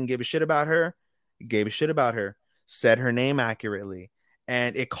name, didn't give a shit about her, gave a shit about her, said her name accurately.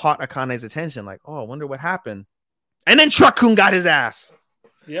 And it caught Akane's attention. Like, oh, I wonder what happened. And then Truck-kun got his ass.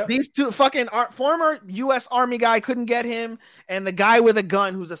 Yep. These two fucking former U.S. Army guy couldn't get him, and the guy with a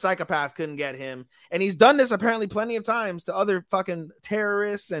gun who's a psychopath couldn't get him. And he's done this apparently plenty of times to other fucking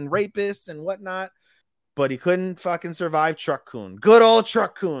terrorists and rapists and whatnot, but he couldn't fucking survive Truck-kun. Good old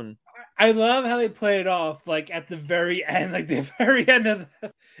Truck-kun. I love how they played it off, like at the very end, of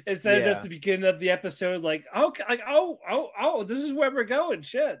instead of just the beginning of the episode, like, okay, like, oh, this is where we're going,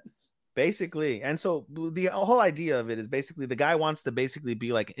 shit. Basically. And so the whole idea of it is basically the guy wants to basically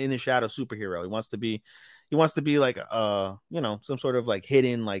be like in a shadow superhero. He wants to be like some sort of like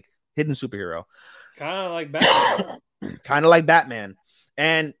hidden superhero. Kind of like Batman.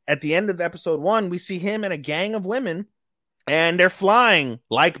 And at the end of episode 1, we see him and a gang of women, and they're flying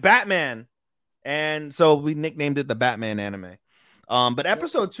like Batman. And so we nicknamed it the Batman anime. But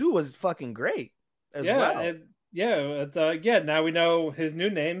episode 2 was fucking great as well. Now we know his new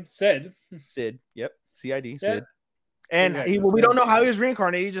name, Sid. Sid, yep, CID, Sid. And we don't know how he was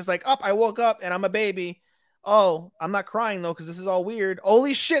reincarnated. He's just like, I woke up and I'm a baby. Oh, I'm not crying though because this is all weird.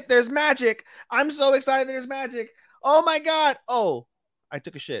 Holy shit, there's magic! I'm so excited there's magic. Oh my god! Oh, I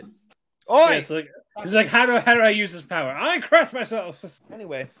took a shit. Oh, yeah, he's like, how do I use this power? I crushed myself.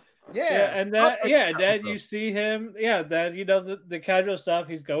 Anyway. Then you see him. Yeah, then the casual stuff.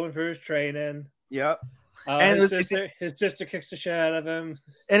 He's going for his training. Yep. And his sister kicks the shit out of him.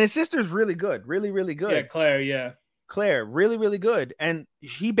 And his sister's really good. Really, really good. Yeah, Claire, yeah. Claire, really, really good. And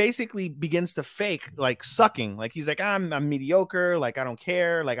he basically begins to fake like sucking. Like he's like, I'm mediocre. Like, I don't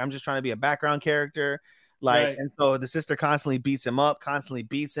care. Like, I'm just trying to be a background character. Like, right. And so the sister constantly beats him up, constantly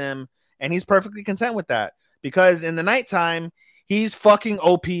beats him. And he's perfectly content with that. Because in the nighttime, he's fucking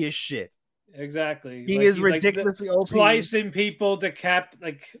OP as shit. Exactly. He is ridiculously OP. Slicing people to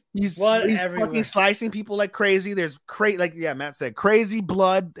he's fucking slicing people like crazy. There's Matt said crazy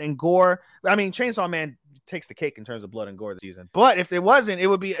blood and gore. I mean, Chainsaw Man takes the cake in terms of blood and gore this season. But if it wasn't, it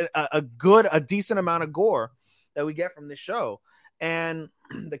would be a decent amount of gore that we get from this show. And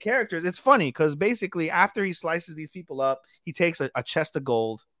the characters, it's funny because basically after he slices these people up, he takes a chest of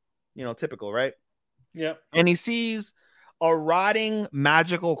gold, typical, right? Yeah. And he sees a rotting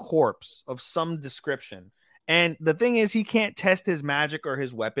magical corpse of some description. And the thing is, he can't test his magic or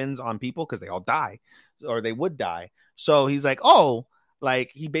his weapons on people because they all die or they would die. So he's like,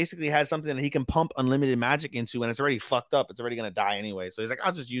 he basically has something that he can pump unlimited magic into, and it's already fucked up. It's already going to die anyway. So he's like,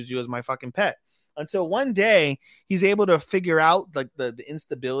 I'll just use you as my fucking pet. Until one day he's able to figure out like the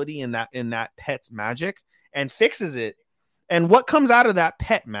instability in that pet's magic and fixes it. And what comes out of that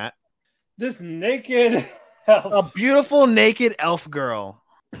pet, Matt? This naked elf. A beautiful naked elf girl.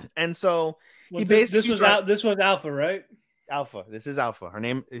 And so this was Alpha, right? Alpha. This is Alpha.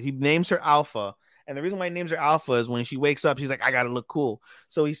 He names her Alpha. And the reason why he names her Alpha is when she wakes up, she's like, I gotta look cool.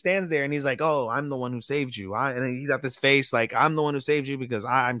 So he stands there and he's like, oh, I'm the one who saved you. And he's got this face like, I'm the one who saved you because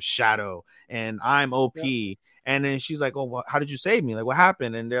I'm Shadow and I'm OP. Yeah. And then she's like, oh, well, how did you save me? Like, what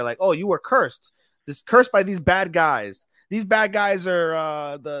happened? And they're like, oh, you were cursed. Cursed by these bad guys. These bad guys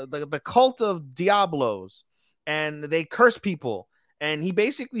are the cult of Diablos, and they curse people. And he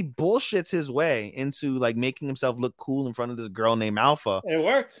basically bullshits his way into like making himself look cool in front of this girl named Alpha. It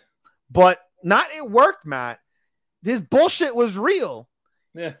worked. But it worked, Matt. This bullshit was real.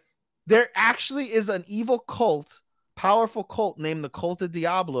 Yeah. There actually is an evil cult, powerful cult named the Cult of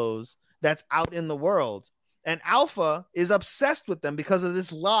Diablos that's out in the world. And Alpha is obsessed with them because of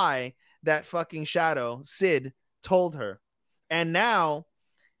this lie that fucking Shadow, Sid, told her. And now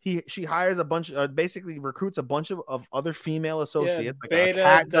she hires a bunch, basically recruits a bunch of other female associates, like Beta, a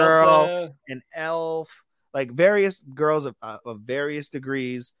cat girl, Delta, an elf, like various girls of various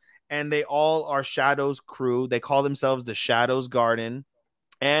degrees. And they all are Shadow's crew. They call themselves the Shadow's Garden.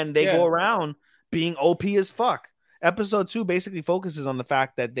 And they go around being OP as fuck. Episode 2 basically focuses on the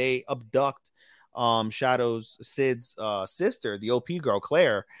fact that they abduct Sid's sister, the OP girl,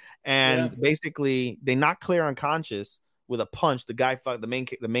 Claire. And basically they knock Claire unconscious with a punch. The guy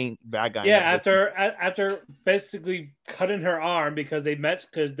the main bad guy. Yeah, after basically cutting her arm because they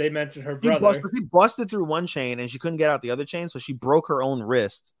mentioned her brother. He busted through one chain and she couldn't get out the other chain, so she broke her own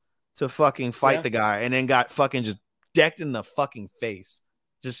wrist to fucking fight the guy, and then got fucking just decked in the fucking face.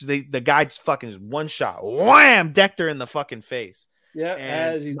 Just the guy just fucking just one shot, wham, decked her in the fucking face. Yeah,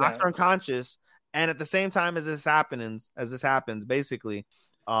 and knocked her unconscious. And at the same time as this happens, basically,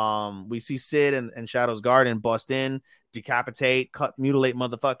 we see Sid and Shadow's Garden bust in, decapitate, mutilate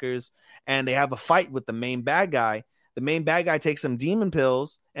motherfuckers, and they have a fight with the main bad guy. The main bad guy takes some demon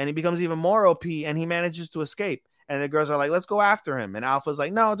pills, and he becomes even more OP, and he manages to escape. And the girls are like, let's go after him. And Alpha's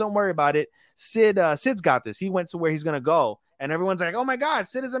like, no, don't worry about it. Sid's got this. He went to where he's going to go. And everyone's like, oh my God,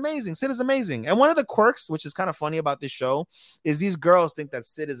 Sid is amazing. Sid is amazing. And one of the quirks, which is kind of funny about this show, is these girls think that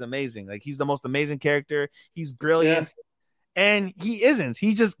Sid is amazing. Like, he's the most amazing character. He's brilliant. Yeah. And he isn't.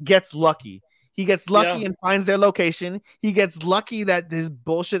 He just gets lucky. He gets lucky and finds their location. He gets lucky that his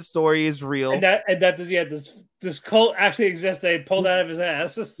bullshit story is real. This cult actually exists. They pulled out of his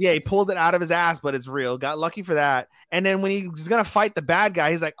ass. Yeah, he pulled it out of his ass, but it's real. Got lucky for that. And then when he's going to fight the bad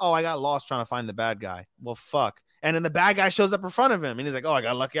guy, he's like, oh, I got lost trying to find the bad guy. Well, fuck. And then the bad guy shows up in front of him, and he's like, oh, I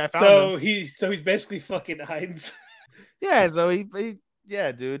got lucky. I found him. So he's basically fucking Heinz. Yeah, so he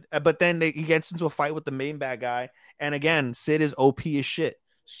dude. But then he gets into a fight with the main bad guy. And again, Sid is OP as shit.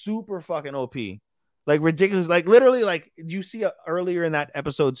 Super fucking OP. Like, ridiculous. Like, literally, like, you see earlier in that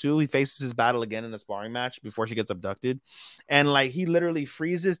episode 2, he faces his battle again in a sparring match before she gets abducted. And, like, he literally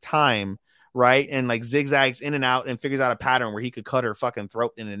freezes time, right? And, like, zigzags in and out and figures out a pattern where he could cut her fucking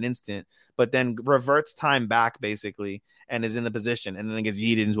throat in an instant, but then reverts time back, basically, and is in the position, and then gets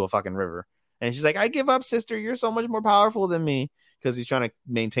yeeted into a fucking river. And she's like, I give up, sister. You're so much more powerful than me. Because he's trying to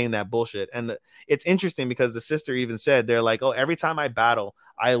maintain that bullshit. And it's interesting because the sister even said, they're like, oh, every time I battle,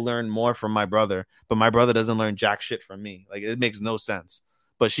 I learn more from my brother, but my brother doesn't learn jack shit from me. Like, it makes no sense.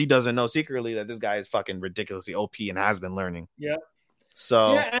 But she doesn't know secretly that this guy is fucking ridiculously OP and has been learning. Yeah.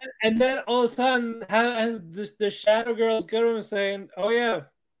 So yeah, and then all of a sudden, the Shadow Girls go to him saying, oh yeah,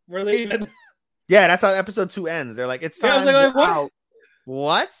 we're leaving. Yeah, that's how episode 2 ends. They're like, it's time to get out.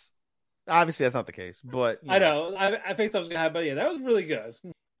 What? Obviously, that's not the case, but I know. I think that was gonna happen, but yeah, that was really good.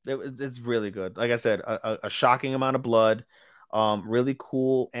 It's really good. Like I said, a shocking amount of blood, really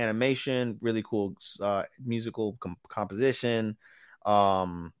cool animation, really cool musical composition,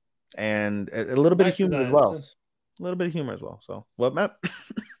 and a little bit of humor as well. A little bit of humor as well. So what, Matt?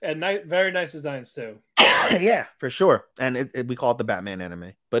 And very nice designs too. Yeah, for sure. And we call it the Batman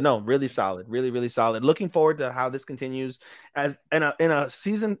anime. But no, really solid. Really, really solid. Looking forward to how this continues as in a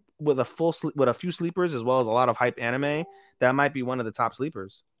season with with a few sleepers as well as a lot of hype anime. That might be one of the top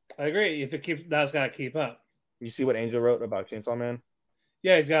sleepers. I agree. If it keeps, that's got to keep up. You see what Angel wrote about Chainsaw Man?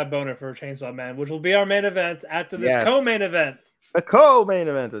 Yeah, he's got a boner for Chainsaw Man, which will be our main event after this co-main event. The co-main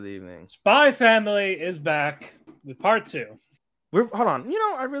event of the evening. Spy Family is back with part 2. Hold on.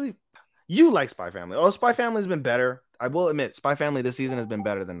 You like Spy Family. Oh, Spy Family has been better. I will admit, Spy Family this season has been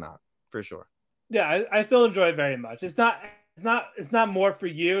better than not, for sure. Yeah, I still enjoy it very much. It's not more for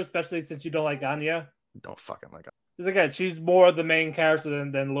you, especially since you don't like Anya. Don't fucking like Anya. Because again, she's more the main character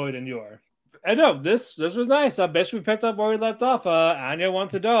than Lloyd and Yor. I know this was nice. I bet we picked up where we left off. Anya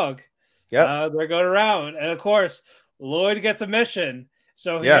wants a dog. Yeah, they're going around, and of course, Lloyd gets a mission,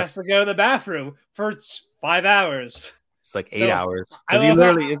 so he has to go to the bathroom for 5 hours. It's like 8 hours because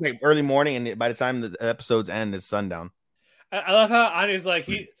it's like early morning, and by the time the episodes end, it's sundown. I love how Anya's like,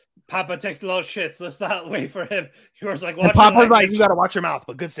 Papa takes little shits. Let's not wait for him. Yor's like, Papa's like, you gotta watch your mouth,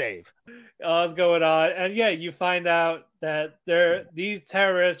 but good save. What's going on? And yeah, you find out that these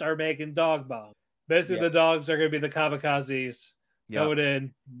terrorists are making dog bombs. Basically, the dogs are going to be the kamikazes. Go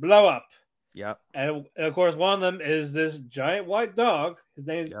in, blow up. Yep. And of course, one of them is this giant white dog. His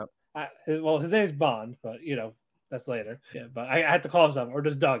name, his name's Bond, but that's later. Yeah, but I had to call him something, or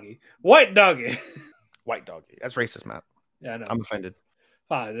just Doggy, White Doggy. White Doggy. That's racist, Matt. Yeah, I know. I'm offended.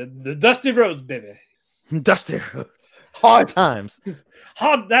 Fine, the Dusty Roads, baby. Dusty Roads. Hard times.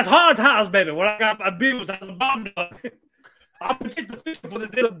 That's hard times, baby. When I got abused as a bomb dog, I'm gonna get the people for the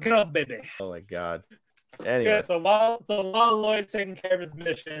little girl, baby. Oh my god. Anyway, so while Lloyd's taking care of his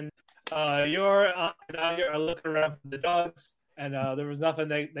mission, Yor and Anya are looking around for the dogs, and there was nothing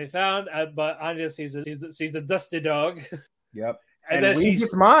they found. But Anya sees the dusty dog. Yep. And then reads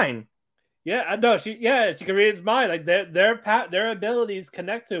its mind. Yeah, I know. She can read its mind. Like their abilities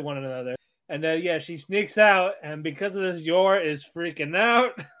connect to one another. And then she sneaks out, and because of this, Yor is freaking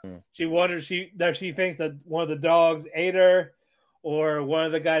out. She wonders she thinks that one of the dogs ate her, or one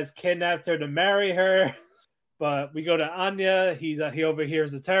of the guys kidnapped her to marry her. But we go to Anya. He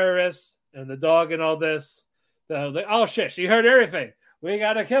overhears the terrorists and the dog and all this. So like, oh shit, she heard everything. We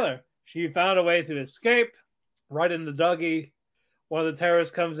gotta kill her. She found a way to escape. Right in the doggy, one of the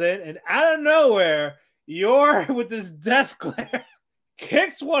terrorists comes in, and out of nowhere, Yor with this death glare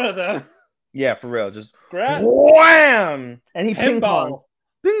kicks one of them. Yeah, for real. Just grab, wham, and he ping pong.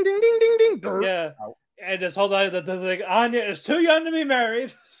 Ding ding ding ding ding. Yeah, and just hold on. The like, Anya is too young to be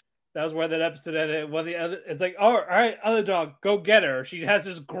married. That was where that episode ended. One of the other, it's like, oh, all right, other dog, go get her. She has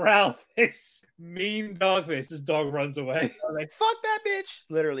this growl face, mean dog face. This dog runs away. Like, fuck that bitch.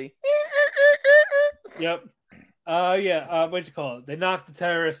 Literally. Yep. What you call it? They knock the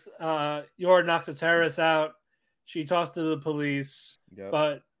terrorists. Yor knocks the terrorists out. She talks to the police,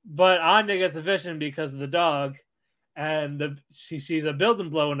 but Anya gets a vision because of the dog, and she sees a building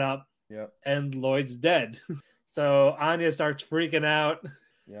blowing up. Yep. And Lloyd's dead. So Anya starts freaking out.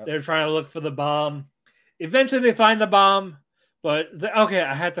 Yep. They're trying to look for the bomb. Eventually, they find the bomb, but okay,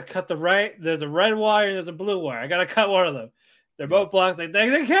 I had to cut the right. There's a red wire and there's a blue wire. I gotta cut one of them. They're both blocked. Like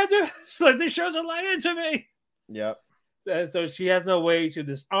they can't do it. It's like these shows are lying to me. Yep. And so she has no way to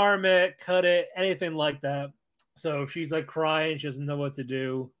disarm it, cut it, anything like that. So she's like crying. She doesn't know what to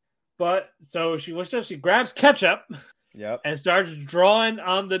do. But so she grabs ketchup. Yep. And starts drawing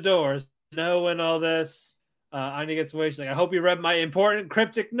on the doors. And all this. Anya gets away. She's like, I hope you read my important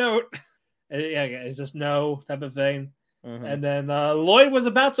cryptic note. And it's just no type of thing. Mm-hmm. And then Lloyd was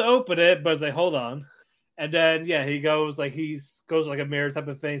about to open it, but it's like, hold on. And then, he goes like a mirror type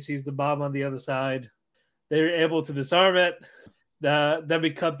of thing, sees the bomb on the other side. They're able to disarm it. Then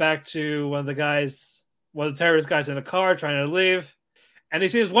we cut back to one of the terrorist guys in a car trying to leave. And he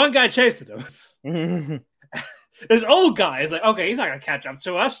sees one guy chasing him. This old guy is like, okay, he's not going to catch up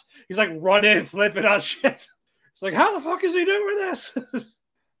to us. He's like running, flipping on shit. It's like, how the fuck is he doing this?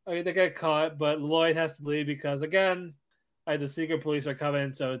 Okay, they get caught, but Lloyd has to leave because, again, the secret police are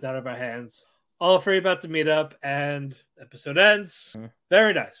coming, so it's out of our hands. All three about to meet up, and episode ends.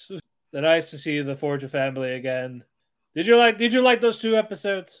 Very nice. Nice to see the Forger family again. Did you like those 2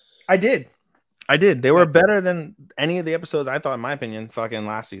 episodes? I did. They were better than any of the episodes, I thought, in my opinion, fucking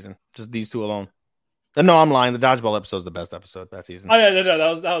last season. Just these 2 alone. No, I'm lying. The dodgeball episode is the best episode that season. Oh yeah, no,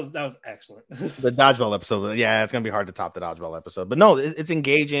 that was excellent. The dodgeball episode, it's gonna be hard to top the dodgeball episode. But no, it's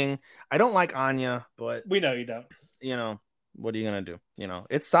engaging. I don't like Anya, but we know you don't. What are you gonna do?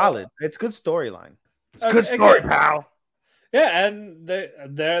 It's solid. It's good storyline. It's good story, pal. Yeah, and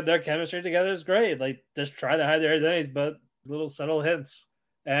their chemistry together is great. Like, just try to hide their identities, but little subtle hints.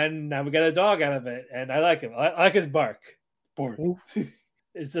 and now we got a dog out of it, and I like him. I like his bark.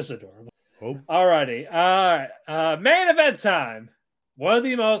 It's just adorable. Alrighty. All right. Main event time. One of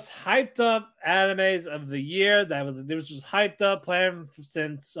the most hyped up animes of the year. This was hyped up, planned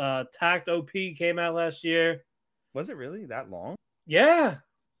since Tact OP came out last year. Was it really that long? Yeah.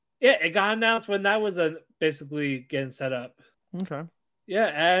 Yeah, it got announced when that was basically getting set up. Okay. Yeah,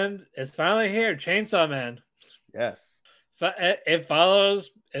 and it's finally here. Chainsaw Man. Yes. It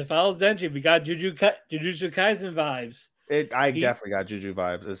follows Denji. We got Jujutsu Kaisen vibes. I definitely got Juju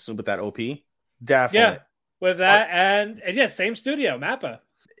vibes with that OP. Definitely. Yeah, with that and yeah, same studio, Mappa.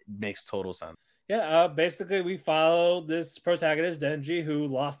 It makes total sense. Yeah, basically we follow this protagonist Denji who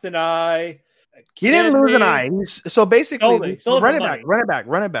lost an eye. He didn't lose an eye. So basically, run it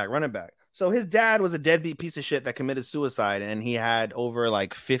back. So his dad was a deadbeat piece of shit that committed suicide, and he had over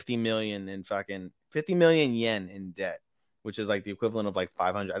like 50 million yen in debt, which is like the equivalent of like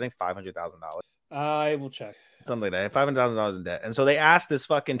 $500,000. I will check. Something like that. $500,000 in debt. And so they asked this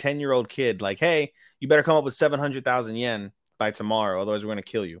fucking 10-year-old kid, like, hey, you better come up with 700,000 yen by tomorrow, otherwise we're gonna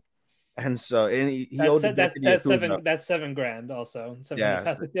kill you. And so he owed the debt to the Yakuza. That's $7,000 also.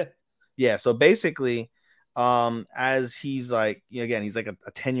 Yeah. So basically, as he's like, again, he's like a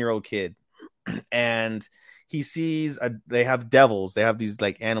 10-year-old kid, and he sees they have devils. They have these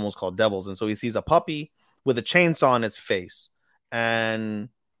like animals called devils, and so he sees a puppy with a chainsaw on its face, and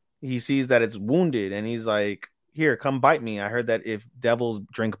he sees that it's wounded, and he's like, "Here, come bite me. I heard that if devils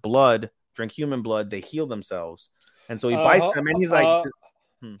drink human blood, they heal themselves." And so he bites him, and he's like,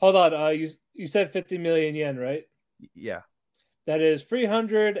 "Hold on, you said 50 million yen, right?" Yeah. That is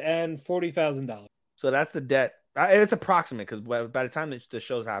 $340,000. So that's the debt. It's approximate because by the time the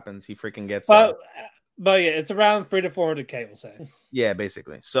show happens, he freaking gets. But yeah, it's around 300 to 400K, we'll say. Yeah,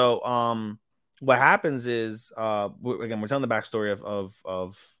 basically. So what happens is we're telling the backstory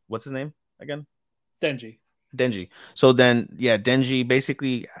of what's his name again? Denji. So then, yeah, Denji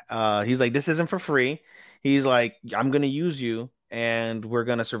basically he's like, this isn't for free. He's like, I'm gonna use you, and we're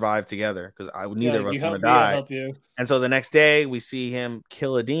gonna survive together because neither of us want to die. Help you. And so the next day, we see him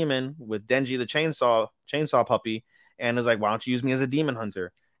kill a demon with Denji the chainsaw puppy, and is like, why don't you use me as a demon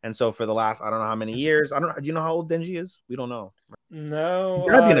hunter? And so for the last, I don't know how many years, do you know how old Denji is? We don't know. No,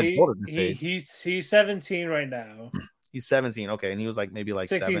 he's 17 right now. He's 17, okay, and he was like maybe like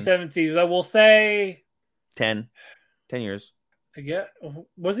 16, 17. So we'll say 10 years. I get.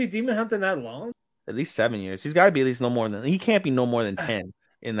 Was he demon hunting that long? At least 7 years. He's got to be at least he can't be no more than 10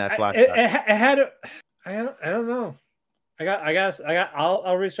 in that flashback. It had. I don't know.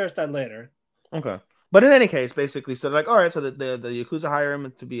 I'll research that later. Okay. But in any case, basically, so they're like, all right, so the Yakuza hire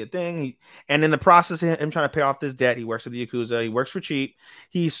him to be a thing. And in the process of him trying to pay off this debt, he works for the Yakuza. He works for cheap.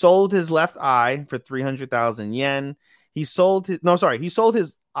 He sold his left eye for 300,000 yen. He sold his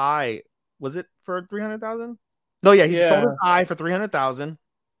eye. Was it for 300,000? No, yeah, he sold his eye for 300,000.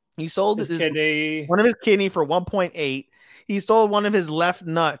 He sold one of his kidney for 1.8. He sold one of his left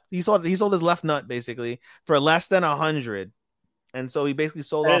nut. He sold his left nut basically for less than 100. And so he basically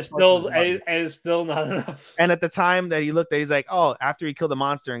sold off. It's still not enough. And at the time that he looked at, he's like, oh, after he killed the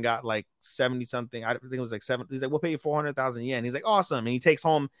monster and got like 70 something, I think it was like 7. He's like, we'll pay you 400,000 yen. He's like, awesome. And he takes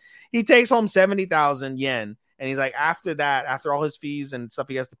home 70,000 yen. And he's like, after that, after all his fees and stuff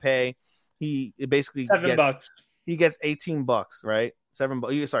he has to pay, he basically $7. He gets $18, right?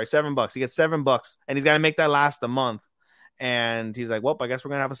 $7. He gets $7, and he's got to make that last a month. And he's like, well, I guess we're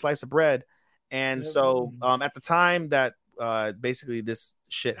gonna have a slice of bread. And so, at the time that basically this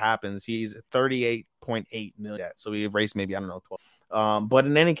shit happens, he's 38.8 million. So he erased maybe, I don't know, 12. But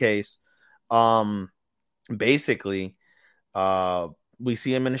in any case, basically, we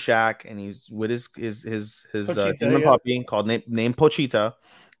see him in a shack, and he's with his Pochita, demon puppy called named Pochita,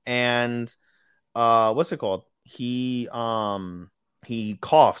 and what's it called? He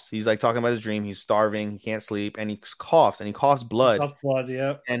coughs. He's like talking about his dream. He's starving. He can't sleep, and he coughs blood.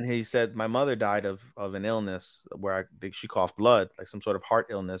 Yeah. And he said, "My mother died of an illness where I think she coughed blood, like some sort of heart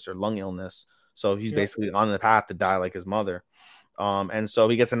illness or lung illness." So he's basically on the path to die like his mother. And so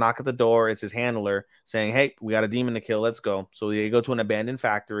he gets a knock at the door. It's his handler saying, "Hey, we got a demon to kill. Let's go." So they go to an abandoned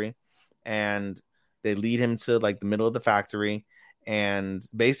factory, and they lead him to like the middle of the factory. And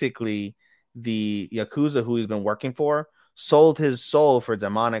basically, the Yakuza who he's been working for sold his soul for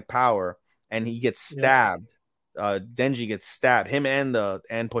demonic power, and he gets stabbed. Denji gets stabbed. Him and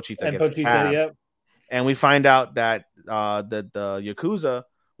Pochita gets stabbed. Yep. And we find out that the Yakuza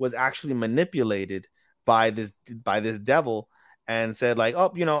was actually manipulated by this devil, and said like,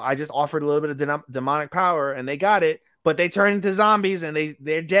 oh, I just offered a little bit of demonic power, and they got it, but they turned into zombies, and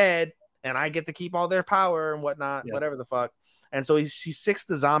they're dead, and I get to keep all their power and whatnot, whatever the fuck. And so she sicks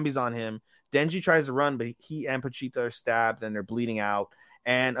the zombies on him. Denji tries to run, but he and Pochita are stabbed and they're bleeding out.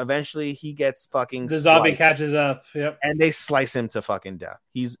 And eventually he gets fucking the zombie sliced. catches up. Yep. And they slice him to fucking death.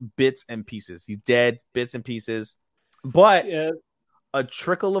 He's bits and pieces. He's dead, bits and pieces. But a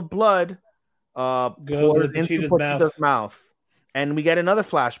trickle of blood goes into Pochita's mouth. And we get another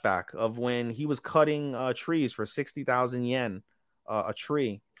flashback of when he was cutting trees for 60,000 yen a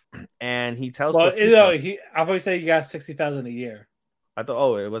tree. And he tells Pochita, I've always said he got 60,000 a year. I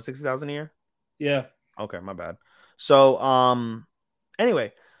thought, it was 60,000 a year? Yeah. Okay, my bad. So,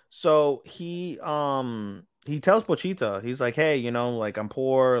 anyway, so he tells Pochita, he's like, hey, like I'm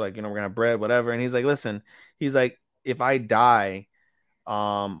poor, like, we're gonna have bread, whatever. And he's like, listen, he's like, if I die,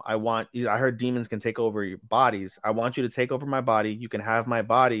 I heard demons can take over your bodies. I want you to take over my body. You can have my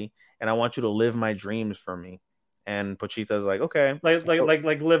body, and I want you to live my dreams for me. And Pochita's like, okay,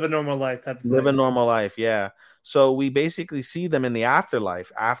 like live a normal life type of thing. Live a normal life, yeah. So we basically see them in the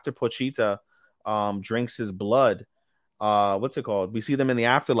afterlife after Pochita drinks his blood. What's it called? We see them in the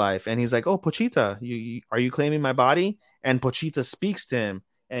afterlife, and he's like, "Oh, Pochita, are you claiming my body?" And Pochita speaks to him,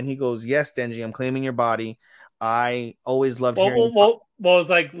 and he goes, "Yes, Denji, I'm claiming your body. I always loved hearing." Well, it's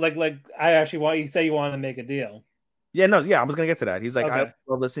like I actually want you say you want to make a deal. Yeah, I was gonna get to that. He's like, okay. I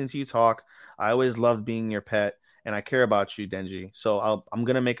love listening to you talk. I always loved being your pet, and I care about you, Denji. So I'm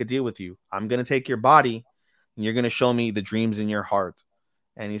gonna make a deal with you. I'm gonna take your body, and you're gonna show me the dreams in your heart.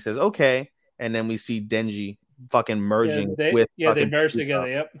 And he says, okay. And then we see Denji fucking merging with they merge together.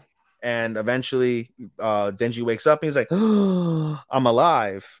 Yep. And eventually, Denji wakes up and he's like, oh, I'm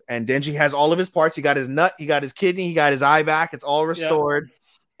alive. And Denji has all of his parts. He got his nut, he got his kidney, he got his eye back. It's all restored. Yep.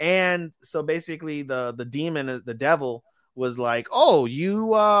 And so basically, the demon, the devil, was like, oh, you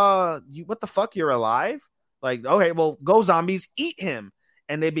what the fuck? You're alive? Like, okay, well, go zombies, eat him.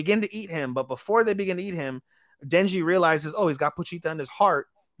 And they begin to eat him. But before they begin to eat him, Denji realizes, oh, he's got Pochita in his heart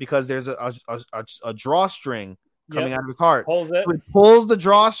because there's a drawstring coming out of his heart. Pulls it. So he pulls the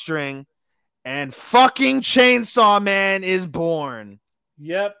drawstring, and fucking Chainsaw Man is born.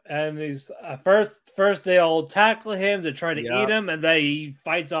 Yep, and he's first they all tackle him to try to eat him, and then he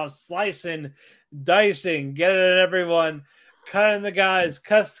fights off slicing, dicing, getting at everyone, cutting the guys,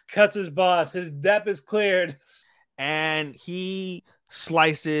 cuts his boss. His debt is cleared, and he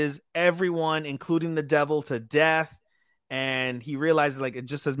slices everyone, including the devil, to death. And he realizes, like,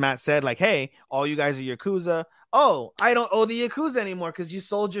 just as Matt said, like, hey, all you guys are Yakuza. Oh, I don't owe the Yakuza anymore because you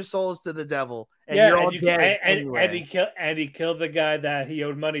sold your souls to the devil. And you're all dead anyway. And he killed the guy that he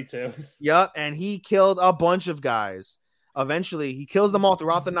owed money to. Yep, and he killed a bunch of guys. Eventually, he kills them all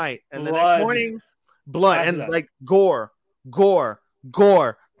throughout the night. And the next morning, blood. And, like, gore. Fucking,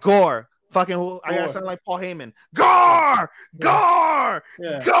 I gotta sound like Paul Heyman. Gore!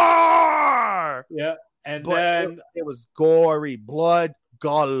 Yeah. And then it was gory, blood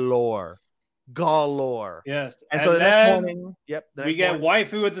galore. Yes. And so the next morning, we get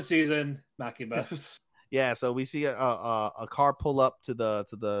waifu of the season, Makima. Yeah, so we see a car pull up to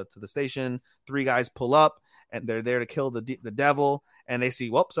the station. 3 guys pull up, and they're there to kill the devil. And they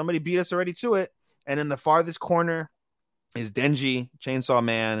see, well, somebody beat us already to it. And in the farthest corner is Denji, Chainsaw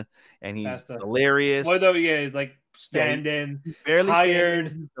Man, and he's hilarious. Well, though, he's like standing, barely tired,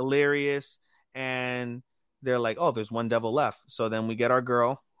 standing, hilarious. And they're like, oh, there's one devil left. So then we get our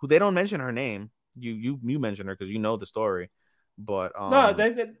girl, who they don't mention her name. You mention her because you know the story. But no,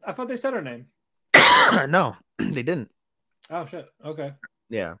 I thought they said her name. No, they didn't. Oh shit. Okay.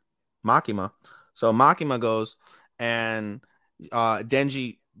 Yeah, Makima. So Makima goes, and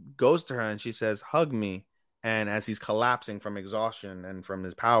Denji goes to her, and she says, "Hug me." And as he's collapsing from exhaustion and from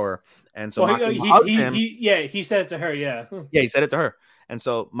his power, and so he said it to her. Yeah, he said it to her. And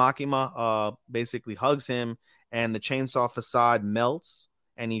so Makima basically hugs him, and the chainsaw facade melts,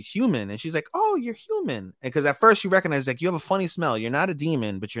 and he's human. And she's like, "Oh, you're human." Because at first she recognizes, like, you have a funny smell. You're not a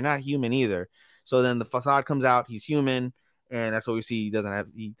demon, but you're not human either. So then the facade comes out. He's human, and that's what we see.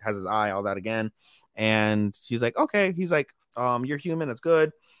 He has his eye, all that again. And she's like, "Okay." He's like, "You're human. That's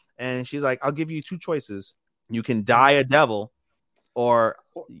good." And she's like, "I'll give you 2 choices. You can die a devil, or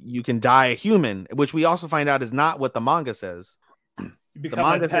you can die a human," which we also find out is not what the manga says. The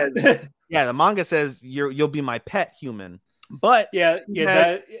manga says, the manga says you'll be my pet human. But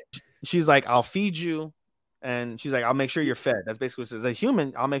she's like, "I'll feed you," and she's like, "I'll make sure you're fed." That's basically what it says. A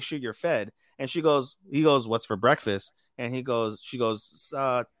human, I'll make sure you're fed. And he goes, "What's for breakfast?" And she goes,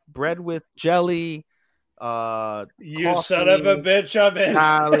 "Bread with jelly." You coffee, son of a bitch, I'm in.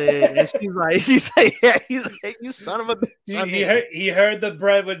 Salad. And he's like, "You son of a bitch." He heard the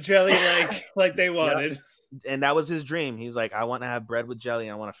bread with jelly like they wanted. And that was his dream. He's like, "I want to have bread with jelly,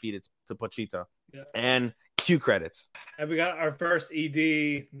 and I want to feed it to Pochita." Yeah. And Cue credits. And we got our first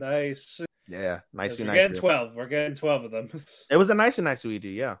ED. Nice. Yeah, nice. We're getting 12. We're getting 12 of them. It was a nice ED.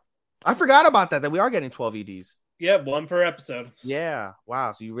 Yeah, I forgot about that we are getting 12 EDs. Yeah, one per episode. Yeah.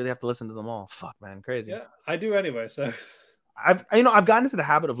 Wow. So you really have to listen to them all. Fuck, man, crazy. Yeah, I do anyway. So I've gotten into the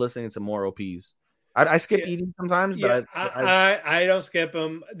habit of listening to more OPs. I skip ED sometimes, but I don't skip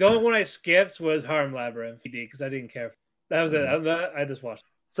them. The only one I skipped was Harlem Labyrinth ED because I didn't care. That was it. I just watched.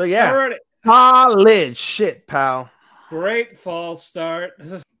 So yeah, Alrighty. Solid shit, pal. Great fall start.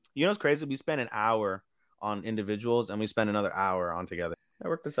 You know what's crazy? We spent an hour on individuals and we spent another hour on together. That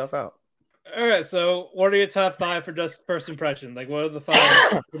worked itself out. All right. So, what are your top 5 for just first impression? Like, what are the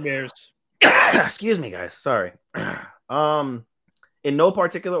 5 premieres? Excuse me, guys. Sorry. In no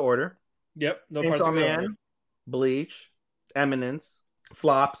particular order. Yep. No Chainsaw particular Man, order. Bleach, Eminence,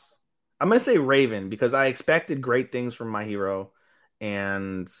 Flops. I'm gonna say Raven because I expected great things from My Hero,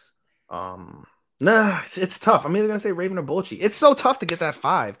 and it's tough. I'm either gonna say Raven or Bocchi. It's so tough to get that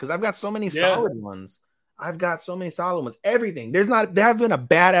 5 because I've got so many solid ones. Everything. There have been a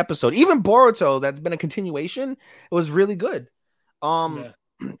bad episode. Even Boruto, that's been a continuation, it was really good. The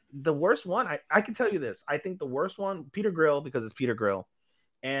worst one, I can tell you this. I think the worst one, Peter Grill, because it's Peter Grill,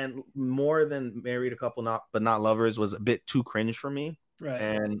 and More Than Married a Couple But Not Lovers was a bit too cringe for me.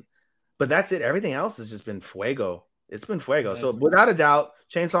 Right. But that's it. Everything else has just been fuego. It's been fuego. So without a doubt,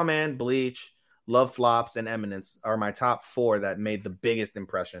 Chainsaw Man, Bleach, Love, Flops, and Eminence are my top 4 that made the biggest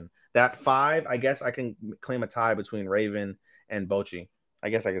impression. That 5, I guess I can claim a tie between Raven and Bocchi. I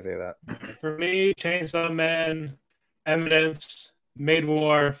guess I can say that. For me, Chainsaw Man, Eminence, Maid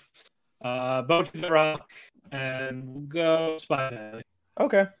War, Bocchi the Rock, and we'll go Spy Family.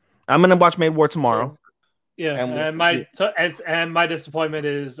 Okay. I'm gonna watch Maid War tomorrow. Yeah, and my disappointment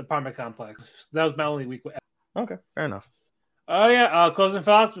is Apartment Complex. That was my only week. Okay, fair enough. Oh yeah, closing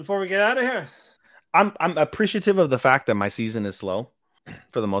thoughts before we get out of here. I'm appreciative of the fact that my season is slow,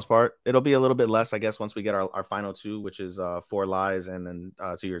 for the most part. It'll be a little bit less, I guess, once we get our final 2, which is 4 Lies and then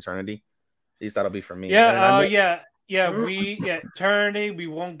To Your Eternity. At least that'll be for me. Yeah, Eternity we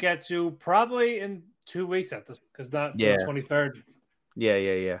won't get to probably in 2 weeks at this because not the 23rd.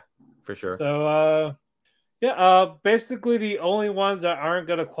 Yeah, for sure. So basically the only ones that aren't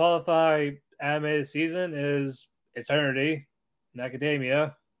going to qualify animated season is Eternity,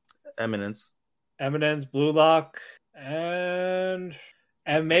 Academia, Eminence, Blue Lock, and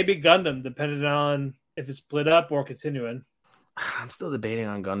maybe Gundam, depending on if it's split up or continuing. I'm still debating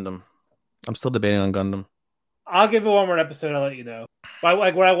on Gundam. I'll give it one more episode. I'll let you know.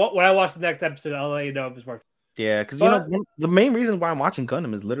 Like when I watch the next episode, I'll let you know if it's working. Yeah, because the main reason why I'm watching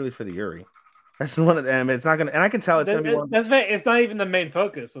Gundam is literally for the Yuri. That's one of them. It's not gonna, and I can tell it's gonna be one. It's not even the main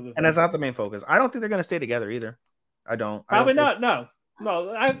focus of the. And that's not the main focus. I don't think they're gonna stay together either. I don't. Probably not. No.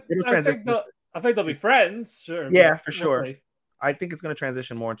 I think they'll be friends. Sure. Yeah, for sure. I think it's gonna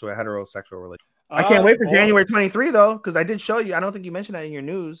transition more into a heterosexual relationship. I can't wait for January 23 though, because I did show you. I don't think you mentioned that in your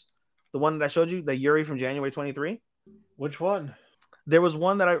news. The one that I showed you, the Yuri from January 23. Which one? There was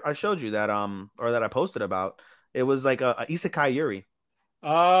one that I showed you that or that I posted about. It was like a Isekai Yuri.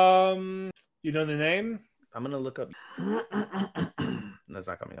 You know the name? I'm gonna look up. That's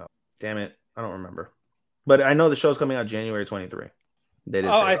not coming up. Damn it, I don't remember. But I know the show's coming out January 23. They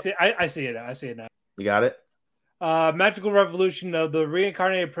did. I see. I see it. I see it now. You got it. Magical Revolution of the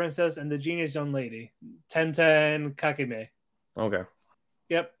Reincarnated Princess and the Genius Young Lady. Tenten Kakeme. Okay.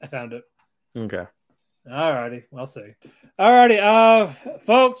 Yep, I found it. Okay. Alrighty, I'll see. Alrighty,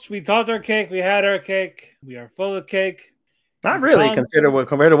 folks, we talked our cake. We had our cake. We are full of cake. Not really,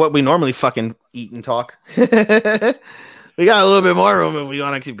 compared to what we normally fucking eat and talk. We got a little bit more room if we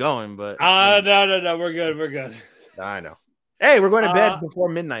want to keep going, but no, we're good. I know. Hey, we're going to bed before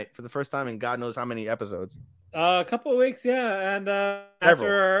midnight for the first time in God knows how many episodes. A couple of weeks, yeah, and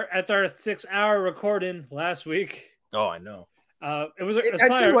after our 6-hour recording last week. Oh, I know. It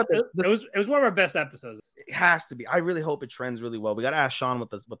was one of our best episodes. It has to be. I really hope it trends really well. We got to ask Sean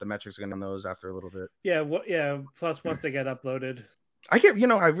what the metrics are going to be on those after a little bit. Yeah. Plus, once they get uploaded, I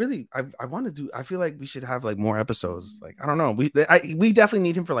want to do. I feel like we should have like more episodes. Like I don't know. We definitely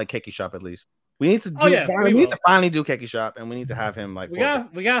need him for like Keiki Shop at least. We need to do. We need to finally do Keiki Shop, and we need to have him like. We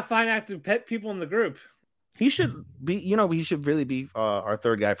gotta find active pet people in the group. He should be. He should really be our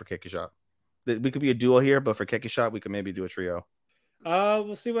third guy for Keiki Shop. We could be a duo here, but for Keiki Shop, we could maybe do a trio.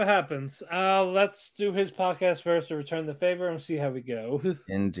 We'll see what happens. Let's do his podcast first to return the favor and see how we go.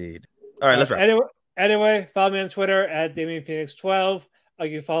 Indeed. All right, let's wrap. Anyway, follow me on Twitter at DamianPhoenix12. You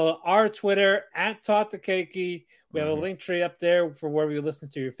can follow our Twitter at Talk to Keiki. We have a link tree up there for where you listen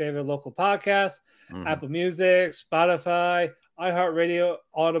to your favorite local podcasts. Apple Music, Spotify, iHeartRadio,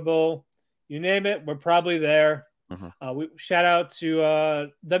 Audible. you name it, we're probably there. We shout out to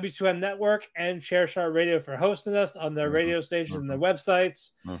W2M Network and Chairshot Radio for hosting us on their radio stations and their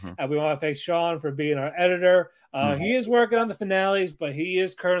websites. And we want to thank Sean for being our editor. He is working on the finales, but he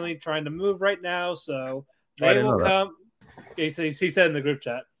is currently trying to move right now, so they will come. He said in the group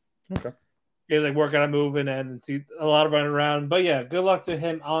chat. Okay. He's like working on moving and a lot of running around. But yeah, good luck to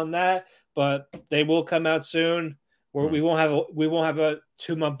him on that. But they will come out soon. We won't have a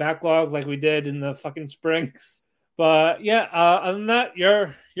 2-month backlog like we did in the fucking springs. But yeah, other than that,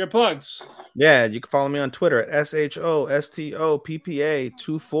 your plugs. Yeah, you can follow me on Twitter at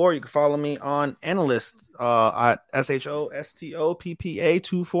SHOSTOPPA24. You can follow me on Analyst at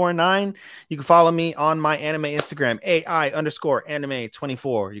SHOSTOPPA249. You can follow me on my anime Instagram,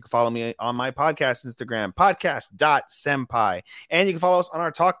 AI_anime24. You can follow me on my podcast Instagram, podcast.senpai. And you can follow us on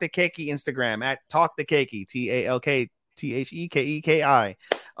our Talk the Keiki Instagram at Talk the Keiki, TALKTHEKEKI.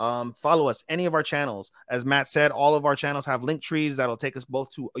 Follow us, any of our channels. As Matt said, all of our channels have link trees that'll take us both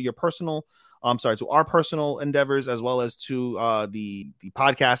to to our personal endeavors as well as to the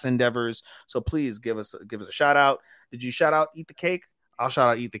podcast endeavors. So please give us a shout out. Did you shout out Eat the Cake? I'll shout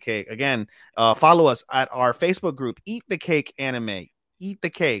out Eat the Cake again. Follow us at our Facebook group, Eat the Cake Anime. Eat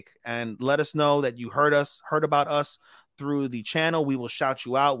the Cake, and let us know that you heard about us through the channel. We will shout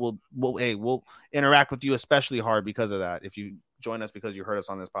you out. We'll interact with you especially hard because of that. If you join us because you heard us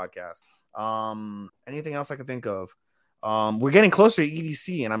on this podcast. Anything else I can think of? We're getting closer to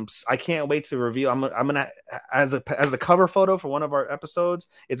EDC, and I can't wait to reveal. I'm gonna as the cover photo for one of our episodes.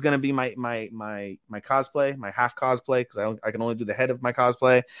 It's gonna be my cosplay, my half cosplay, because I can only do the head of my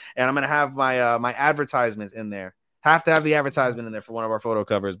cosplay, and I'm gonna have my advertisements in there. Have to have the advertisement in there for one of our photo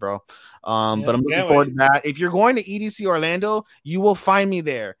covers, bro. But I'm looking forward to that. If you're going to EDC Orlando, you will find me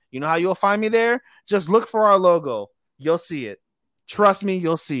there. You know how you'll find me there? Just look for our logo. You'll see it. Trust me,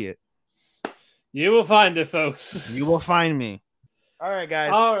 you'll see it. You will find it, folks. You will find me. All right, guys.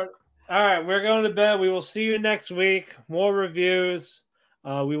 All right. We're going to bed. We will see you next week. More reviews.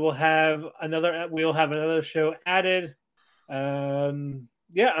 We will have another show added.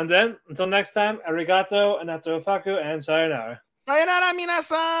 Yeah, and then until next time, arigato, anato faku, and sayonara. Sayonara,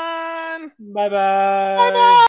 minasan. Bye-bye. Bye-bye.